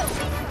for you.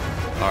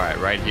 Alright,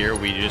 right here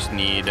we just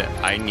need...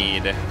 I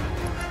need...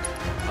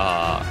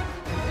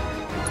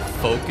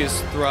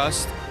 Focus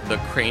Thrust, the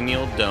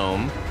Cranial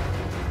Dome.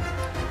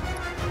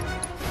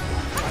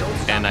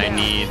 And I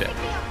need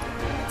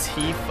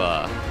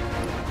Tifa.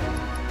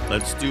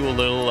 Let's do a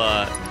little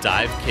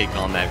dive kick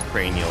on that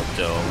Cranial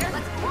Dome.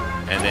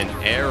 And then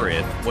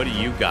Aerith, what do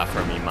you got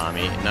for me,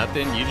 mommy?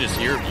 Nothing?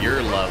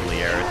 You're lovely,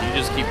 Aerith. You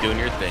just keep doing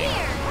your thing.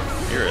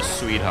 You're a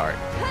sweetheart.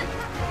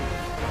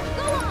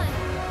 Go on.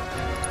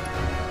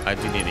 I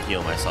do need to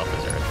heal myself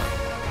as Aerith.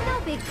 No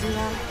big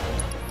deal.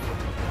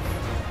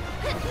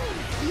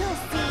 You'll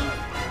see.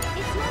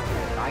 It's your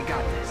turn. I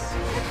got this.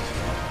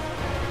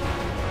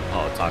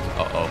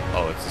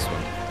 Oh, it's this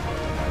one.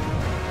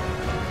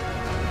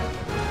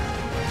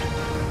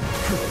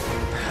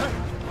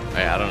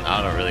 Hey, I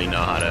don't really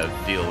know how to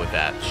deal with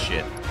that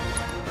shit.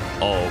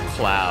 Oh,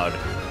 Cloud.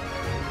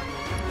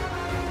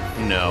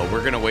 No,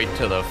 we're gonna wait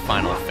till the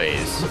final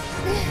phase.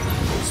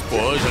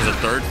 Spoilers, there's a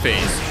third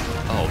phase.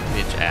 Oh,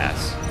 bitch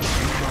ass.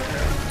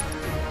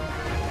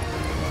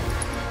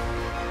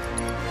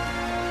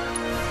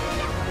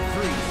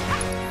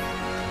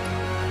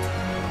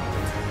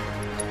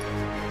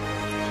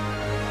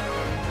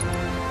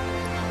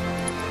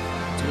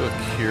 Do a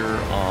cure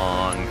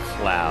on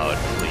Cloud,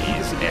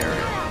 please, Ariel.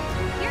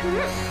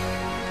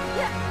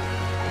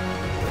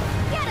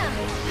 Get him!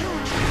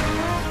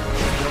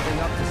 Building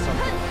up to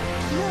something.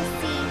 You'll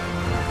see.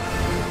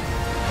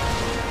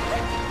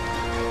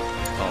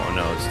 Oh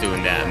no, it's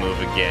doing that move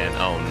again.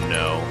 Oh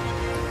no.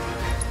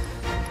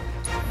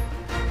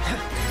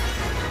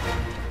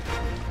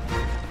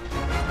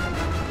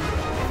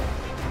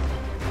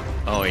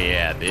 Oh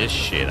yeah, this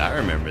shit. I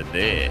remember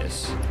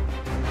this.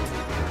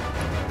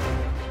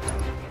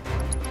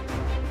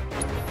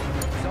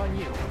 It's on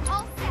you.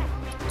 All set.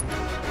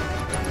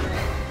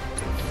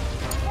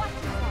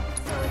 Wonderful.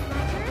 So it's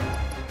my turn?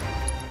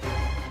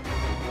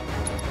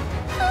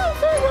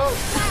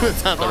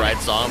 It's not the right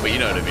song, but you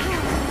know what I mean.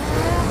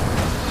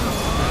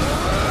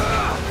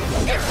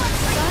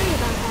 Sorry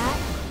about that.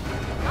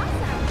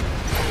 Awesome.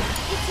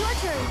 It's your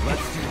turn.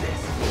 Let's do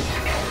this.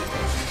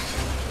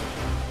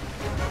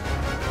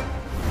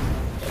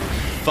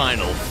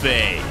 Final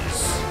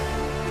phase.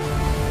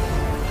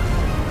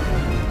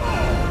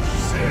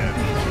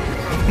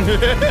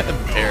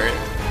 Parrot.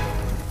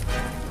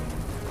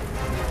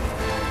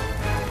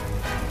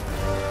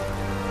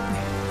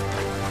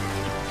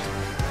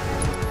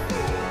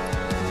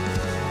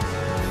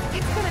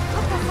 It's gonna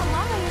cook us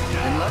alive.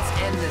 And let's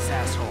end this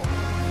asshole.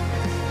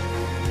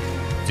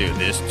 Dude,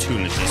 this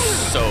tune is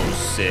just so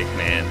sick,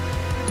 man.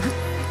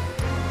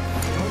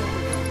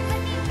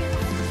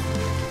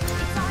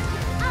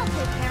 I'll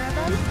take care of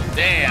him.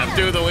 Damn,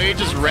 dude, the way he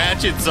just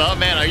ratchets up,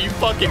 man. Are you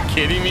fucking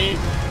kidding me?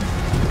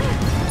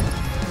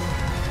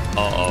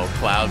 Uh-oh,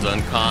 Cloud's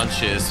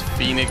unconscious.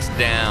 Phoenix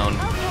down.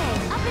 Okay,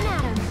 up and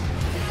at him.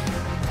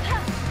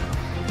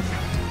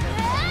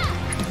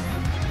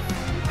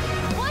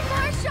 One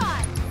more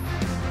shot.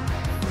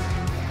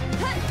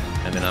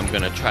 And then I'm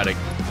gonna try to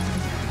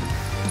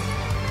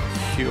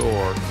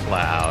cure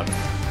Cloud.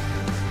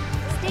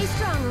 Stay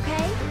strong,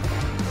 okay?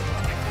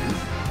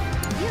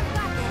 You've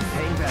got this.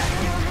 Hang back.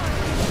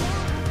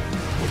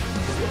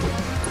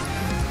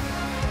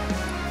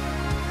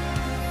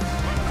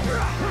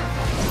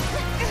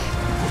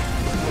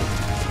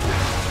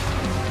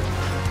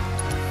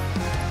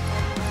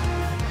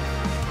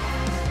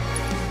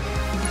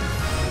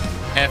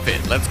 F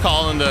it. Let's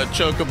call in the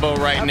Chocobo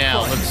right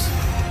now.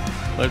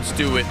 Let's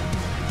do it.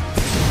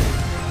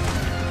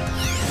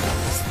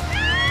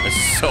 This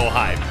is so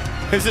hype.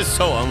 This is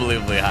so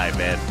unbelievably hype,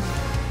 man.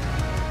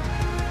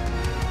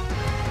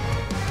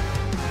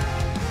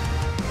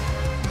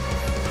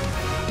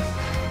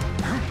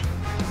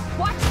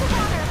 Watch the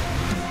water.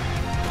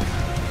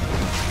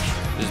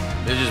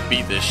 They just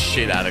beat the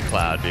shit out of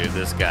Cloud, dude.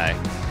 This guy.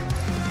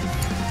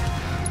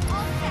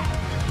 All set.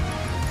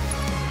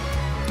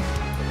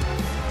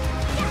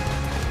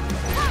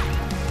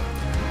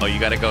 Oh, you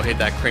gotta go hit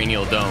that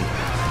cranial dome.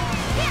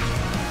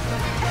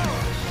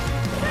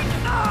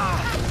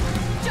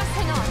 Just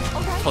hang on,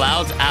 alright?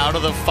 Cloud's out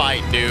of the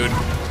fight, dude.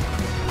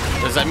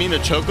 Does that mean the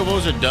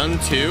Chocobos are done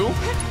too?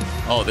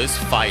 Oh, this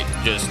fight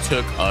just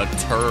took a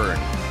turn.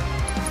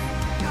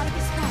 Gotta be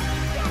strong.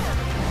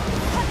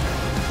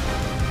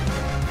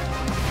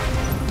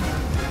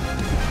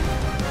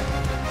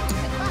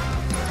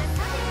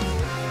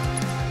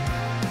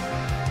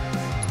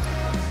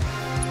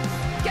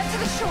 Get to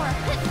the shore,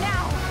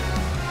 now!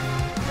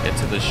 Get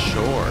to the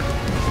shore.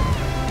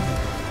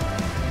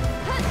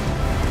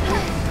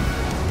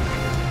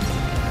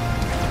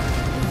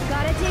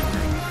 Gotta take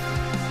time.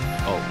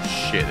 Oh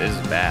shit, this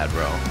is bad,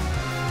 bro.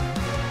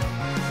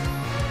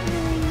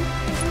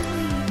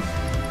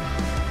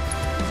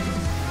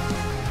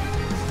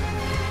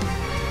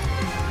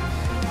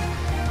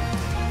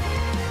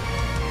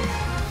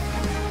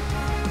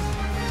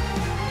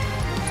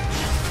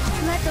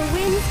 Let the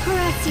winds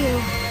caress you.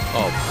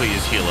 Oh,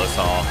 please heal us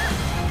all.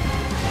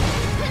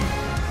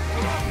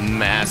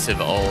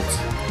 Massive ult.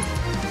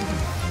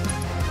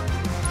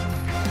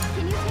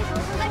 Can you take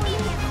over? Let me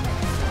handle it.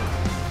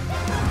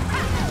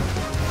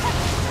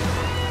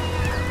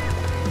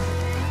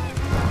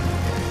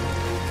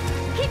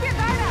 Keep your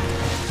guard up.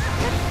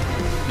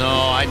 No,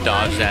 I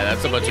dodged that.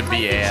 That's a bunch of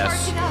BS.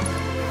 Charge it up.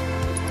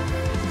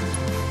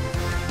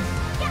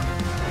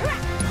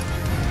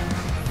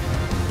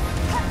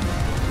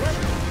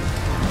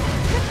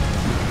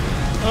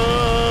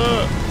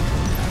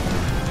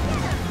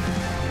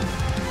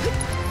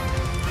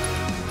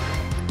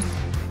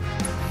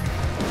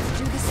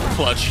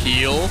 Clutch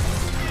heal.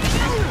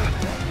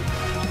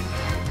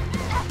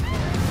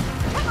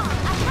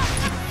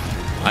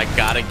 I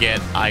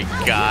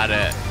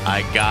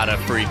gotta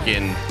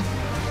freaking.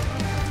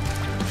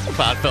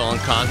 Cloud fell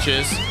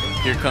unconscious.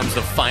 Here comes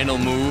the final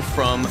move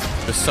from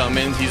the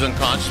summons. He's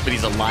unconscious, but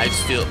he's alive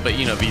still. But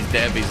you know, if he's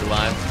dead, he's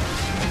alive.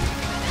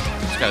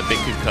 He's got a big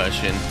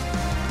concussion.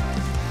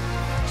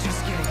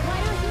 Just kidding. Why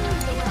don't you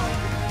leave the world?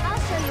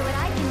 I'll show you what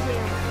I can do.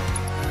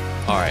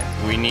 All right,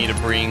 we need to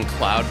bring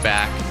Cloud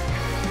back.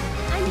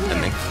 I'm here.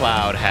 And then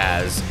Cloud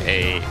has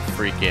a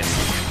freaking...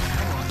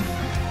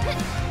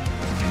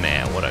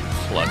 Man, what a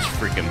clutch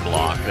freaking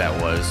block that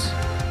was.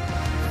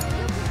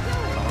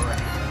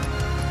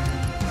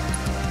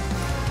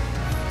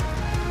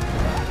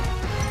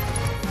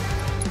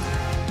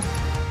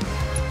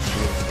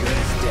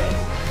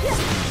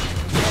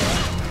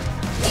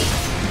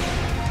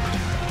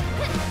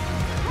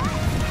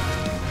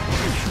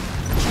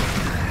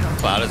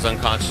 Cloud is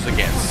unconscious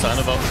again. Son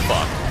of a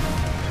fuck.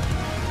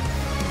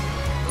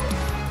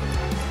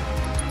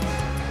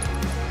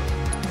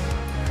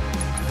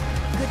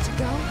 Good to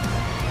go?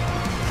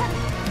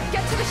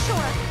 Get to the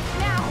shore,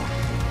 now!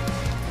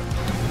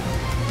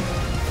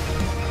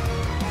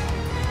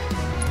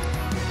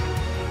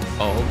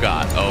 Oh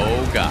god,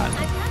 oh god.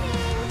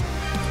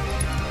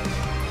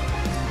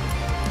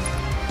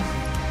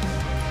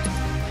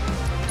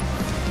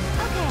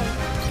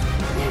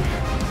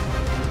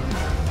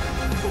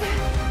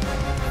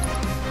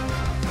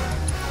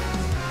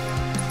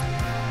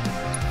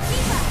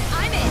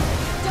 I'm in!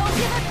 Don't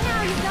give up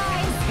now, you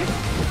guys!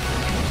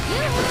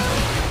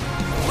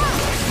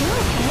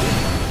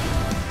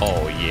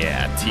 Oh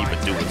yeah, Tifa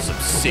doing some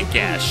sick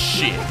ass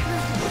shit.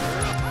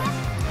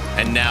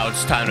 And now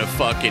it's time to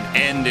fucking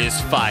end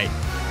this fight.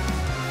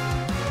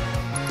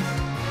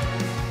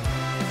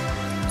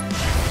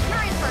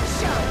 You're in for a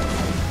show!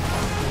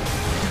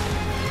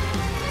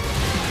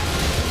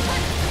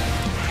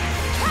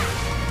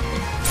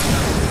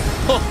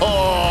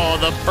 Oh,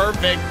 the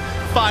perfect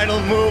final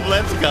move.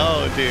 Let's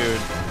go, dude.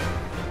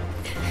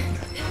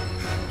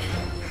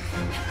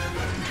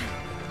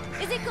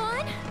 Is it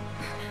gone?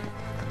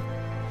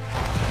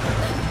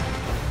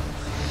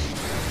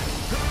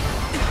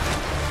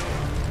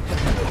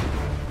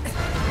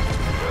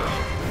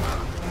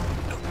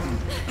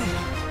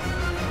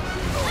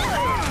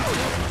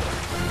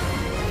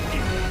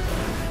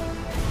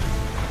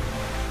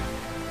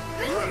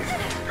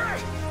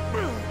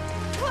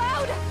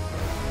 Cloud!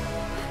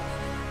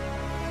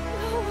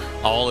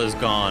 All is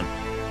gone.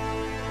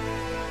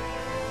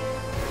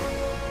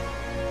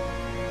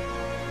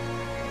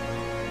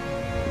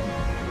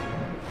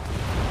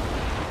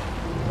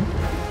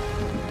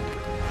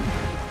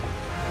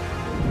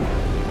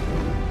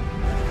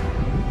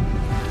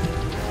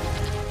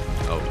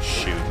 Oh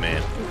shoot,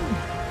 man.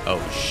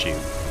 Oh shoot.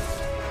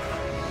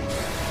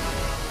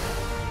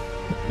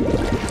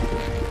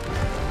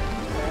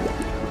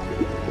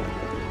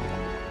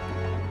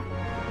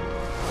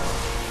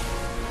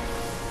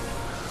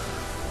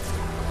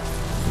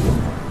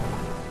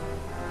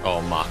 Oh,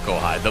 Mako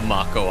High, the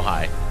Mako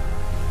High.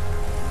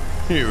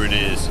 Here it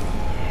is.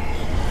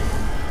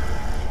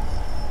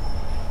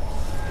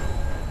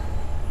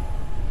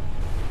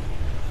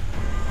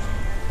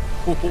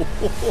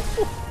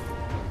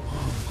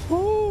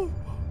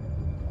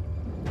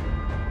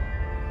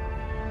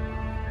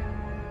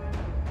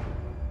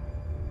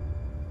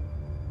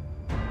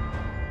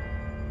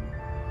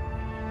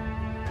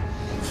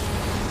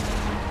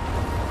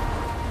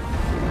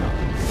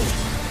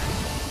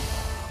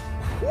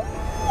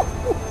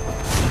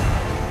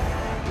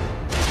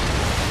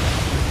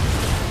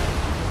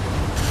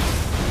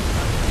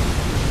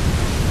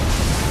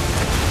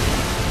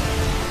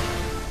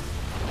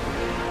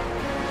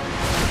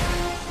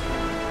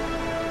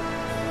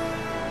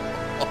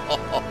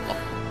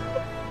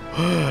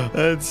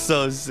 That's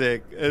so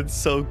sick. It's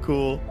so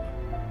cool.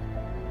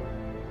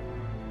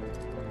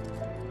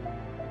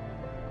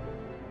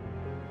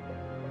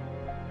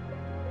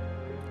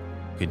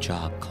 Good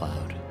job,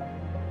 Cloud.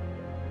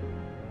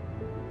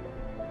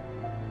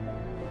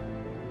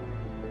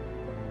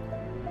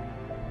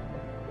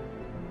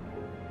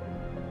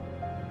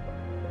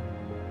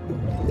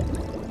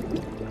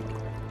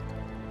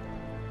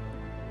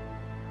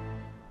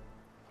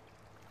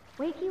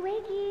 Wakey,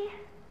 wakey.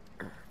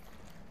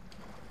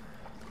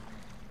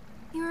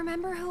 You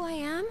remember who I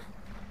am?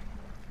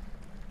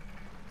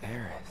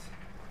 Aerith.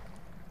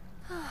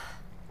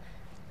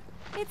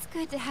 It's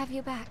good to have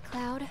you back,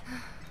 Cloud.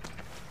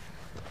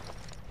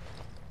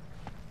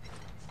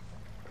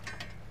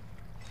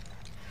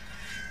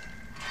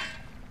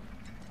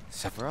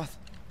 Sephiroth?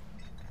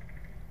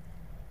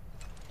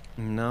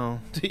 No,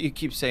 you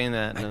keep saying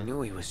that. No. I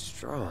knew he was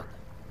strong,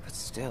 but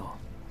still.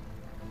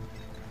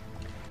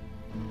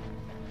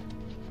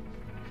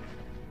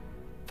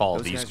 Follow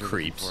Those these guys are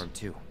creeps. looking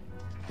for him too.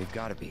 They've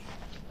got to be.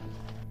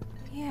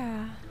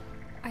 Yeah,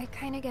 I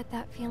kind of get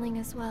that feeling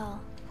as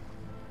well.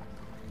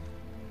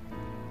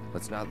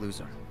 Let's not lose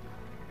him.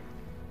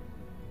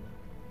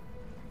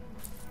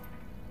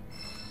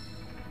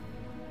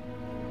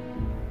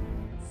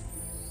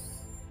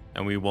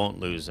 And we won't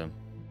lose him.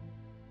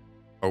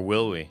 Or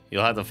will we?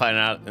 You'll have to find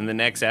out in the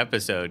next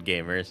episode,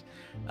 gamers.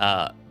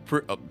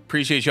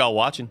 Appreciate y'all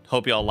watching.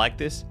 Hope y'all liked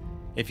this.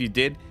 If you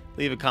did,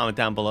 leave a comment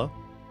down below.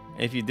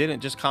 And if you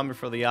didn't, just comment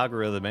for the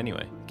algorithm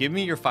anyway. Give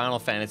me your Final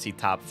Fantasy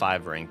top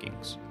 5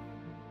 rankings.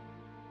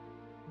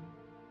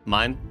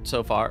 Mine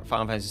so far,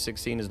 Final Fantasy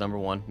 16 is number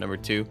 1. Number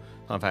 2,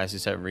 Final Fantasy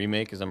 7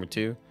 Remake is number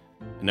 2.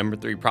 And number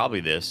 3,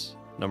 probably this.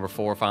 Number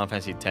 4, Final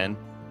Fantasy 10.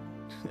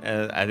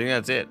 I think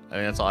that's it. I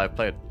mean, that's all I've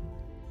played.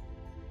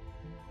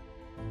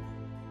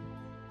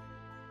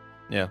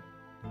 Yeah.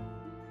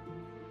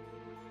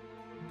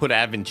 Put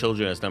Advent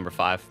Children as number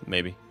 5,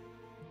 maybe.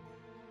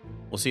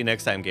 We'll see you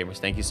next time, gamers.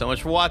 Thank you so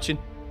much for watching.